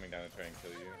think they're coming down to try and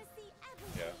kill you.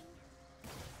 Yeah.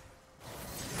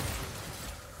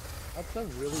 That's a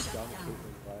really dumb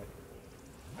Caitlyn play.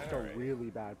 I That's know, a right? really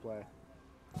bad play.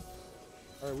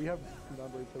 Alright, we have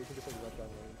numbers, so we can just like run down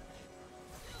lane.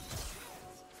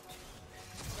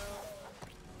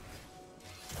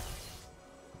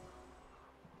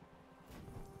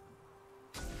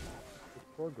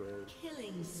 Poor Grave.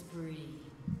 Killing spree.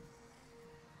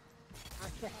 I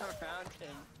can't around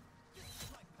him.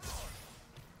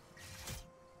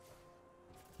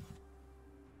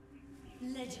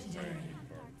 Legendary.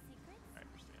 Dark secrets. I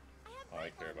understand. All I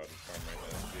care about is farm right now,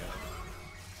 to be honest.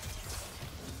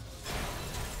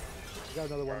 We got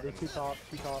another one. There's two top,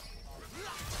 two top.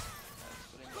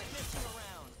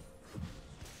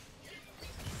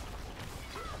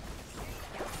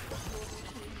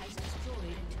 Has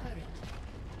destroyed a turret.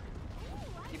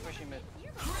 Keep pushing mid.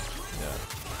 Yeah. Shut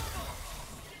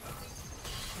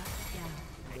down.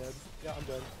 Dead. Yeah, I'm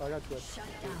dead. I got twist.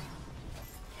 Shut down.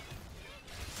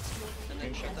 The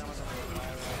next shutdown was on the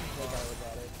fire. No matter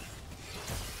about it.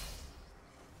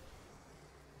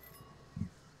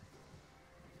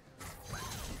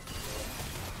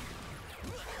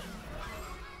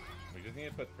 We just need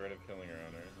to put threat of killing her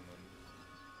on her, and then.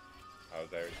 Oh,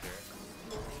 Zyra's here.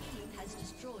 Your team has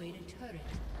destroyed a turret.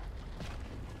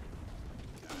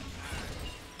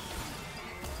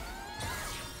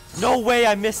 No way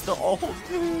I missed the ult,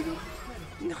 dude.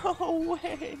 No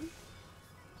way.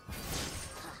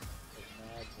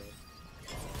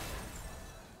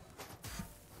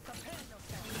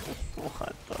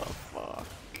 What the fuck?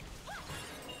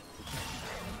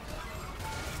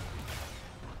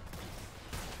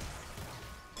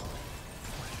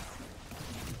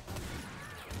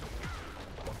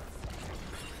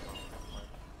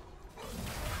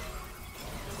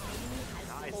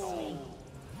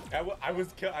 I was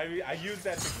I used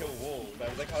that to kill wolves. I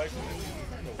was like, oh, I should use this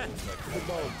to kill wolves. Big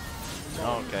bow.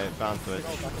 Oh, okay, found Twitch.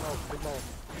 Big bow. Big bow.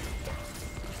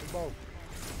 Big bow.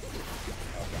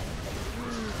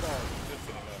 Just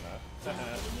sitting on that.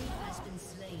 Enemy has been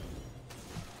slain.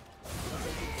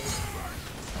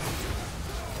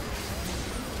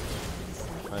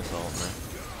 Nice ult, man.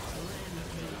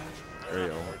 Very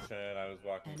ult. Unfortunate, I was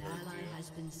walking An towards ally you. has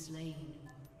been slain.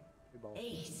 Big bow.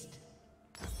 Aced.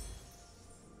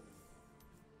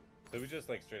 So we just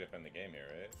like straight up end the game here,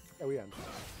 right? Yeah, we end.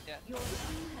 Your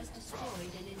team has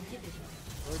destroyed an inhibitor.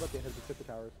 Don't worry about the inhibitors, hit the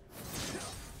towers.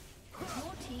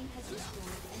 Your team has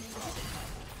destroyed an inhibitor.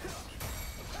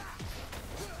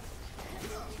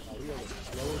 We are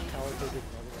the lowest tower takers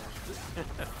in everyone.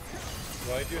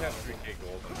 Well, I do have 3K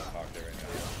gold in my pocket right now.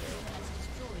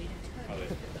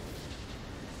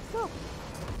 So.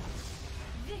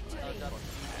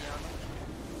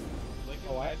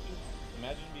 Oh, like,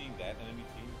 imagine being that enemy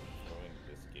team throwing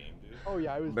this game, dude. Oh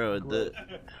yeah, I was. Bro, gross.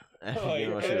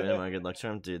 you want to my good luck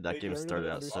charm, dude. That Like, game Garen started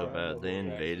would out so understand bad. the They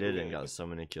whole invaded and game. got so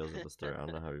many kills at the start. I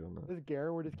don't know how we won that. This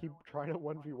Garen would just keep trying to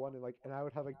 1v1 and I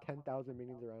would have like 10,000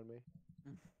 minions around me.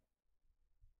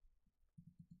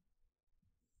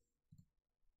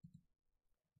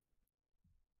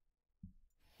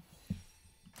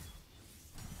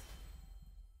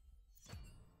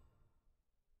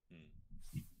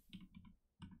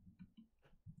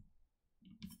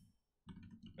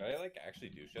 Did I like actually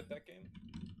do shit that game?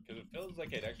 Because it feels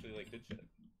like it actually like did shit.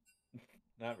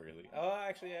 Not really. Oh,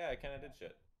 actually, yeah, I kind of did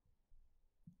shit.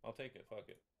 I'll take it. Fuck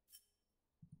it.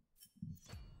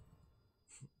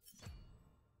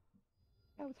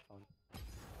 That was fun.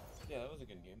 Yeah, that was a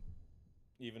good game.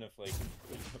 Even if like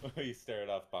we started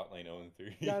off bot lane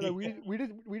 0-3. Yeah, no,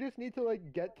 we just need to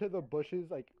like get to the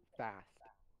bushes like fast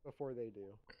before they do,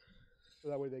 so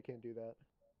that way they can't do that,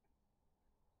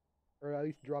 or at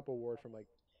least drop a ward from like.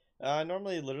 I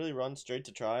normally literally run straight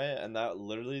to try, and that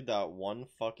one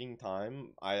fucking time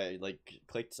I like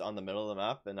clicked on the middle of the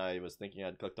map, and I was thinking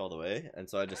I'd clicked all the way, and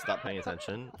so I just stopped paying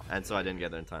attention, and so I didn't get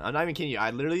there in time. I'm not even kidding you.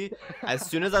 I literally, as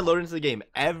soon as I load into the game,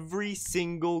 every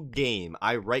single game,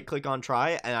 I right click on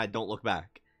try, and I don't look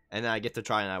back, and then I get to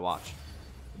try and I watch.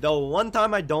 The one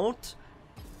time I don't,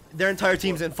 their entire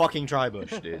team's in fucking try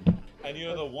bush, dude. And you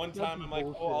know the one time I'm like,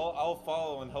 oh, I'll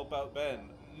follow and help out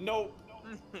Ben. Nope.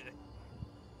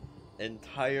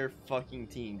 Entire fucking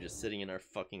team just sitting in our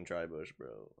fucking try bush, bro.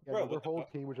 Yeah, Bro, their what the whole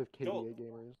fuck? team was just KDA Jolt.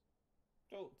 gamers.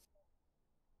 Jolts.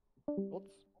 Oops.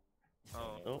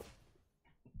 Oh. Oh.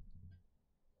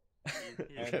 And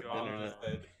He's Ben gone. just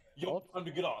said, yo, time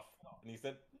to get off. And he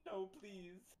said, no,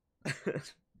 please.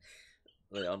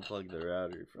 They unplugged the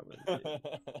router from it. Alright,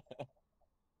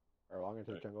 well, I'm gonna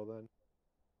take jungle then.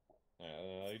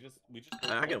 we just.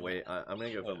 I can wait. I'm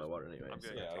gonna go fill my water anyway. I'm so-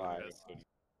 good. Yeah, Yeah, alright.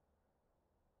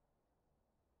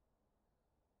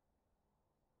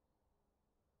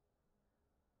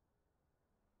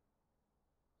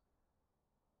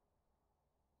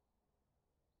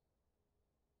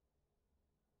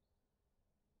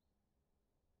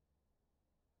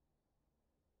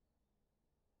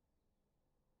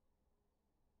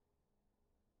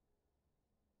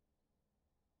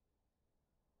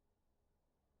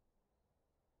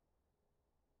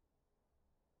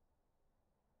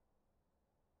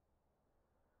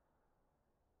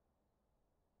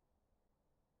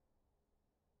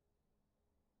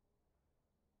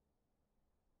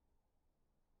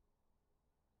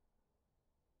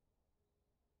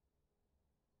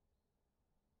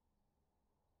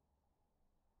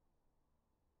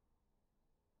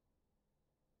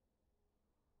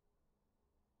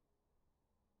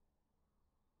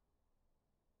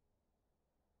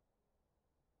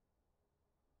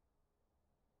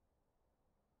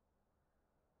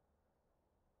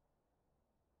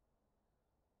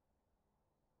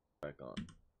 Back on.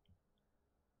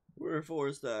 We're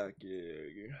 4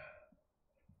 stacking.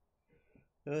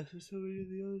 That's just so many of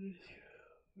the others.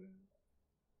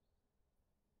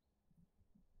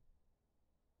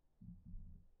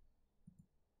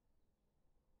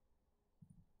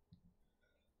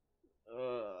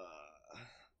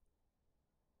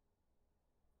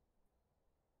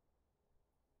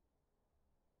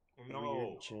 No.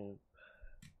 Weird champ.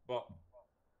 Well,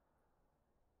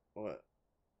 What?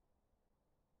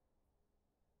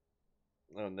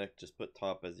 Oh, Nick, just put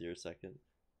top as your second.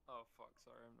 Oh fuck,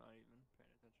 sorry, I'm not even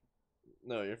paying attention.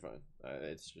 No, you're fine.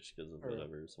 It's just because of Alright.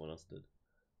 whatever someone else did.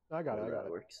 I got it. I However got that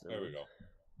it. works. there we go.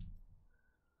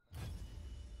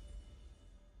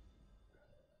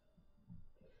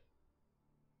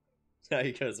 Now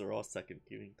you guys are all second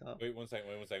queuing top. Wait 1 second,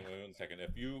 wait 1 second, wait 1 second.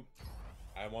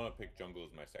 I want to pick jungle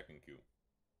as my second queue.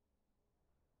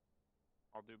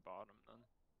 I'll do bottom then.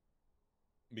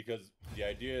 Because the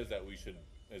idea is that we should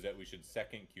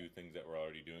second queue things that we're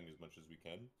already doing as much as we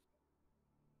can.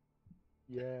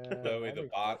 Yeah. That way that the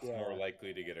makes bot's sense, more yeah.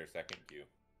 likely to get our second queue.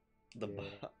 The Yeah.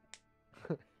 bot.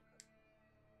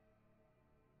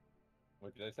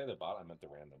 Wait, did I say the bot? I meant the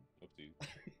random.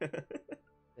 Oopsies.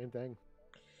 Same thing.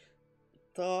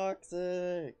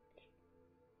 Toxic.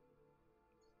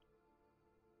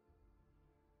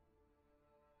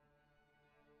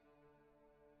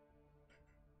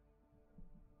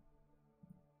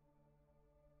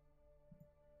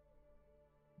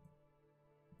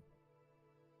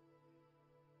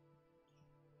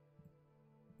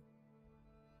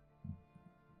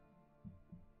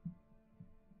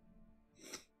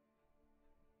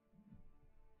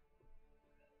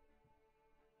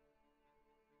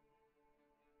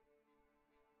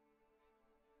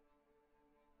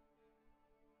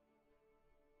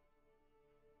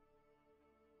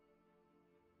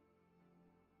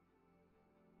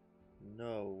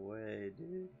 No way,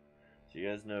 dude. Do you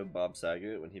guys know Bob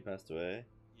Saget when he passed away?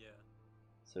 Yeah.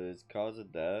 So his cause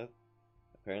of death,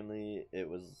 apparently it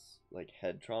was like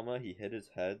head trauma. He hit his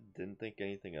head, didn't think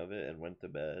anything of it, and went to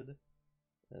bed,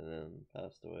 and then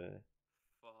passed away.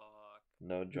 Fuck.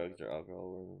 No drugs or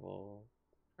alcohol were involved.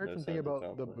 I heard No something signs of about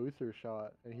foul the play. booster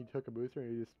shot, and he took a booster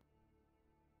and he just.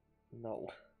 No.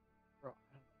 Bro,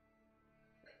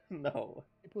 No.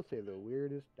 people say the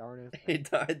weirdest, darnest. He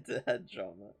died to head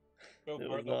trauma. So It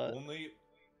far, was not-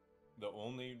 the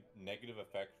only negative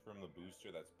effect from the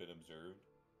booster that's been observed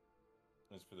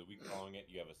is for the week following it,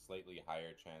 you have a slightly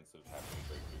higher chance of having a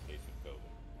breakthrough case of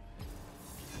COVID.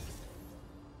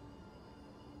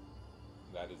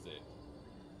 That is it.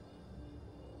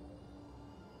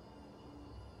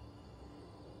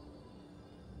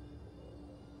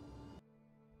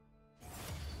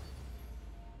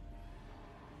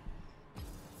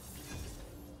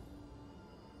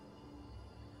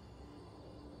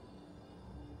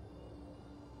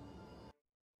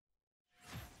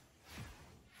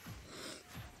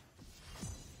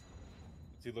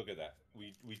 See, look at that.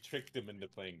 We tricked him into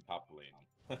playing top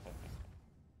lane.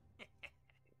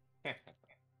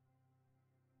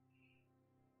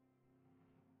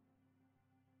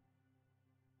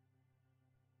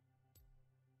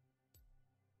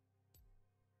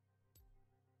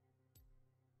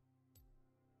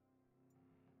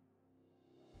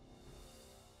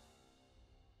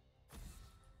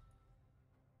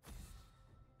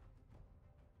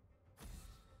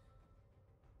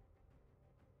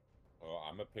 Oh,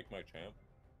 I'm gonna pick my champ.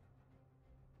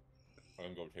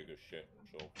 I'm gonna go take a shit.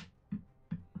 So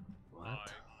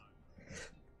What?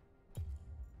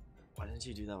 Why didn't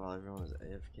you do that while everyone was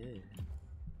AFK?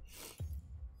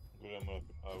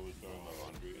 I was doing my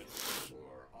laundry.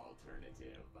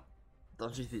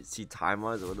 Don't you see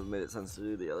time-wise it would have made it sense to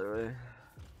do the other way?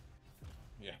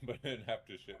 Yeah, but I didn't have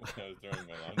to shit when I was doing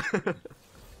my laundry.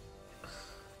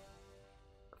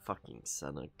 Fucking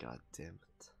Senna, god damn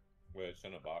it. Wait, it's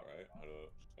in a bot, right?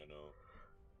 I know.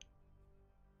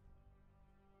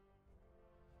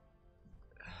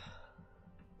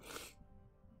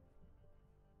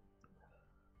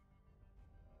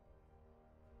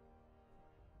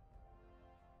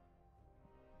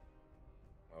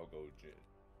 I'll go Jid.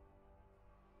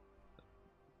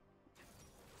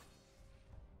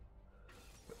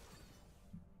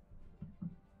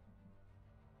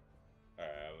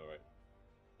 Alright, I'm right.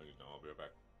 I'll be right back.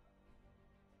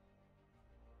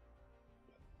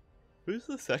 Who's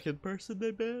the second person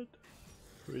they banned?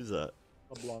 Who is that?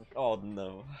 LeBlanc. Oh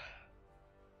no.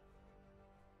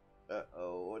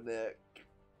 Uh-oh, Nick.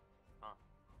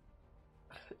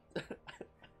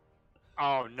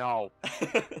 Oh no.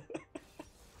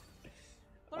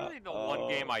 Literally the one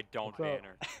game I don't What's up? ban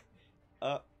her.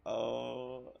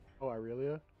 Uh-oh. Oh,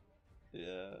 Irelia?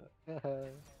 Yeah.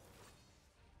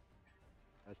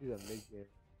 She's a mid game.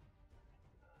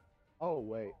 Oh,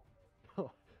 wait.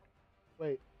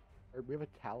 Wait. We have a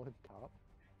Talon top?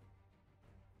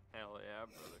 Hell yeah,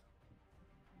 brother.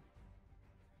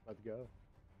 Let's go.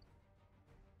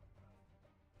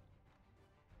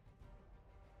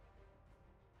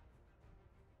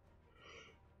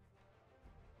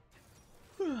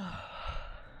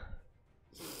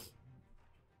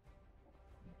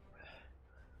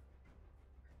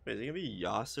 Wait, is it gonna be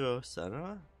Yasuo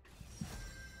Senna?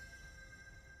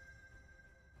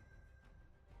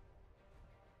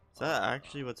 Is that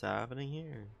actually what's happening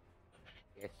here?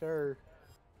 Yes, sir.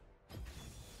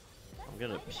 I'm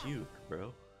gonna puke,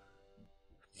 bro.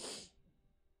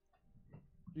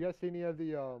 You guys see any of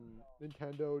the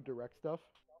Nintendo Direct stuff?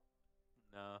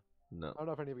 Nah. No. I don't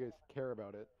know if any of you guys care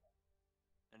about it.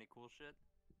 Any cool shit?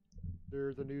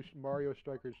 There's a new Mario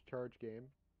Strikers Charge game.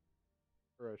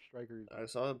 Or a Strikers. I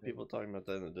saw people talking about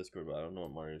that in the Discord, but I don't know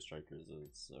what Mario Strikers is,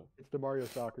 so. It's the Mario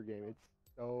Soccer game. It's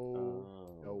so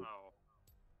Oh. dope. Oh.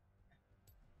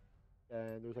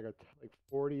 And there's like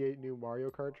 48 new Mario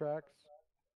Kart tracks.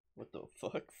 What the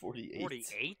fuck? 48?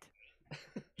 48?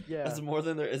 Yeah. That's more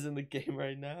than there is in the game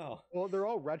right now. Well, they're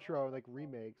all retro, like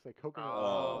remakes, like Coconut Oh,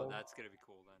 Ball. that's gonna be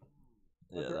cool then.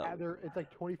 But Yeah, they're, that they're, it's like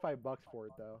 $25 for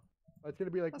it though. It's gonna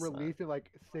be like That's not- released in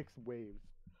like 6 waves.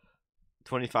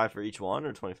 25 for each one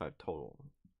or 25 total?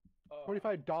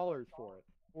 $25 for it.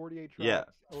 48 tracks Yeah.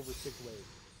 over 6 waves.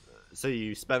 So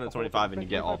you spend the 25 and you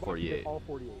get all 25 bucks, 48. All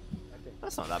 48. I think.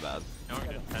 That's not that bad.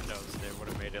 Knowing Nintendo's, they would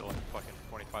have made it like fucking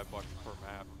 $25 per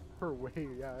map. Per wave,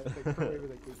 yeah. It's like per wave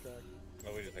with like 8 tracks.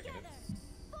 Oh, wait a second.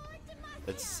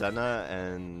 It's Senna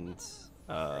and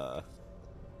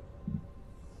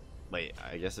wait,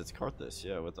 I guess it's Karthus.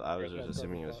 Yeah, with I was Yeah, just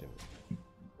assuming it was Karthus. him.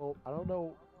 Well, I don't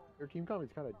know. Their team comp is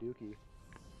kind of dookie.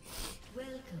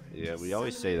 Welcome. Yeah, to we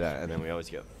always say Summoner's that, and then we Rift. always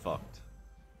get fucked.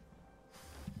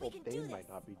 Well, can do Bane this. might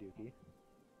not be Dookie.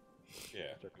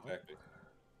 Yeah, exactly.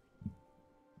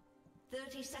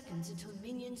 30 seconds until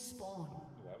minions spawn.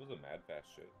 Ooh, that was a mad fast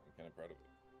shit. I'm kind of proud of it.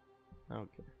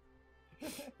 Okay.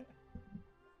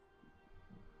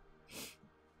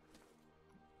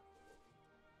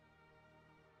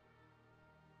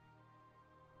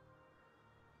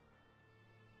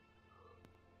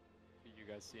 You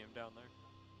guys see him down there?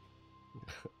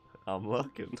 I'm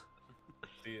looking.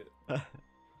 See it. At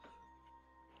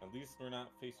least we're not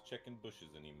face checking bushes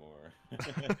anymore.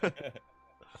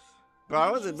 Bro,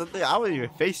 I wasn't. I wasn't even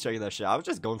face checking that shit. I was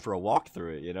just going for a walk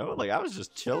through it. You know, like I was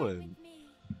just chilling. With me.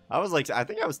 I was like, I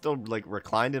think I was still like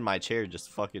reclined in my chair, just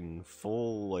fucking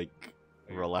full like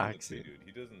Like, relaxing. honestly, dude,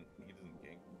 he doesn't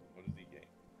gank. What does he gank?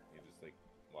 He just like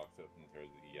walks up and throws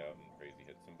the E out and crazy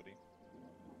hits somebody.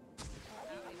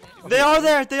 They are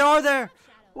there. They are there.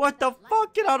 What the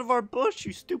fuck? Get out of our bush,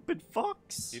 you stupid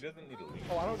fucks. He doesn't need to leave.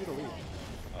 Oh, I don't need to leave.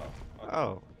 Oh. Okay.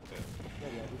 Oh. Yeah.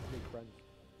 Yeah, just make friends.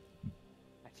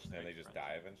 And they just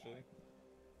die eventually.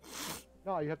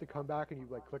 No, you have to come back and you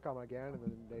like click on them again, and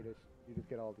then you just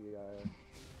get all the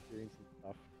experience and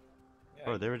stuff. Yeah.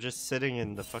 Bro, they were just sitting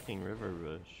in the fucking river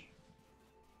bush.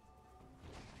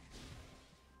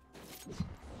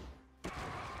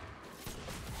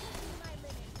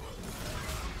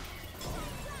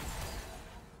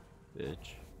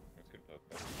 Bitch. That's good poke.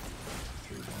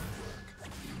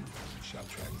 Shall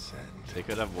transcend. They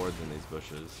could have wards in these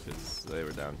bushes because they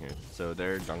were down here. So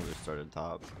their jungler started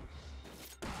top.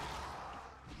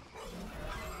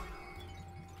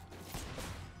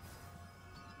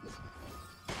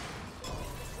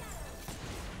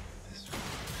 This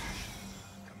passion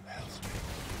compels me.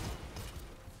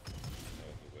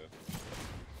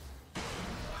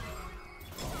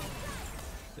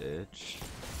 Bitch.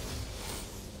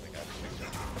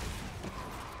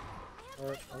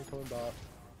 Alright, I'm coming back.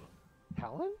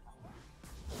 Talon?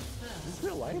 Is this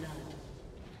real life?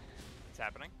 It's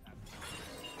happening.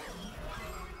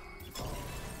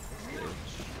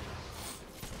 Bitch.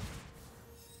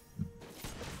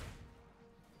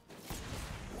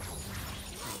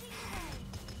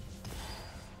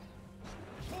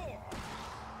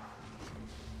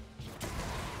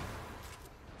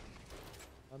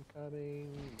 I'm coming.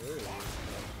 Where is it?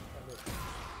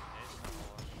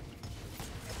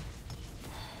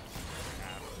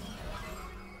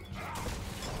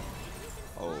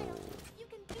 Oh. You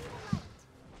can be the light.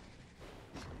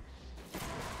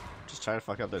 Just try to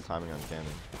fuck up their timing on cannon.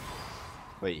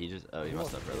 Wait, he just. Oh, he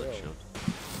must have relic shield.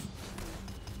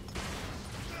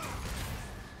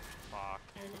 Fuck.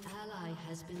 An ally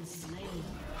has been slain.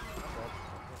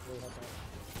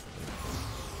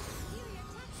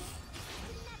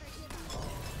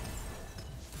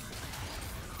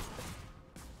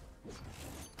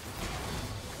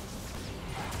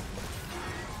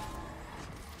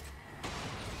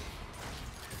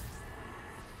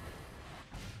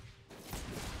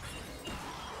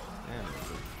 Damn.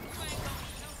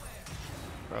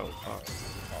 Bro, fuck.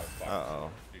 Oh, fuck. Uh-oh.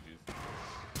 GG's.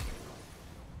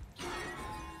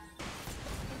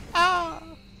 Ah! I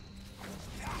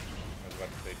was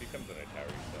about to say, if he comes in a tower,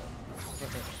 he's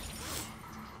done.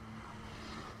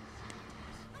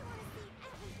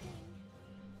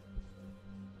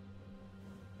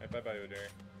 Hey, bye-bye, Udyr.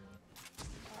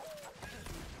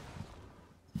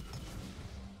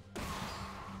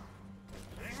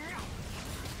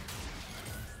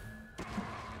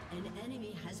 An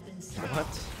enemy has been slain. What?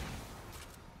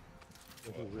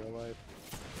 This is real life.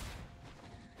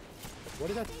 What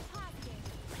is that?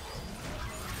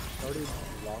 Started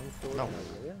long sword No. in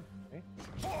Irelia? Okay.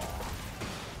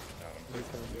 I'm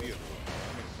coming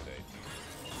today.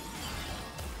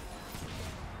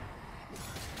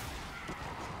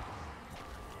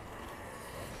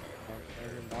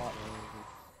 Iron bot lane.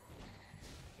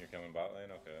 You're coming bot lane?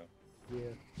 Okay.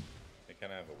 Yeah, They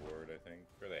kind of have a ward, I think.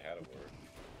 Or they had a ward.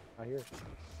 I hear.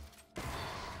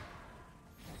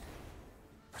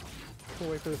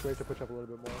 We'll wait for this race to push up a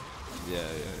little bit more. Yeah, yeah,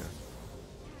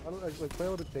 yeah. I don't like play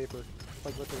a little bit safer.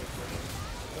 Like look at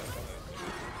this.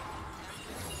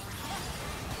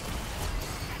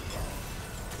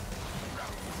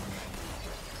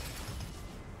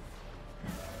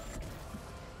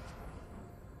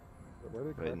 Where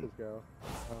did Waiting. Karthus go?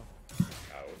 Oh.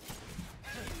 Ouch.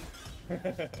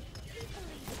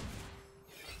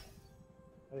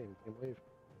 I didn't even leave.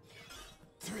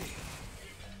 3.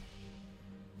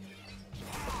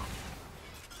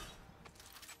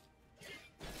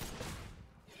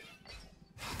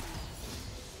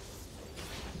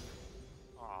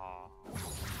 Aw.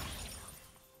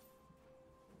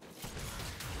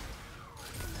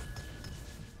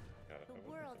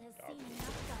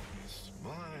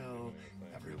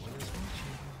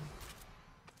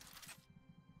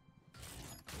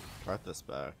 Arthas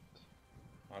back.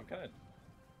 I'm kind of.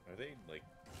 Are they like?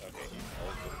 Okay, he's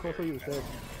also. Close to you, 6.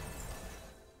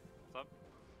 What's up?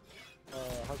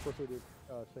 How close are you?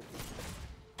 6.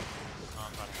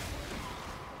 About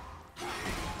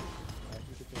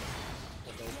You should take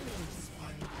the boat.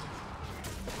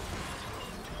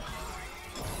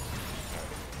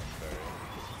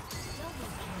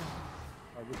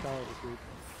 Just down the street.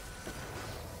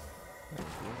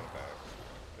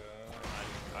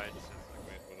 I just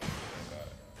Wait, what else did I got?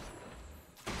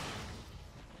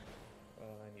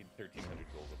 I need 1,300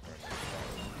 gold before I can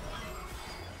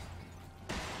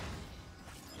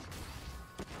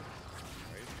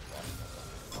Right?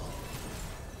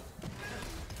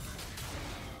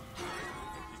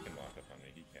 If he can walk up on me,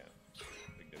 he can.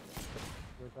 Big difference.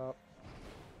 Where's up?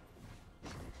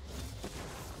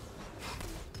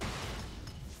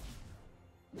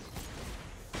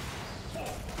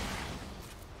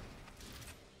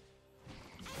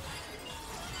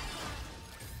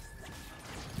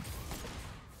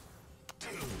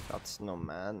 That's no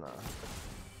mana.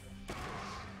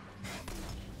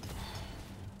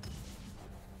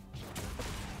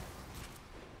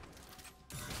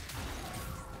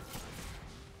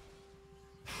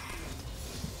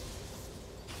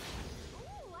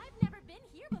 Ooh, I've never been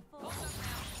here before.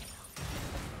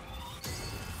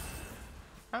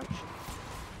 Ouch.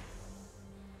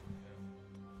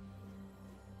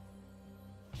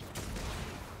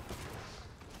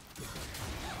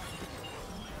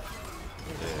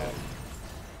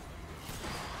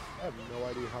 I have no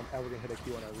idea how I'm ever gonna hit a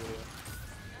Q on Aurelia.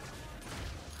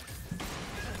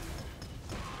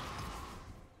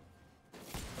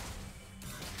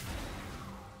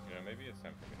 You know, maybe it's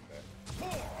time for me to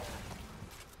back.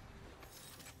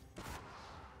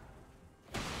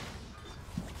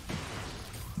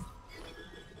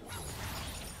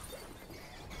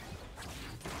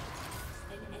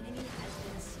 An enemy has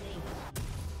been slain.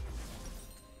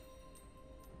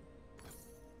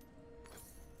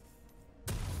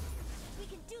 We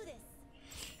can do this.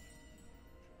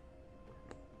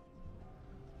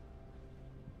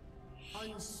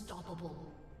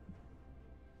 Unstoppable.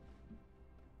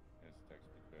 His text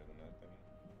be better than that thing.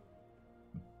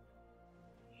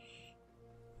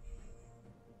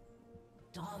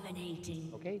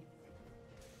 Dominating. Okay.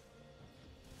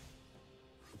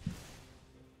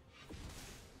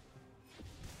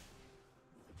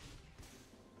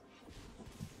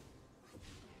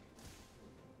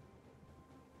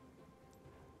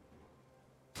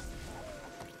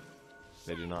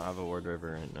 They do not have a ward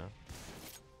river right now.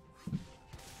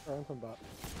 Alright, I'm bot.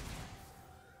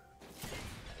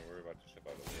 We're about to ship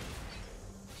out a lane.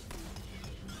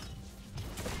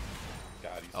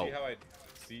 God, you Oh. see how I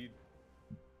see?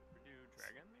 do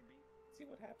dragon maybe? See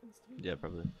what happens to me? Yeah,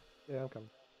 probably. Yeah, I'm coming.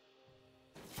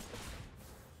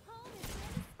 Home is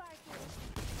where the spark is.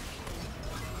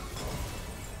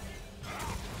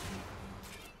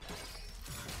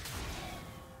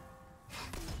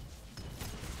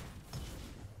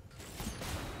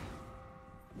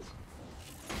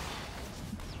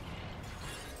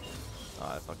 Oh,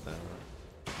 I fucked that up.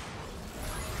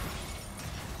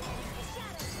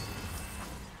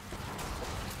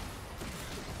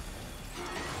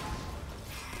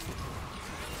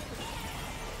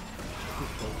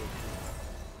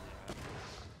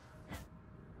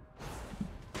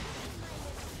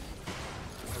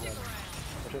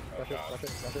 Rush it, rush it, rush it,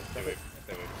 rush it, Do rush it. it.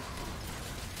 Do it.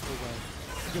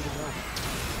 Good enough.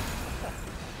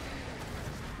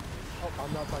 Oh,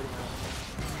 I'm not fighting now.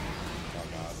 Oh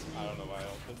god. I don't know why I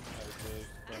ulted. I was really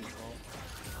trying to call.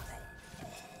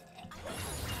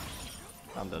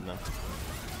 I'm dead now.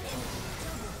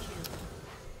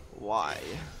 Why?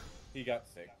 He got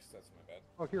 6. That's my bad.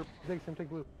 Oh, here, take some, take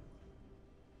blue.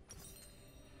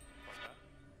 Like that?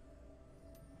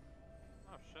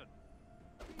 Oh shit.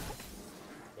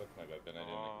 That's my bad, Ben. I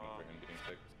didn't make room for him getting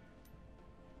 6.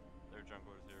 Their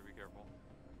junglers here, be careful.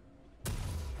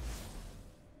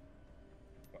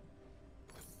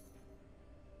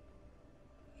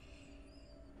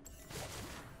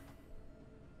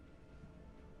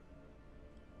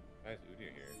 Why is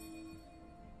Udyr here?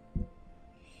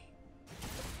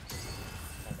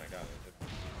 Oh my god, it's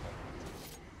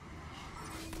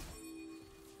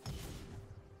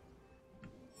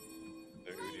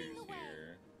their Udyr's here. If you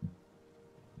inspire,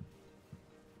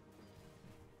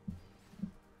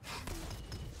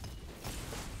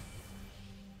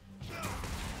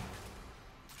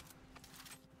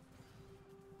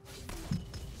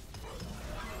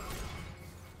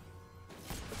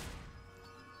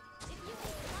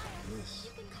 This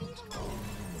you can comes leave only alone.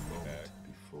 in the moment Back.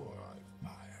 before I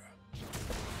fire.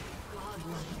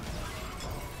 Godlike.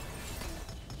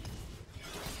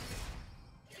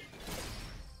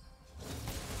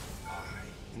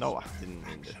 No, I didn't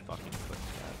mean to fucking click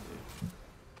that, dude.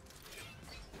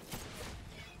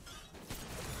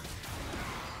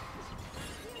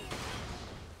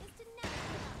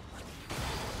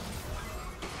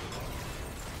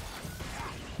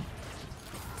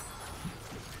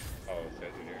 Oh,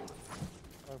 shit, you're here.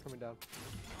 I'm coming down.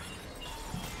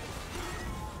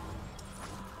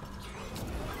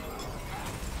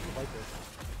 Fight this.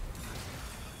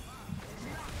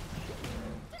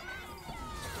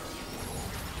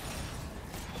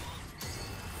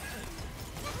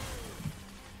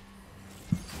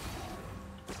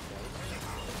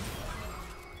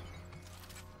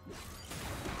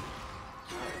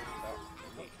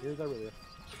 Here's Aurelia.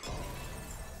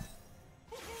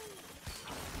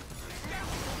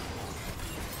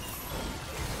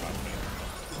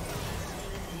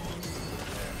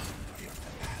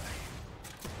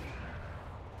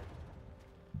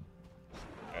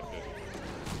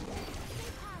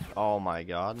 Oh my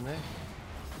god, Nick.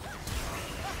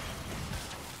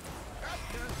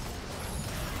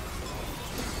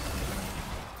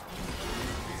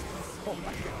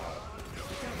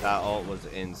 That ult was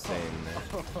insane,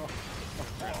 Nick.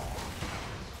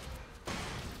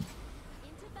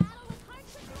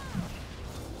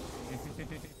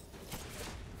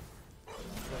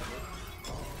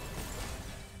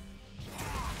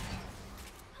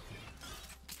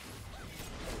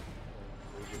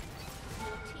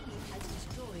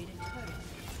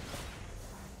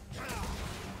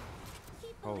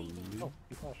 Holy. Oh,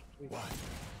 he flashed. Sweet.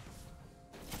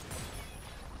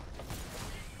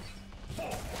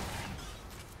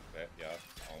 That, yeah,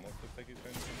 almost looks like he's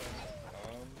been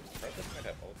Karthus might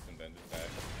have ults and Vengeance back.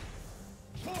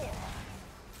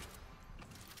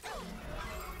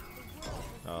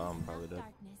 Oh, I'm probably dead.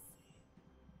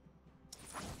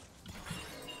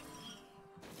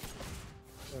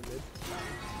 Oh, mid.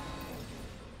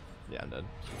 Yeah, I'm dead.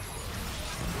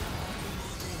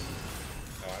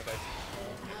 No, I died.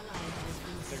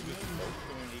 They're just both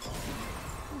doing equal.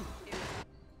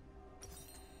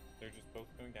 They're just both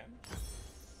doing damage?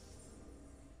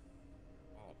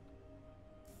 Odd.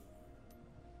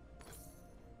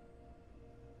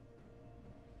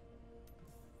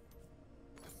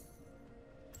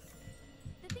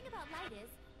 The thing about light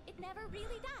is, it never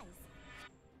really dies.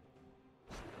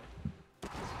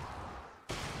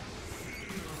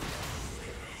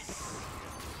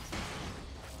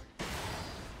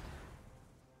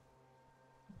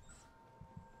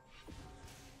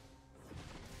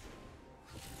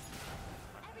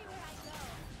 Everywhere I go,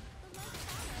 the light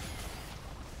follows.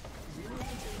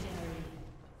 Legendary.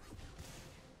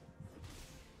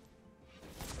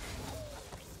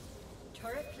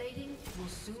 Turret plating will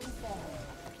soon fall.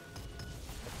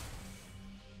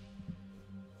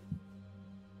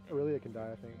 Aurelia can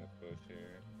die, I think. Let's push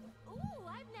here. Ooh,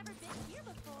 I've never been here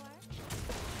before.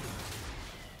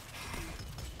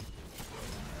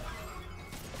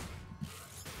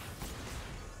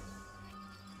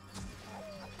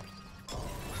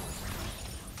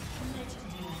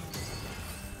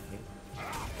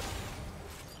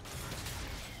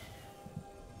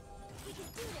 We can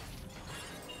do this.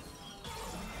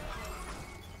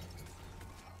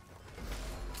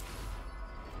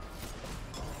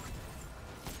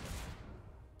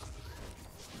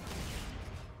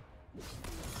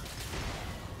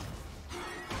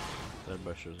 Their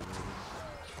bushes.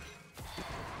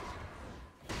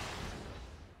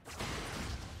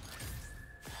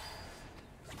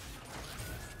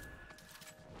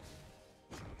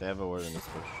 They have a word in this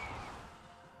bush.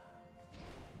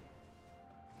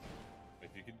 If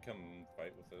you could come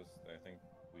fight with us, I think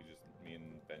me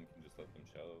and Ben can just let them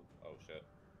shallow. Oh shit.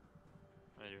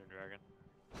 I do a dragon.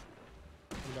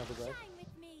 You never die. Shine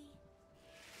with me.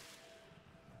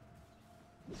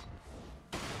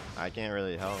 I can't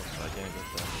really help, so I can't get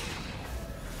that.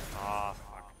 Ah,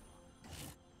 fuck.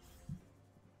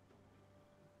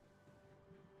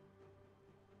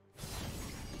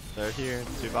 They're here,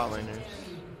 2 bot laners.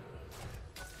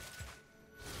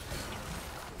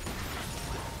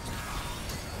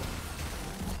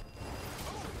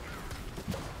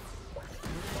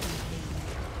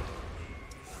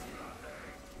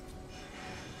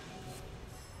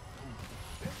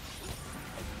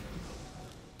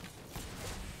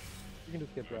 You can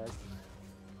just get dragged.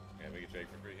 Yeah, we get Jake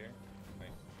for free here. Nice.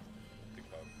 Big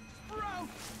pop.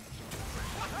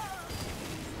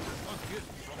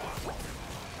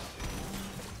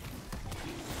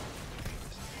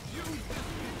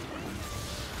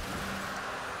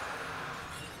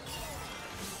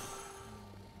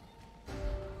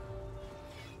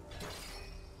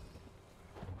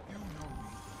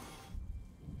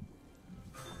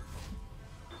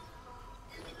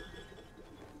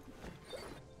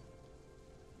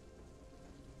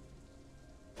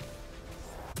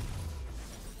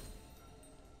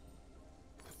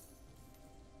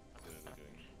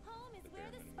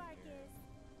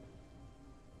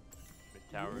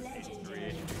 tower is 83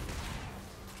 HP.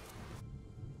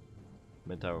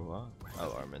 Mid tower what?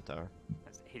 Oh, our mid tower.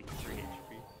 That's 83 HP.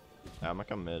 Yeah, I'm gonna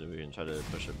come mid. We can try to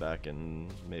push it back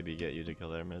and maybe get you to kill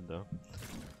their mid though.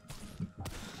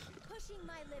 Pushing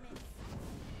my limits.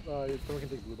 Someone can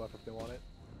take blue buff if they want it.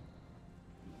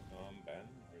 Ben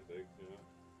or Ziggs,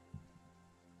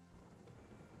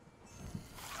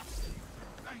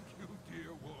 Thank you,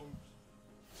 dear wolves.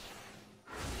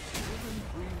 Given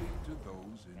freely to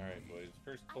those in Alright, need. boys.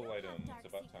 First full I item. don't have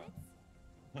It's dark about time.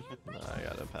 secrets. Nah, I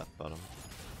got a path bottom.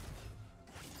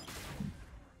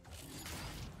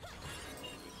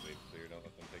 Just wait clear. Don't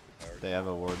let them take the tower. They have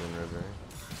a ward in river.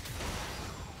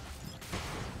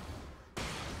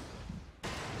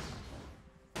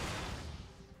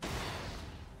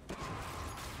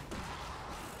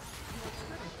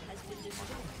 Has been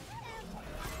destroyed.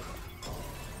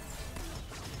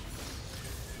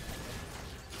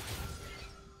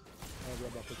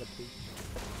 Red buff is up too.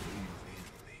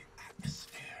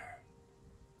 Atmosphere.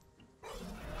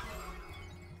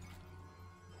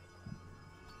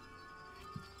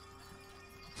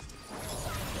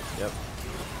 Yep.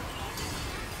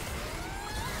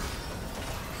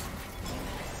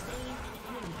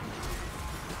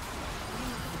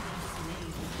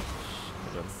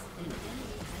 Good.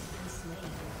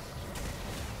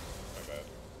 My bad.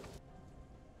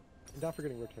 I'm down for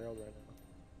getting Rick Herald right now.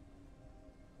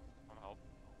 I'm help.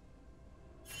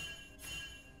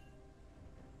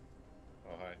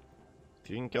 Oh, hi. If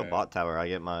you can kill Okay. bot tower, I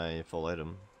get my full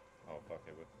item. Oh, fuck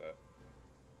it with that.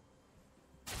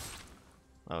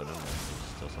 Oh, no, there's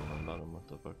still someone bottom. What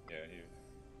the fuck? Yeah, he.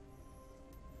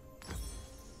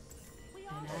 We An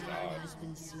all ally has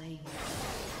been slain.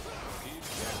 He's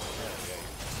yeah,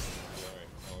 he's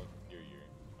alright. Oh, you're.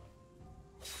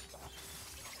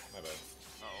 My bad.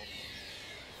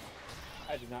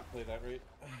 Uh-oh. I did not play that right.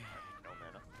 No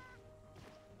mana.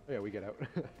 Oh yeah, we get out.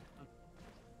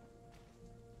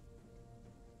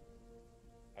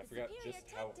 I forgot superior just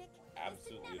how tactic is to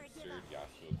absolutely never give absurd up.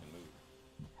 Yasuo can move.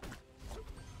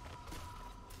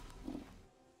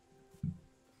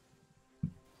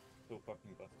 So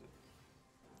fucking busted.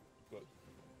 But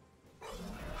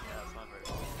Yeah, it's not very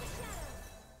good.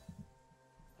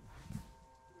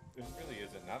 this really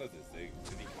isn't. Not as a Zig.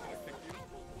 Did he kind of pick you?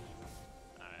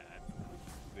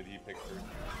 Did he pick first?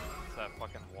 It's that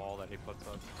fucking wall that he puts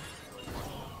up. Really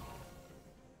funny.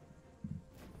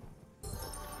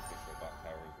 Okay, so bot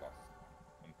tower is lost.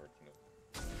 Unfortunate.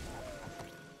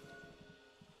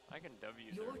 I can W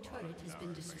Your their turret bottom has tower.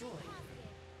 been destroyed.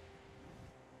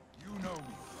 You know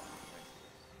me.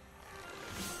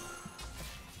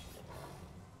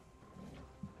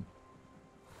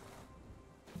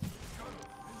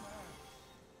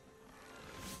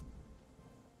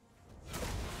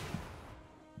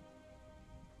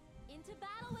 into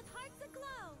battle with hearts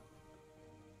aglow.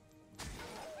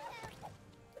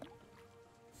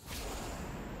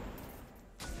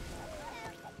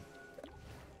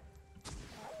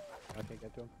 I can't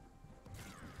get to him.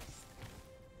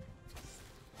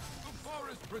 The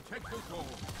forest protects us all.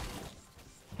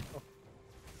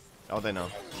 Oh, they know.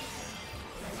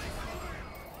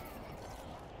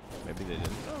 Maybe they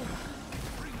didn't.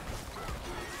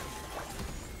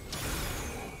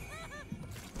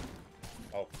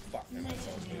 Oh, fuck. I might as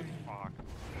well do it. Fuck.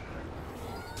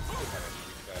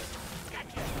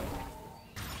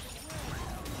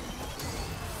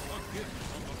 A gift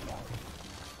from the Lord.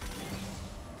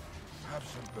 Have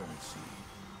some bird seed.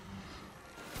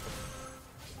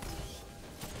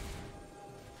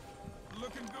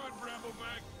 Looking good,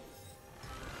 Brambleback.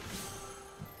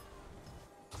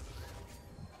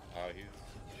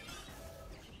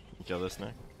 He's. Kill this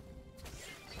neck.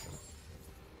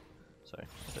 Sorry,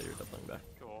 I thought you were doubling back.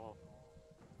 Cool.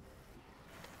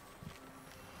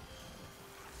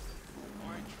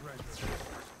 My treasure.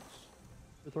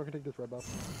 This one can take this red buff.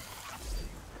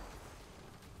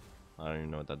 I don't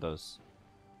even know what that does.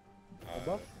 Red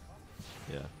buff?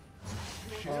 Yeah.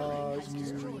 Has You,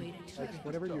 destroyed a like, turret.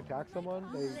 whenever you attack someone,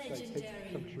 they like take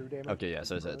some true damage. Okay, yeah,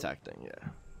 so it's an attack thing, yeah.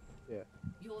 Yeah.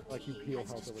 Your Like you team heal has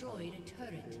health over time. destroyed a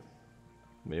turret.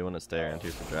 But you want to stay around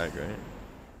here for drag, right?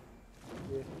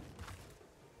 Yeah.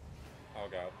 Oh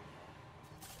god.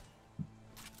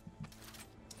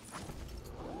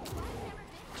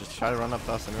 Just try to run up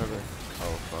Dawson River.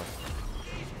 Oh, fuck.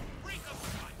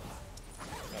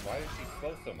 Now, why is she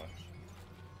slow so much?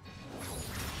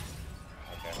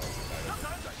 Okay, I might just die.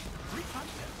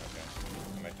 Okay,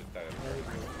 I might just die.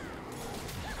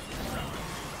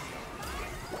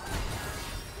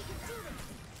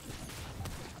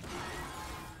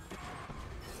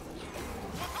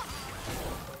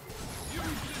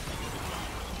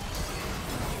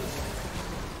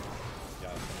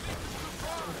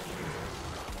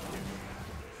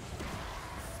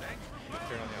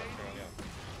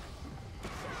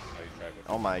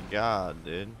 Oh my god,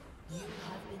 dude. You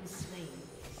have been slain.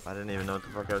 I didn't even know what the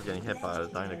fuck I was getting hit by. I was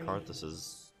dying to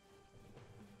Karthus's.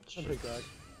 I'm big dog.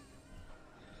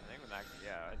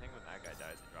 I think when that guy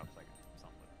dies, he drops like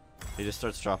something. He just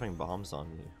starts dropping bombs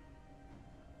on you.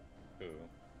 Who?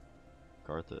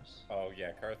 Karthus. Oh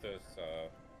yeah, Karthus.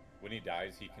 When he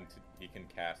dies, he can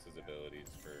cast his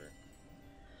abilities for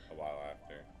a while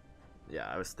after. Yeah,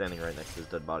 I was standing right next to his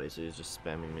dead body, so he's just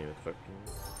spamming me with fucking.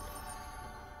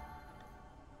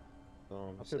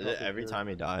 Is it every time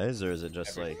he dies, or is it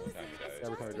just Every like? time he dies.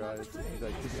 Every time I drive, he's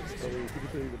like, he can stay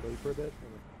the ability for a bit.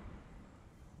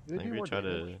 I think we try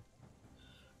to.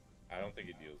 I don't think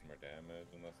he deals more damage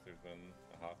unless there's been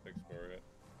a hotfix for it.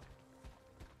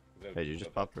 Hey, did you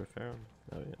just pop for a Pharaoh?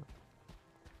 Oh yeah.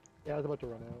 Yeah, I was about to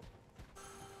run out.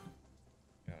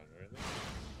 God, really?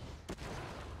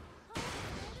 Want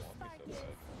me so bad.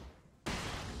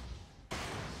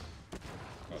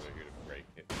 Oh, they're here to break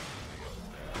it.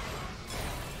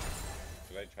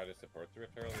 Should I try to support the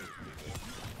Rift Herald or just leave it?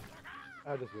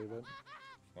 I'll just leave it.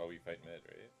 While we fight mid,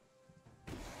 right?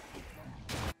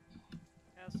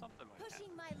 Yeah, something like that.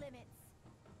 Pushing my limits.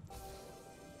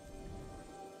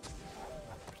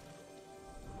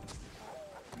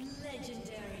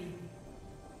 Legendary.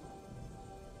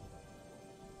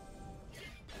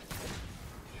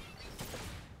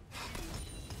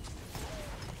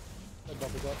 I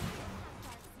doubled up.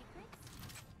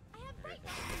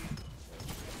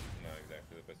 Not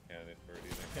exactly the best candidate for it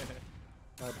either.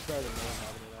 I'm better than not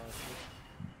having it, honestly.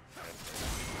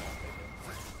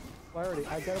 Well,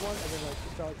 I got one, and then like,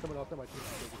 it felt like someone else on my team was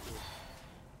taking it too.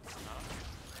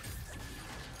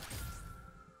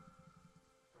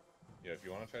 Yeah, if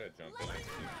you want to try to jump in, I can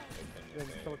open the Then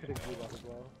thing. someone could take blue buff as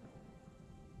well.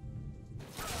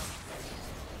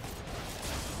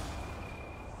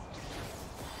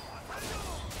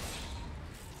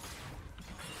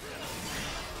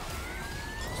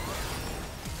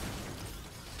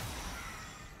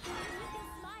 You can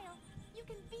smile. You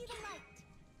can be the light.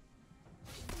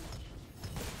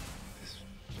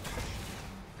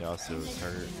 Yasuo's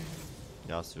hurt.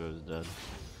 Yasuo's dead.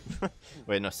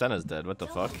 Wait, no, Senna's dead. What the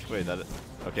fuck? Wait, that.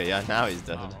 Okay, yeah, now he's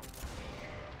dead. Okay,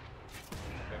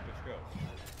 let's go.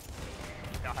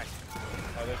 Die.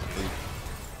 Oh, that's you.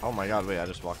 Oh my god, wait, I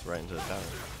just walked right into the tower.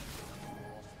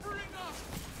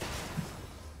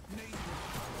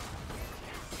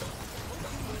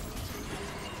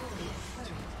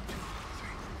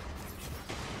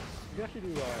 You can actually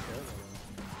do Baron though.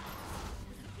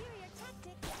 Superior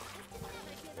tactic is to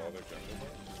never give Well, up. they're jungle.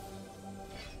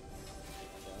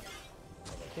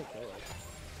 Can't kill it.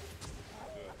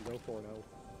 Go for it now.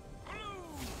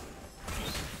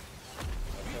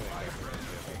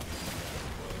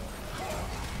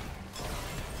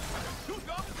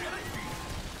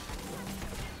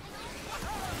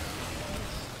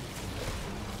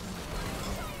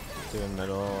 Two in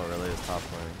middle, or really is top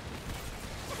lane.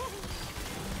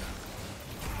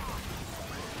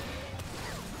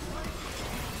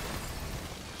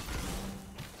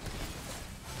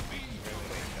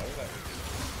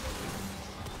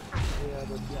 Yeah,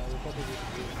 but yeah, we'll probably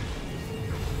just do it.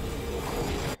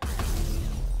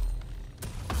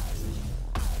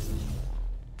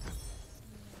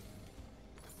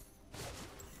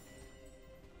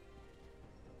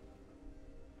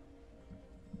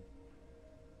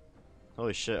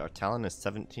 Holy shit, our talent is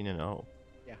 17 and 0.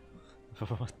 Yeah.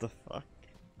 What the fuck?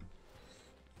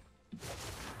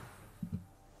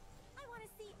 I want to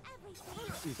see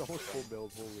everything. He's almost full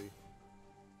build, holy.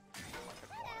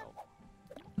 Wild.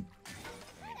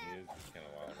 I mean, he is just kind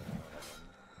of wild.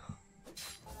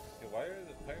 Hey, why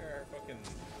are our fucking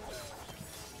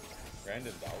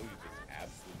randoms always just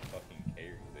absolute fucking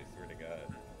carries? I swear to God.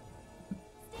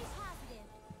 Stay positive.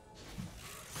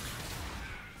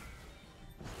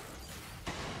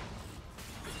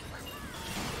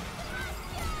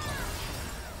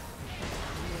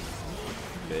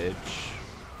 Bitch.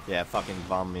 Yeah, fucking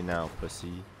bomb me now,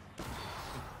 pussy.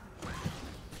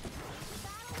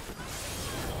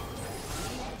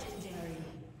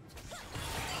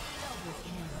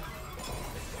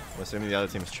 I'm assuming the other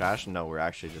team's trash? No, we're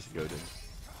actually just goated.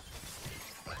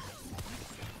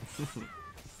 Yeah,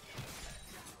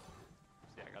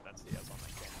 I got that CS on my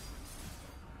camera.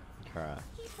 Crap.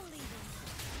 Keep believing.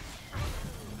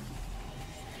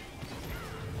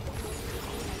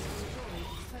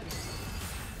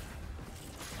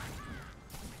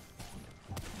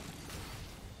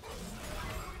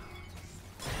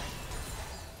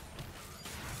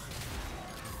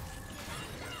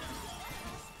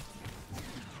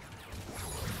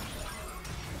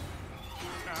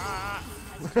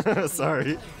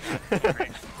 Sorry.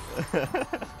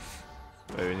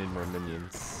 Wait, Wait, we need more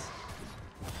minions.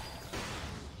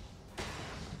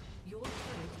 Your turret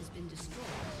has been destroyed.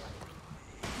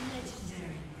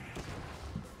 Legendary.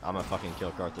 I'm gonna fucking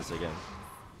kill Karthus again.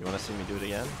 You wanna see me do it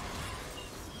again?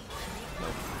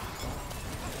 Nope.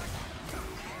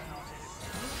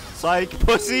 Psych,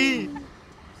 pussy!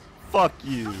 Fuck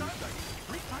you.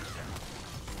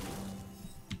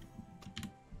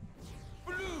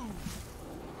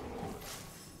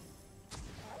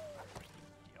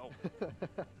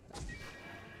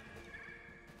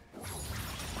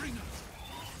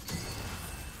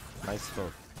 Nice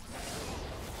smoke.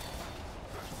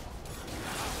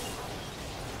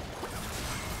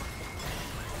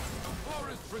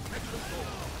 Forest protect the soul.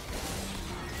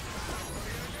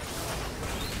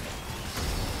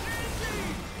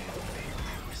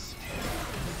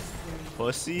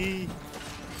 Pussy.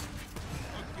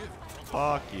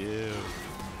 Fuck you.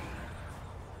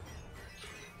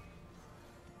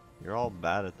 You're all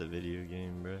bad at the video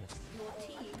game, bro. Your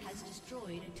team has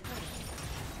destroyed a turret.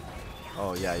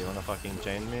 Oh yeah, you wanna fucking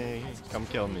chain me? Come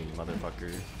kill me,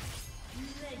 motherfucker.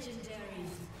 Legendary.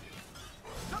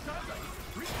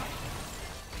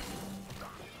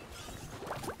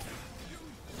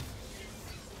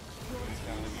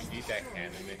 Eat that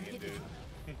cannon minion, dude.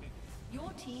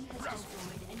 Your team has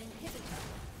destroyed an inhibitor.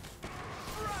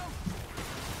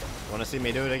 Wanna see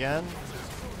me do it again?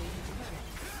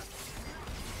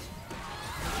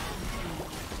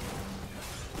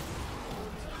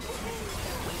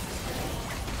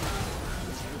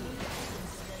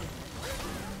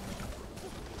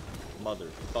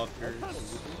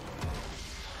 Motherfuckers.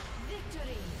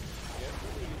 Victory.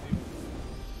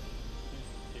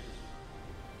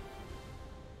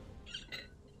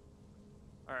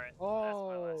 Alright.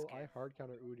 Oh, I hard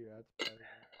counter Udyr. That's better.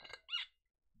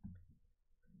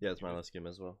 Yeah, it's my last game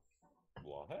as well.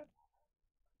 What?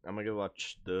 I'm gonna go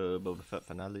watch the Boba Fett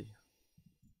finale.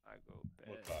 I go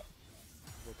What's bed.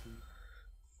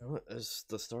 that? It's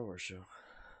the Star Wars show.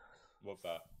 What's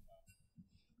that?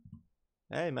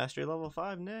 Hey, Mastery level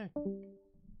 5, Nick.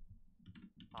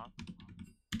 Huh?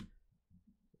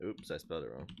 Oops, I spelled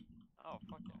it wrong. Oh,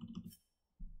 fuck yeah.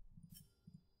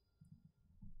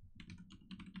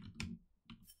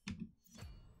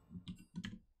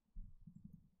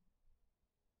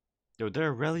 Yo,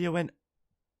 their Aurelia went.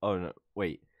 Oh no,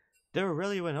 wait. Their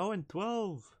Aurelia went 0 and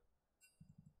 12.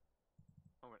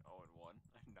 I went 0 and 1.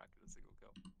 I did not get a single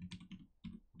kill.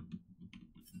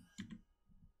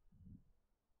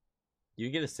 You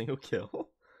get a single kill?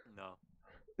 No.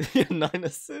 9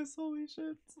 assists, holy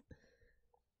shit.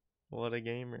 What a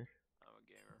gamer. I'm a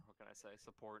gamer. What can I say?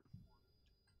 Support.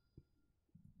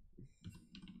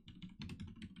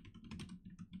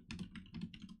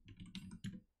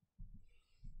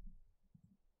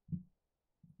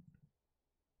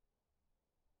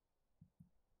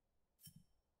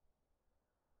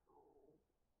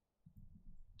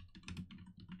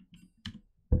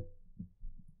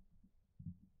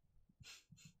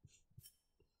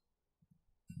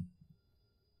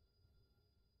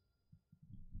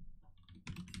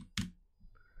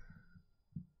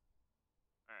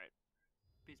 Alright.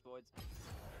 Peace, boys.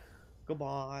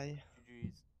 Goodbye.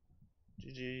 GG's.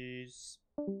 GG's.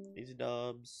 Easy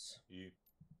dubs. You.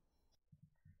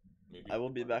 Maybe I will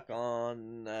be back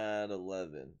on at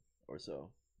 11 or so.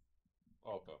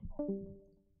 Okay.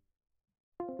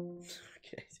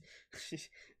 Okay.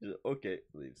 Okay,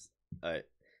 leaves. Alright.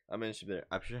 I'm gonna be there.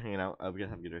 After hanging out, I'm gonna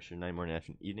have a good rest of your night, morning,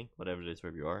 afternoon, evening, whatever it is,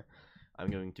 wherever you are. I'm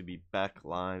going to be back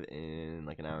live in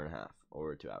like an hour and a half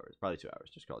or 2 hours. Probably 2 hours.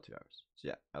 Just call it 2 hours. So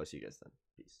yeah, I will see you guys then.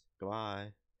 Peace.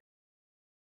 Goodbye.